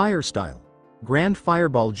 "Fire style. Grand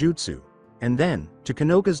fireball jutsu." And then, to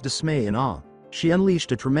Kanoka's dismay and awe, she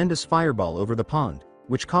unleashed a tremendous fireball over the pond,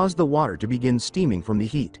 which caused the water to begin steaming from the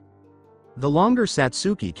heat. The longer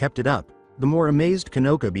Satsuki kept it up, the more amazed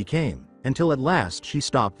Kanoka became, until at last she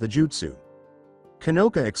stopped the jutsu.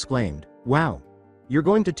 Kanoka exclaimed, "Wow! You're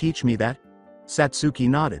going to teach me that?" Satsuki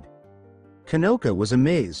nodded. Kanoka was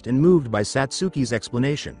amazed and moved by Satsuki's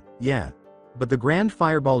explanation. "Yeah. But the Grand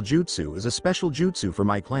Fireball Jutsu is a special jutsu for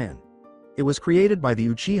my clan. It was created by the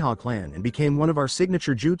Uchiha clan and became one of our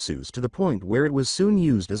signature jutsus to the point where it was soon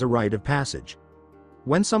used as a rite of passage.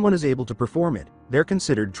 When someone is able to perform it, they're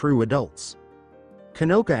considered true adults."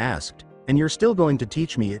 Kanoka asked, "And you're still going to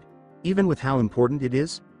teach me it, even with how important it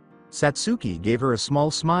is?" Satsuki gave her a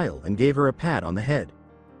small smile and gave her a pat on the head.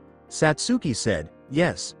 Satsuki said,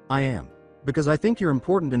 "Yes, I am. Because I think you're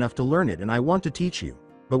important enough to learn it and I want to teach you."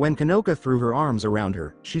 But when Kanoka threw her arms around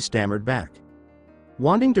her, she stammered back.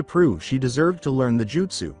 Wanting to prove she deserved to learn the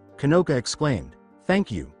jutsu, Kanoka exclaimed,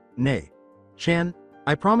 "Thank you, Nei-chan.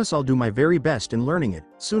 I promise I'll do my very best in learning it.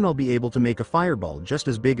 Soon I'll be able to make a fireball just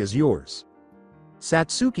as big as yours."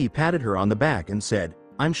 Satsuki patted her on the back and said,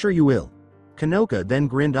 "I'm sure you will." Kanoka then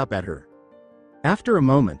grinned up at her. After a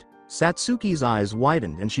moment, Satsuki's eyes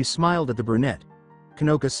widened and she smiled at the brunette.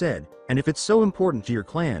 Kanoka said, "And if it's so important to your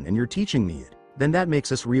clan and you're teaching me it, then that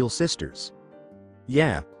makes us real sisters."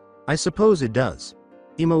 "Yeah. I suppose it does.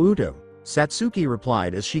 Imouto," Satsuki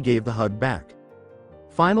replied as she gave the hug back.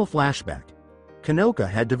 Final flashback. Kanoka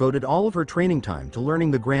had devoted all of her training time to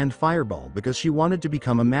learning the Grand Fireball because she wanted to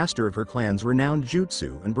become a master of her clan's renowned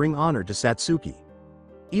jutsu and bring honor to Satsuki.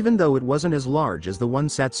 Even though it wasn't as large as the one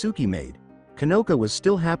Satsuki made, Kanoka was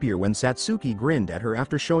still happier when Satsuki grinned at her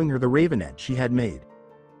after showing her the Ravenette she had made,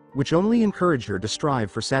 which only encouraged her to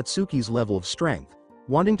strive for Satsuki's level of strength,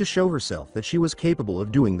 wanting to show herself that she was capable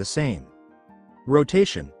of doing the same.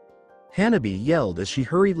 Rotation. Hanabi yelled as she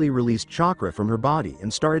hurriedly released chakra from her body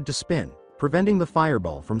and started to spin, preventing the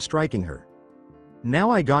fireball from striking her. "Now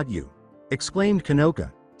I got you!" exclaimed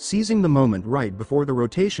Kanoka, seizing the moment right before the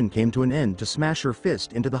rotation came to an end to smash her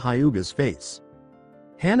fist into the Hyuga's face.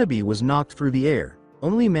 Hanabi was knocked through the air,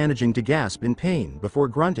 only managing to gasp in pain before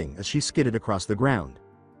grunting as she skidded across the ground.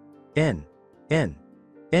 N. N.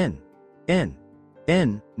 N. N.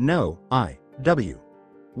 N. No, I. W.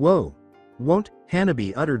 Whoa. Won't,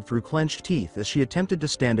 Hanabi uttered through clenched teeth as she attempted to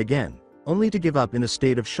stand again, only to give up in a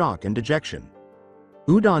state of shock and dejection.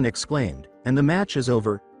 Udon exclaimed, "And the match is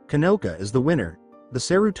over, Kanoka is the winner." The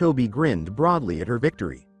Sarutobi grinned broadly at her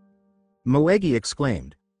victory. Moegi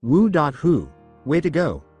exclaimed, "Woo.Who. Way to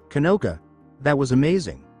go, Kanoka. That was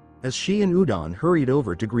amazing," as she and Udon hurried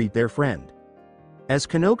over to greet their friend. As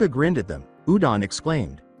Kanoka grinned at them, Udon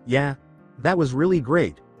exclaimed, "Yeah, that was really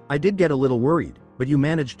great. I did get a little worried, but you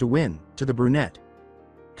managed to win," to the brunette.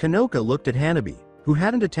 Kanoka looked at Hanabi, who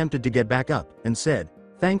hadn't attempted to get back up, and said,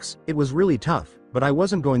 "Thanks, it was really tough, but I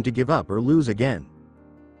wasn't going to give up or lose again."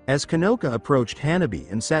 As Kanoka approached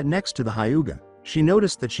Hanabi and sat next to the Hyuga, she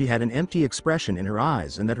noticed that she had an empty expression in her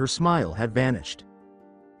eyes and that her smile had vanished.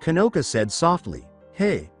 Kanoka said softly,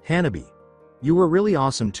 "Hey, Hanabi. You were really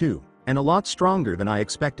awesome too, and a lot stronger than I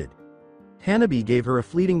expected." Hanabi gave her a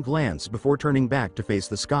fleeting glance before turning back to face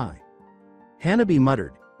the sky. Hanabi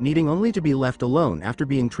muttered, needing only to be left alone after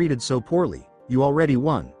being treated so poorly, "You already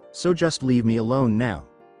won, so just leave me alone now."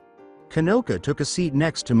 Kanoka took a seat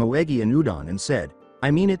next to Moegi and Udon and said, "I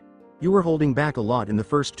mean it, you were holding back a lot in the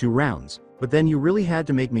first 2 rounds, but then you really had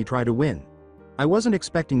to make me try to win. I wasn't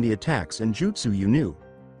expecting the attacks and jutsu you knew.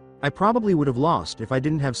 I probably would have lost if I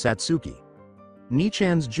didn't have Satsuki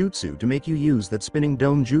Nichan's jutsu to make you use that spinning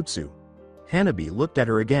dome jutsu." Hanabi looked at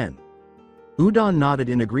her again. Udon nodded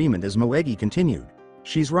in agreement as Moegi continued,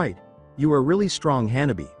 "She's right. You are really strong,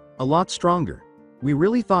 Hanabi. A lot stronger. We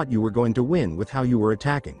really thought you were going to win with how you were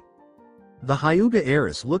attacking." The Hyuga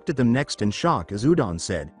heiress looked at them next in shock as Udon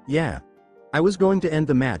said, "Yeah. I was going to end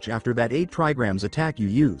the match after that 8 trigrams attack you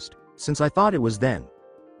used, since I thought it was then.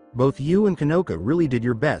 Both you and Kanoka really did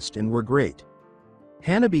your best and were great."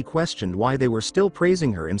 Hanabi questioned why they were still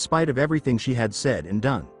praising her in spite of everything she had said and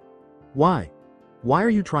done. "Why? Why are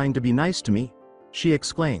you trying to be nice to me?" she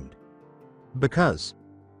exclaimed. "Because.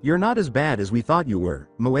 You're not as bad as we thought you were,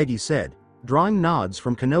 Moegi said, drawing nods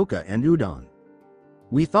from Kanoka and Udon.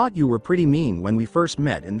 We thought you were pretty mean when we first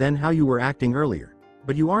met and then how you were acting earlier.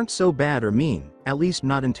 But you aren't so bad or mean, at least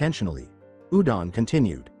not intentionally. Udon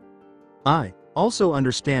continued. I also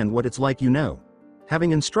understand what it's like,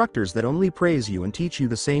 having instructors that only praise you and teach you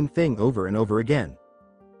the same thing over and over again.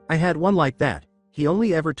 I had one like that. He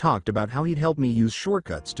only ever talked about how he'd help me use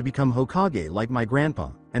shortcuts to become Hokage like my grandpa,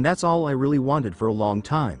 and that's all I really wanted for a long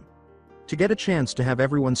time. To get a chance to have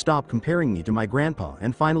everyone stop comparing me to my grandpa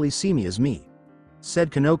and finally see me as me,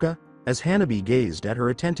 said Kanoka, as Hanabi gazed at her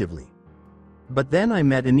attentively. But then I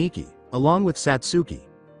met Iniki, along with Satsuki,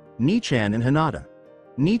 Nichan and Hinata.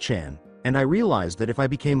 Nichan, and I realized that if I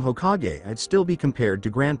became Hokage I'd still be compared to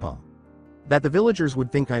grandpa. That the villagers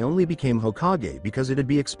would think I only became Hokage because it'd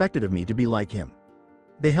be expected of me to be like him.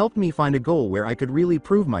 They helped me find a goal where I could really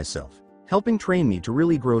prove myself, helping train me to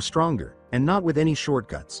really grow stronger, and not with any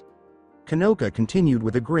shortcuts. Kanoka continued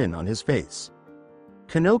with a grin on his face.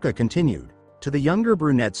 Kanoka continued, to the younger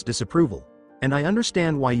brunette's disapproval, and I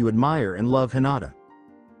understand why you admire and love Hinata.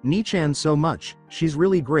 Nichan so much, she's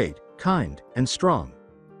really great, kind, and strong.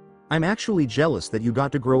 I'm actually jealous that you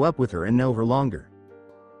got to grow up with her and know her longer.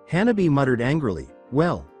 Hanabi muttered angrily,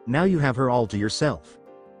 well, now you have her all to yourself.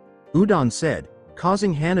 Udon said,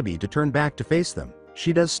 causing Hanabi to turn back to face them,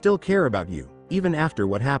 she does still care about you, even after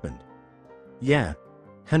what happened. Yeah.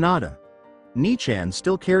 Hinata. Nichan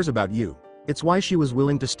still cares about you, it's why she was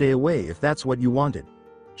willing to stay away if that's what you wanted.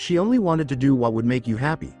 She only wanted to do what would make you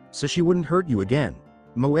happy, so she wouldn't hurt you again,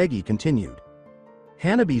 Moegi continued.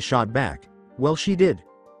 Hanabi shot back, well she did.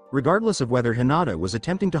 Regardless of whether Hinata was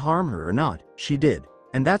attempting to harm her or not, she did,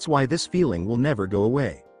 and that's why this feeling will never go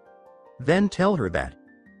away. Then tell her that.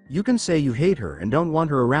 You can say you hate her and don't want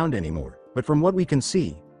her around anymore, but from what we can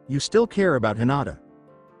see, you still care about Hinata.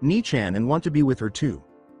 Nichan and want to be with her too.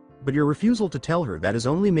 But your refusal to tell her that is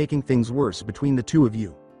only making things worse between the two of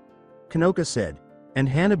you. Kanoka said, and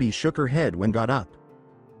Hanabi shook her head when got up.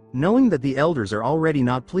 Knowing that the elders are already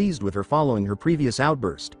not pleased with her following her previous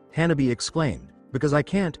outburst, Hanabi exclaimed, because I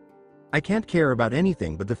can't care about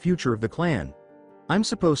anything but the future of the clan. I'm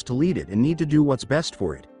supposed to lead it and need to do what's best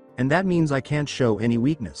for it, and that means I can't show any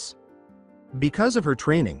weakness. Because of her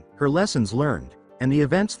training, her lessons learned, and the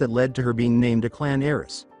events that led to her being named a clan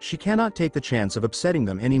heiress, she cannot take the chance of upsetting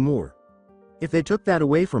them anymore. If they took that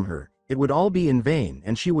away from her, it would all be in vain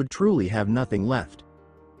and she would truly have nothing left.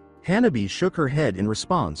 Hanabi shook her head in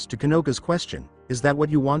response to Kanoka's question, is that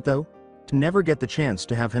what you want though? To never get the chance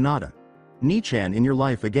to have Hinata, Nichan in your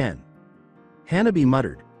life again. Hanabi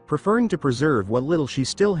muttered, preferring to preserve what little she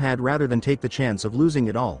still had rather than take the chance of losing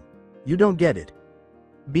it all. You don't get it.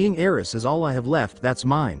 Being heiress is all I have left that's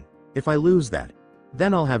mine. If I lose that,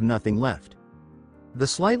 then I'll have nothing left. The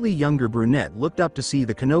slightly younger brunette looked up to see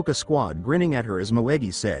the Kanoka squad grinning at her as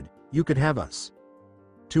Moegi said, you could have us.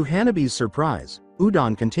 To Hanabi's surprise,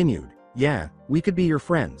 Udon continued, yeah, we could be your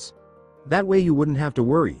friends. That way you wouldn't have to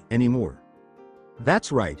worry anymore.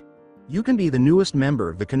 That's right. You can be the newest member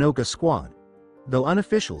of the Kanoka squad. Though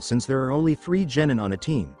unofficial since there are only 3 genin on a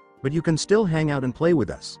team, but you can still hang out and play with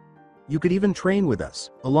us. You could even train with us,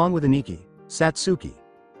 along with Iniki, Satsuki,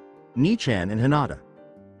 Nichan and Hinata.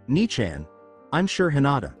 Nichan? I'm sure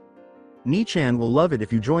Hinata. Nichan will love it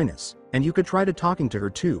if you join us, and you could try to talking to her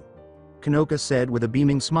too, Kanoka said with a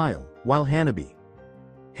beaming smile, while Hanabi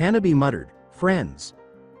muttered, friends.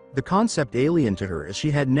 The concept alien to her as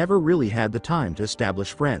she had never really had the time to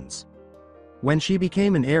establish friends. When she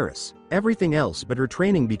became an heiress, everything else but her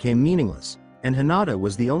training became meaningless, and Hinata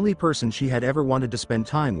was the only person she had ever wanted to spend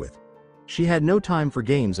time with. She had no time for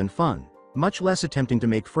games and fun, much less attempting to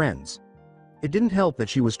make friends. It didn't help that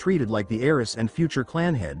she was treated like the heiress and future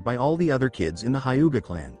clan head by all the other kids in the Hyuga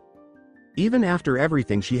clan. Even after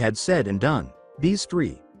everything she had said and done, these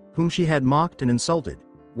 3, whom she had mocked and insulted,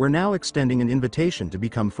 were now extending an invitation to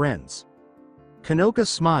become friends. Kanoka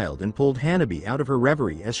smiled and pulled Hanabi out of her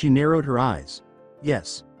reverie as she narrowed her eyes.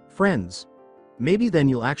 Yes, friends. Maybe then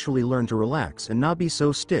you'll actually learn to relax and not be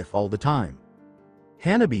so stiff all the time.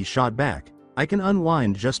 Hanabi shot back, I can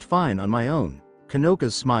unwind just fine on my own.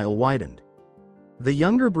 Kanoka's smile widened. The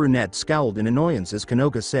younger brunette scowled in annoyance as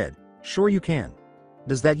Kanoka said, sure you can.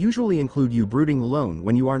 Does that usually include you brooding alone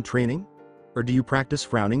when you aren't training? Or do you practice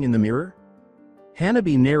frowning in the mirror?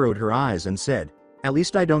 Hanabi narrowed her eyes and said, at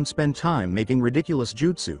least I don't spend time making ridiculous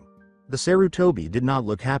jutsu. The Sarutobi did not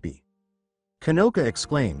look happy. Kanoka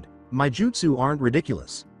exclaimed, my jutsu aren't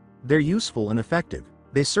ridiculous. They're useful and effective,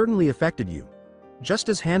 they certainly affected you. Just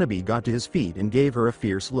as Hanabi got to his feet and gave her a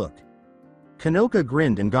fierce look. Kanoka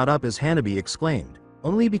grinned and got up as Hanabi exclaimed,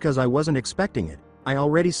 only because I wasn't expecting it, I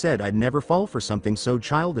already said I'd never fall for something so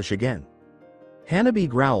childish again. Hanabi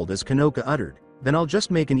growled as Kanoka uttered, then I'll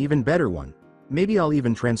just make an even better one. Maybe I'll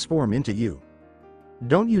even transform into you.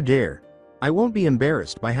 Don't you dare. I won't be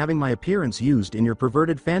embarrassed by having my appearance used in your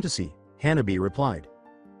perverted fantasy, Hanabi replied.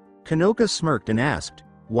 Kanoka smirked and asked,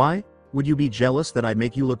 why? Would you be jealous that I'd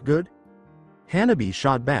make you look good? Hanabi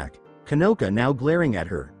shot back, Kanoka now glaring at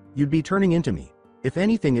her, you'd be turning into me. If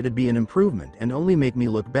anything it'd be an improvement and only make me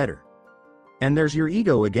look better. And there's your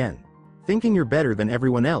ego again. Thinking you're better than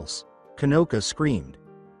everyone else, Kanoka screamed.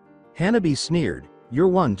 Hanabi sneered, you're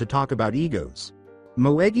one to talk about egos.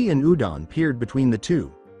 Moegi and Udon peered between the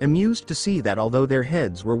two, amused to see that although their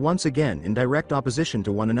heads were once again in direct opposition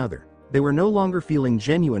to one another, they were no longer feeling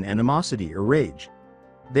genuine animosity or rage.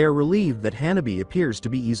 They are relieved that Hanabi appears to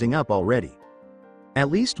be easing up already.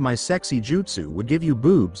 At least my sexy jutsu would give you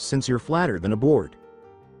boobs since you're flatter than a board.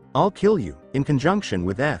 I'll kill you, in conjunction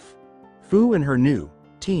with F. Fu and her new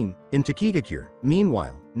team, in Takigakure,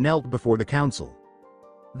 meanwhile, knelt before the council.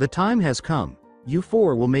 The time has come. You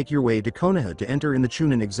four will make your way to Konoha to enter in the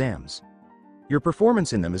Chunin exams. Your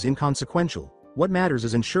performance in them is inconsequential. What matters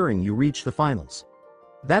is ensuring you reach the finals.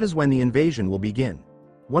 That is when the invasion will begin.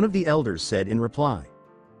 One of the elders said in reply.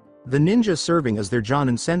 The ninja serving as their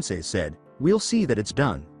Jonin sensei said, we'll see that it's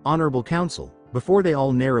done, honorable council, before they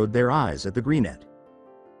all narrowed their eyes at the greenette.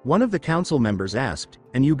 One of the council members asked,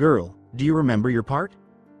 and you girl, do you remember your part?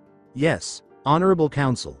 Yes, honorable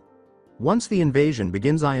council. Once the invasion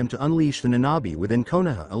begins I am to unleash the Nanabi within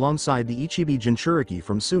Konoha alongside the Ichibi Jinchuriki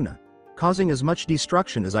from Suna, causing as much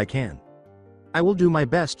destruction as I can. I will do my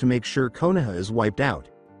best to make sure Konoha is wiped out,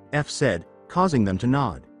 F said, causing them to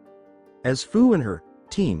nod. As Fu and her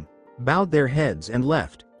team bowed their heads and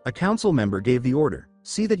left, a council member gave the order,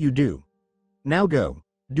 see that you do. Now go,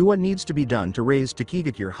 do what needs to be done to raise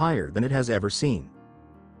Takigakure higher than it has ever seen.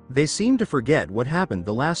 They seem to forget what happened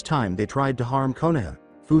the last time they tried to harm Konoha,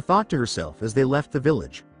 Fu thought to herself as they left the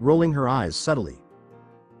village, rolling her eyes subtly.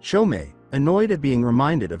 Chomei, annoyed at being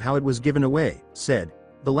reminded of how it was given away, said,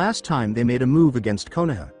 the last time they made a move against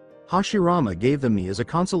Konoha, Hashirama gave them me as a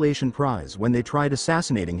consolation prize when they tried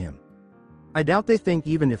assassinating him. I doubt they think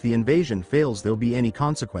even if the invasion fails there'll be any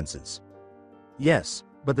consequences. Yes,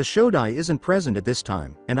 but the Shodai isn't present at this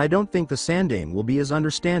time, and I don't think the Sandaime will be as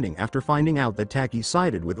understanding after finding out that Taki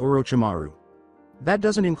sided with Orochimaru. That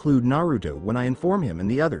doesn't include Naruto when I inform him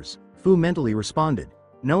and the others, Fu mentally responded,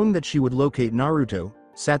 knowing that she would locate Naruto,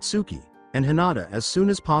 Satsuki, and Hinata as soon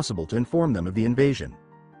as possible to inform them of the invasion.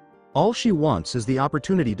 All she wants is the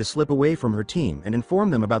opportunity to slip away from her team and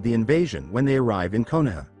inform them about the invasion when they arrive in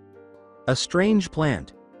Konoha. A strange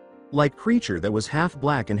plant-like creature that was half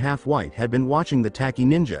black and half white had been watching the Taki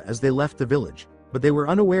ninja as they left the village, but they were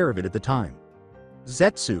unaware of it at the time.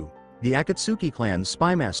 Zetsu, the Akatsuki clan's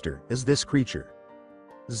spymaster, is this creature.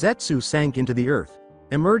 Zetsu sank into the earth,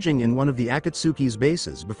 emerging in one of the Akatsuki's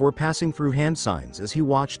bases before passing through hand signs as he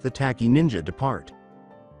watched the Taki ninja depart.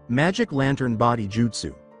 Magic Lantern Body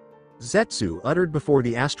Jutsu. Zetsu uttered before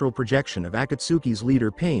the astral projection of Akatsuki's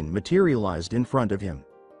leader Pain materialized in front of him.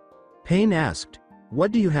 Pain asked,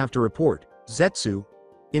 what do you have to report, Zetsu?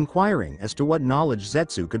 Inquiring as to what knowledge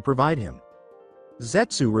Zetsu could provide him.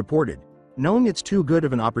 Zetsu reported, knowing it's too good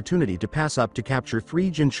of an opportunity to pass up to capture 3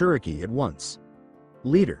 Jinchuriki at once.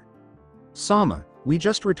 Leader. Sama, we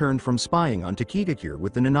just returned from spying on Takigakure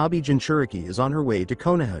with the Nanabi Jinchuriki is on her way to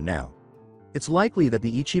Konoha now. It's likely that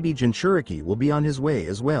the Ichibi Jinchuriki will be on his way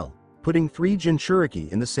as well, putting 3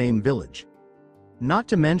 Jinchuriki in the same village. Not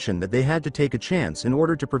to mention that they had to take a chance in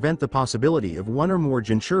order to prevent the possibility of 1 or more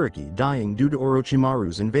Jinchuriki dying due to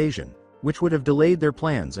Orochimaru's invasion, which would have delayed their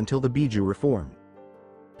plans until the Biju reform.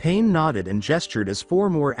 Pain nodded and gestured as 4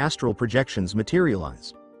 more astral projections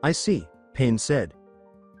materialized. I see, Pain said.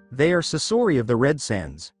 They are Sasori of the Red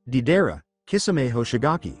Sands, Deidara, Kisame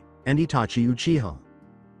Hoshigaki, and Itachi Uchiha.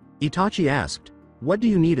 Itachi asked, what do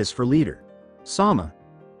you need us for leader? Sama.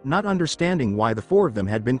 Not understanding why the 4 of them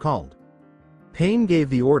had been called. Pain gave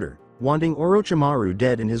the order, wanting Orochimaru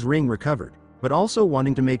dead and his ring recovered, but also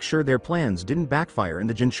wanting to make sure their plans didn't backfire and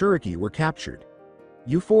the Jinchuriki were captured.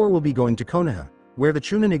 You 4 will be going to Konoha, where the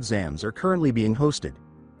Chunin exams are currently being hosted.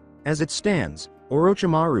 As it stands,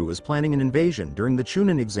 Orochimaru is planning an invasion during the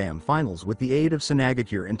Chunin exam finals with the aid of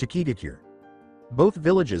Sanagakure and Takigakure. Both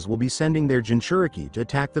villages will be sending their Jinchuriki to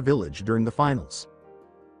attack the village during the finals.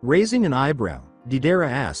 Raising an eyebrow, Deidara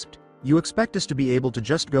asked, you expect us to be able to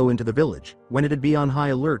just go into the village, when it'd be on high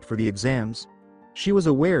alert for the exams? She was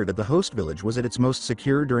aware that the host village was at its most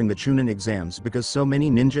secure during the Chunin exams because so many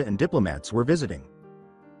ninja and diplomats were visiting.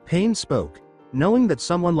 Pain spoke, knowing that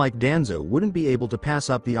someone like Danzo wouldn't be able to pass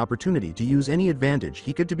up the opportunity to use any advantage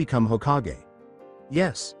he could to become Hokage.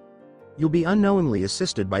 Yes. You'll be unknowingly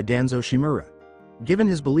assisted by Danzo Shimura. Given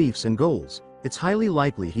his beliefs and goals, it's highly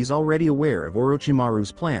likely he's already aware of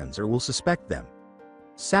Orochimaru's plans or will suspect them,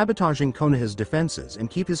 sabotaging Konoha's defenses and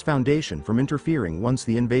keep his foundation from interfering once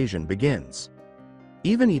the invasion begins.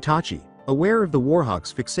 Even Itachi, aware of the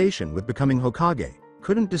Warhawk's fixation with becoming Hokage,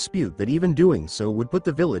 couldn't dispute that even doing so would put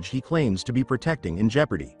the village he claims to be protecting in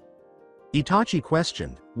jeopardy. Itachi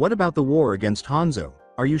questioned, "What about the war against Hanzo?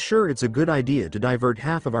 Are you sure it's a good idea to divert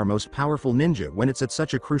half of our most powerful ninja when it's at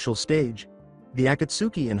such a crucial stage?" The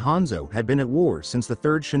Akatsuki and Hanzo had been at war since the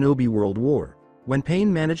Third Shinobi World War, when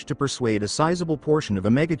Pain managed to persuade a sizable portion of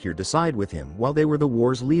Omegakure to side with him while they were the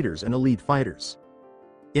war's leaders and elite fighters.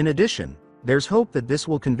 In addition, there's hope that this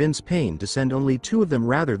will convince Pain to send only 2 of them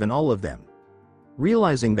rather than all of them.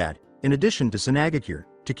 Realizing that, in addition to Sanagakure,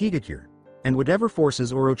 Takigakure, and whatever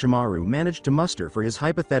forces Orochimaru managed to muster for his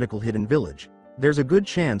hypothetical hidden village, there's a good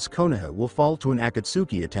chance Konoha will fall to an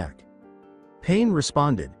Akatsuki attack. Pain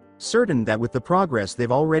responded, certain that with the progress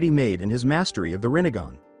they've already made in his mastery of the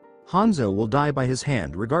Rinnegan, Hanzo will die by his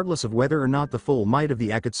hand regardless of whether or not the full might of the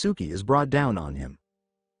Akatsuki is brought down on him.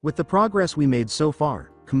 With the progress we made so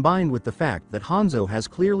far, combined with the fact that Hanzo has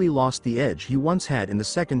clearly lost the edge he once had in the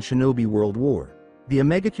Second Shinobi World War, the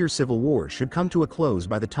Omegakure Civil War should come to a close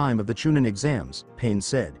by the time of the Chunin exams, Pain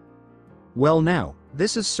said. Well now,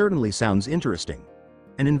 this certainly sounds interesting.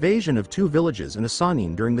 An invasion of 2 villages and a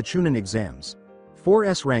Sannin during the Chunin exams.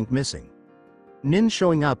 4S rank missing. Nin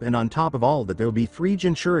showing up, and on top of all that there'll be 3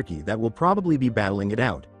 Jinchuriki that will probably be battling it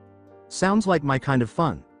out. Sounds like my kind of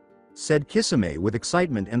fun, said Kisame with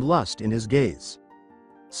excitement and lust in his gaze.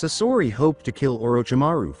 Sasori hoped to kill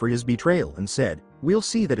Orochimaru for his betrayal and said, "We'll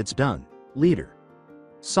see that it's done, leader."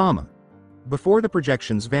 Sama. Before the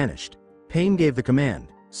projections vanished, Pain gave the command,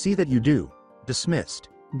 "See that you do." Dismissed.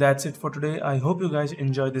 That's it for today. I hope you guys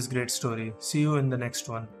enjoyed this great story. See you in the next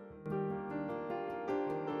one.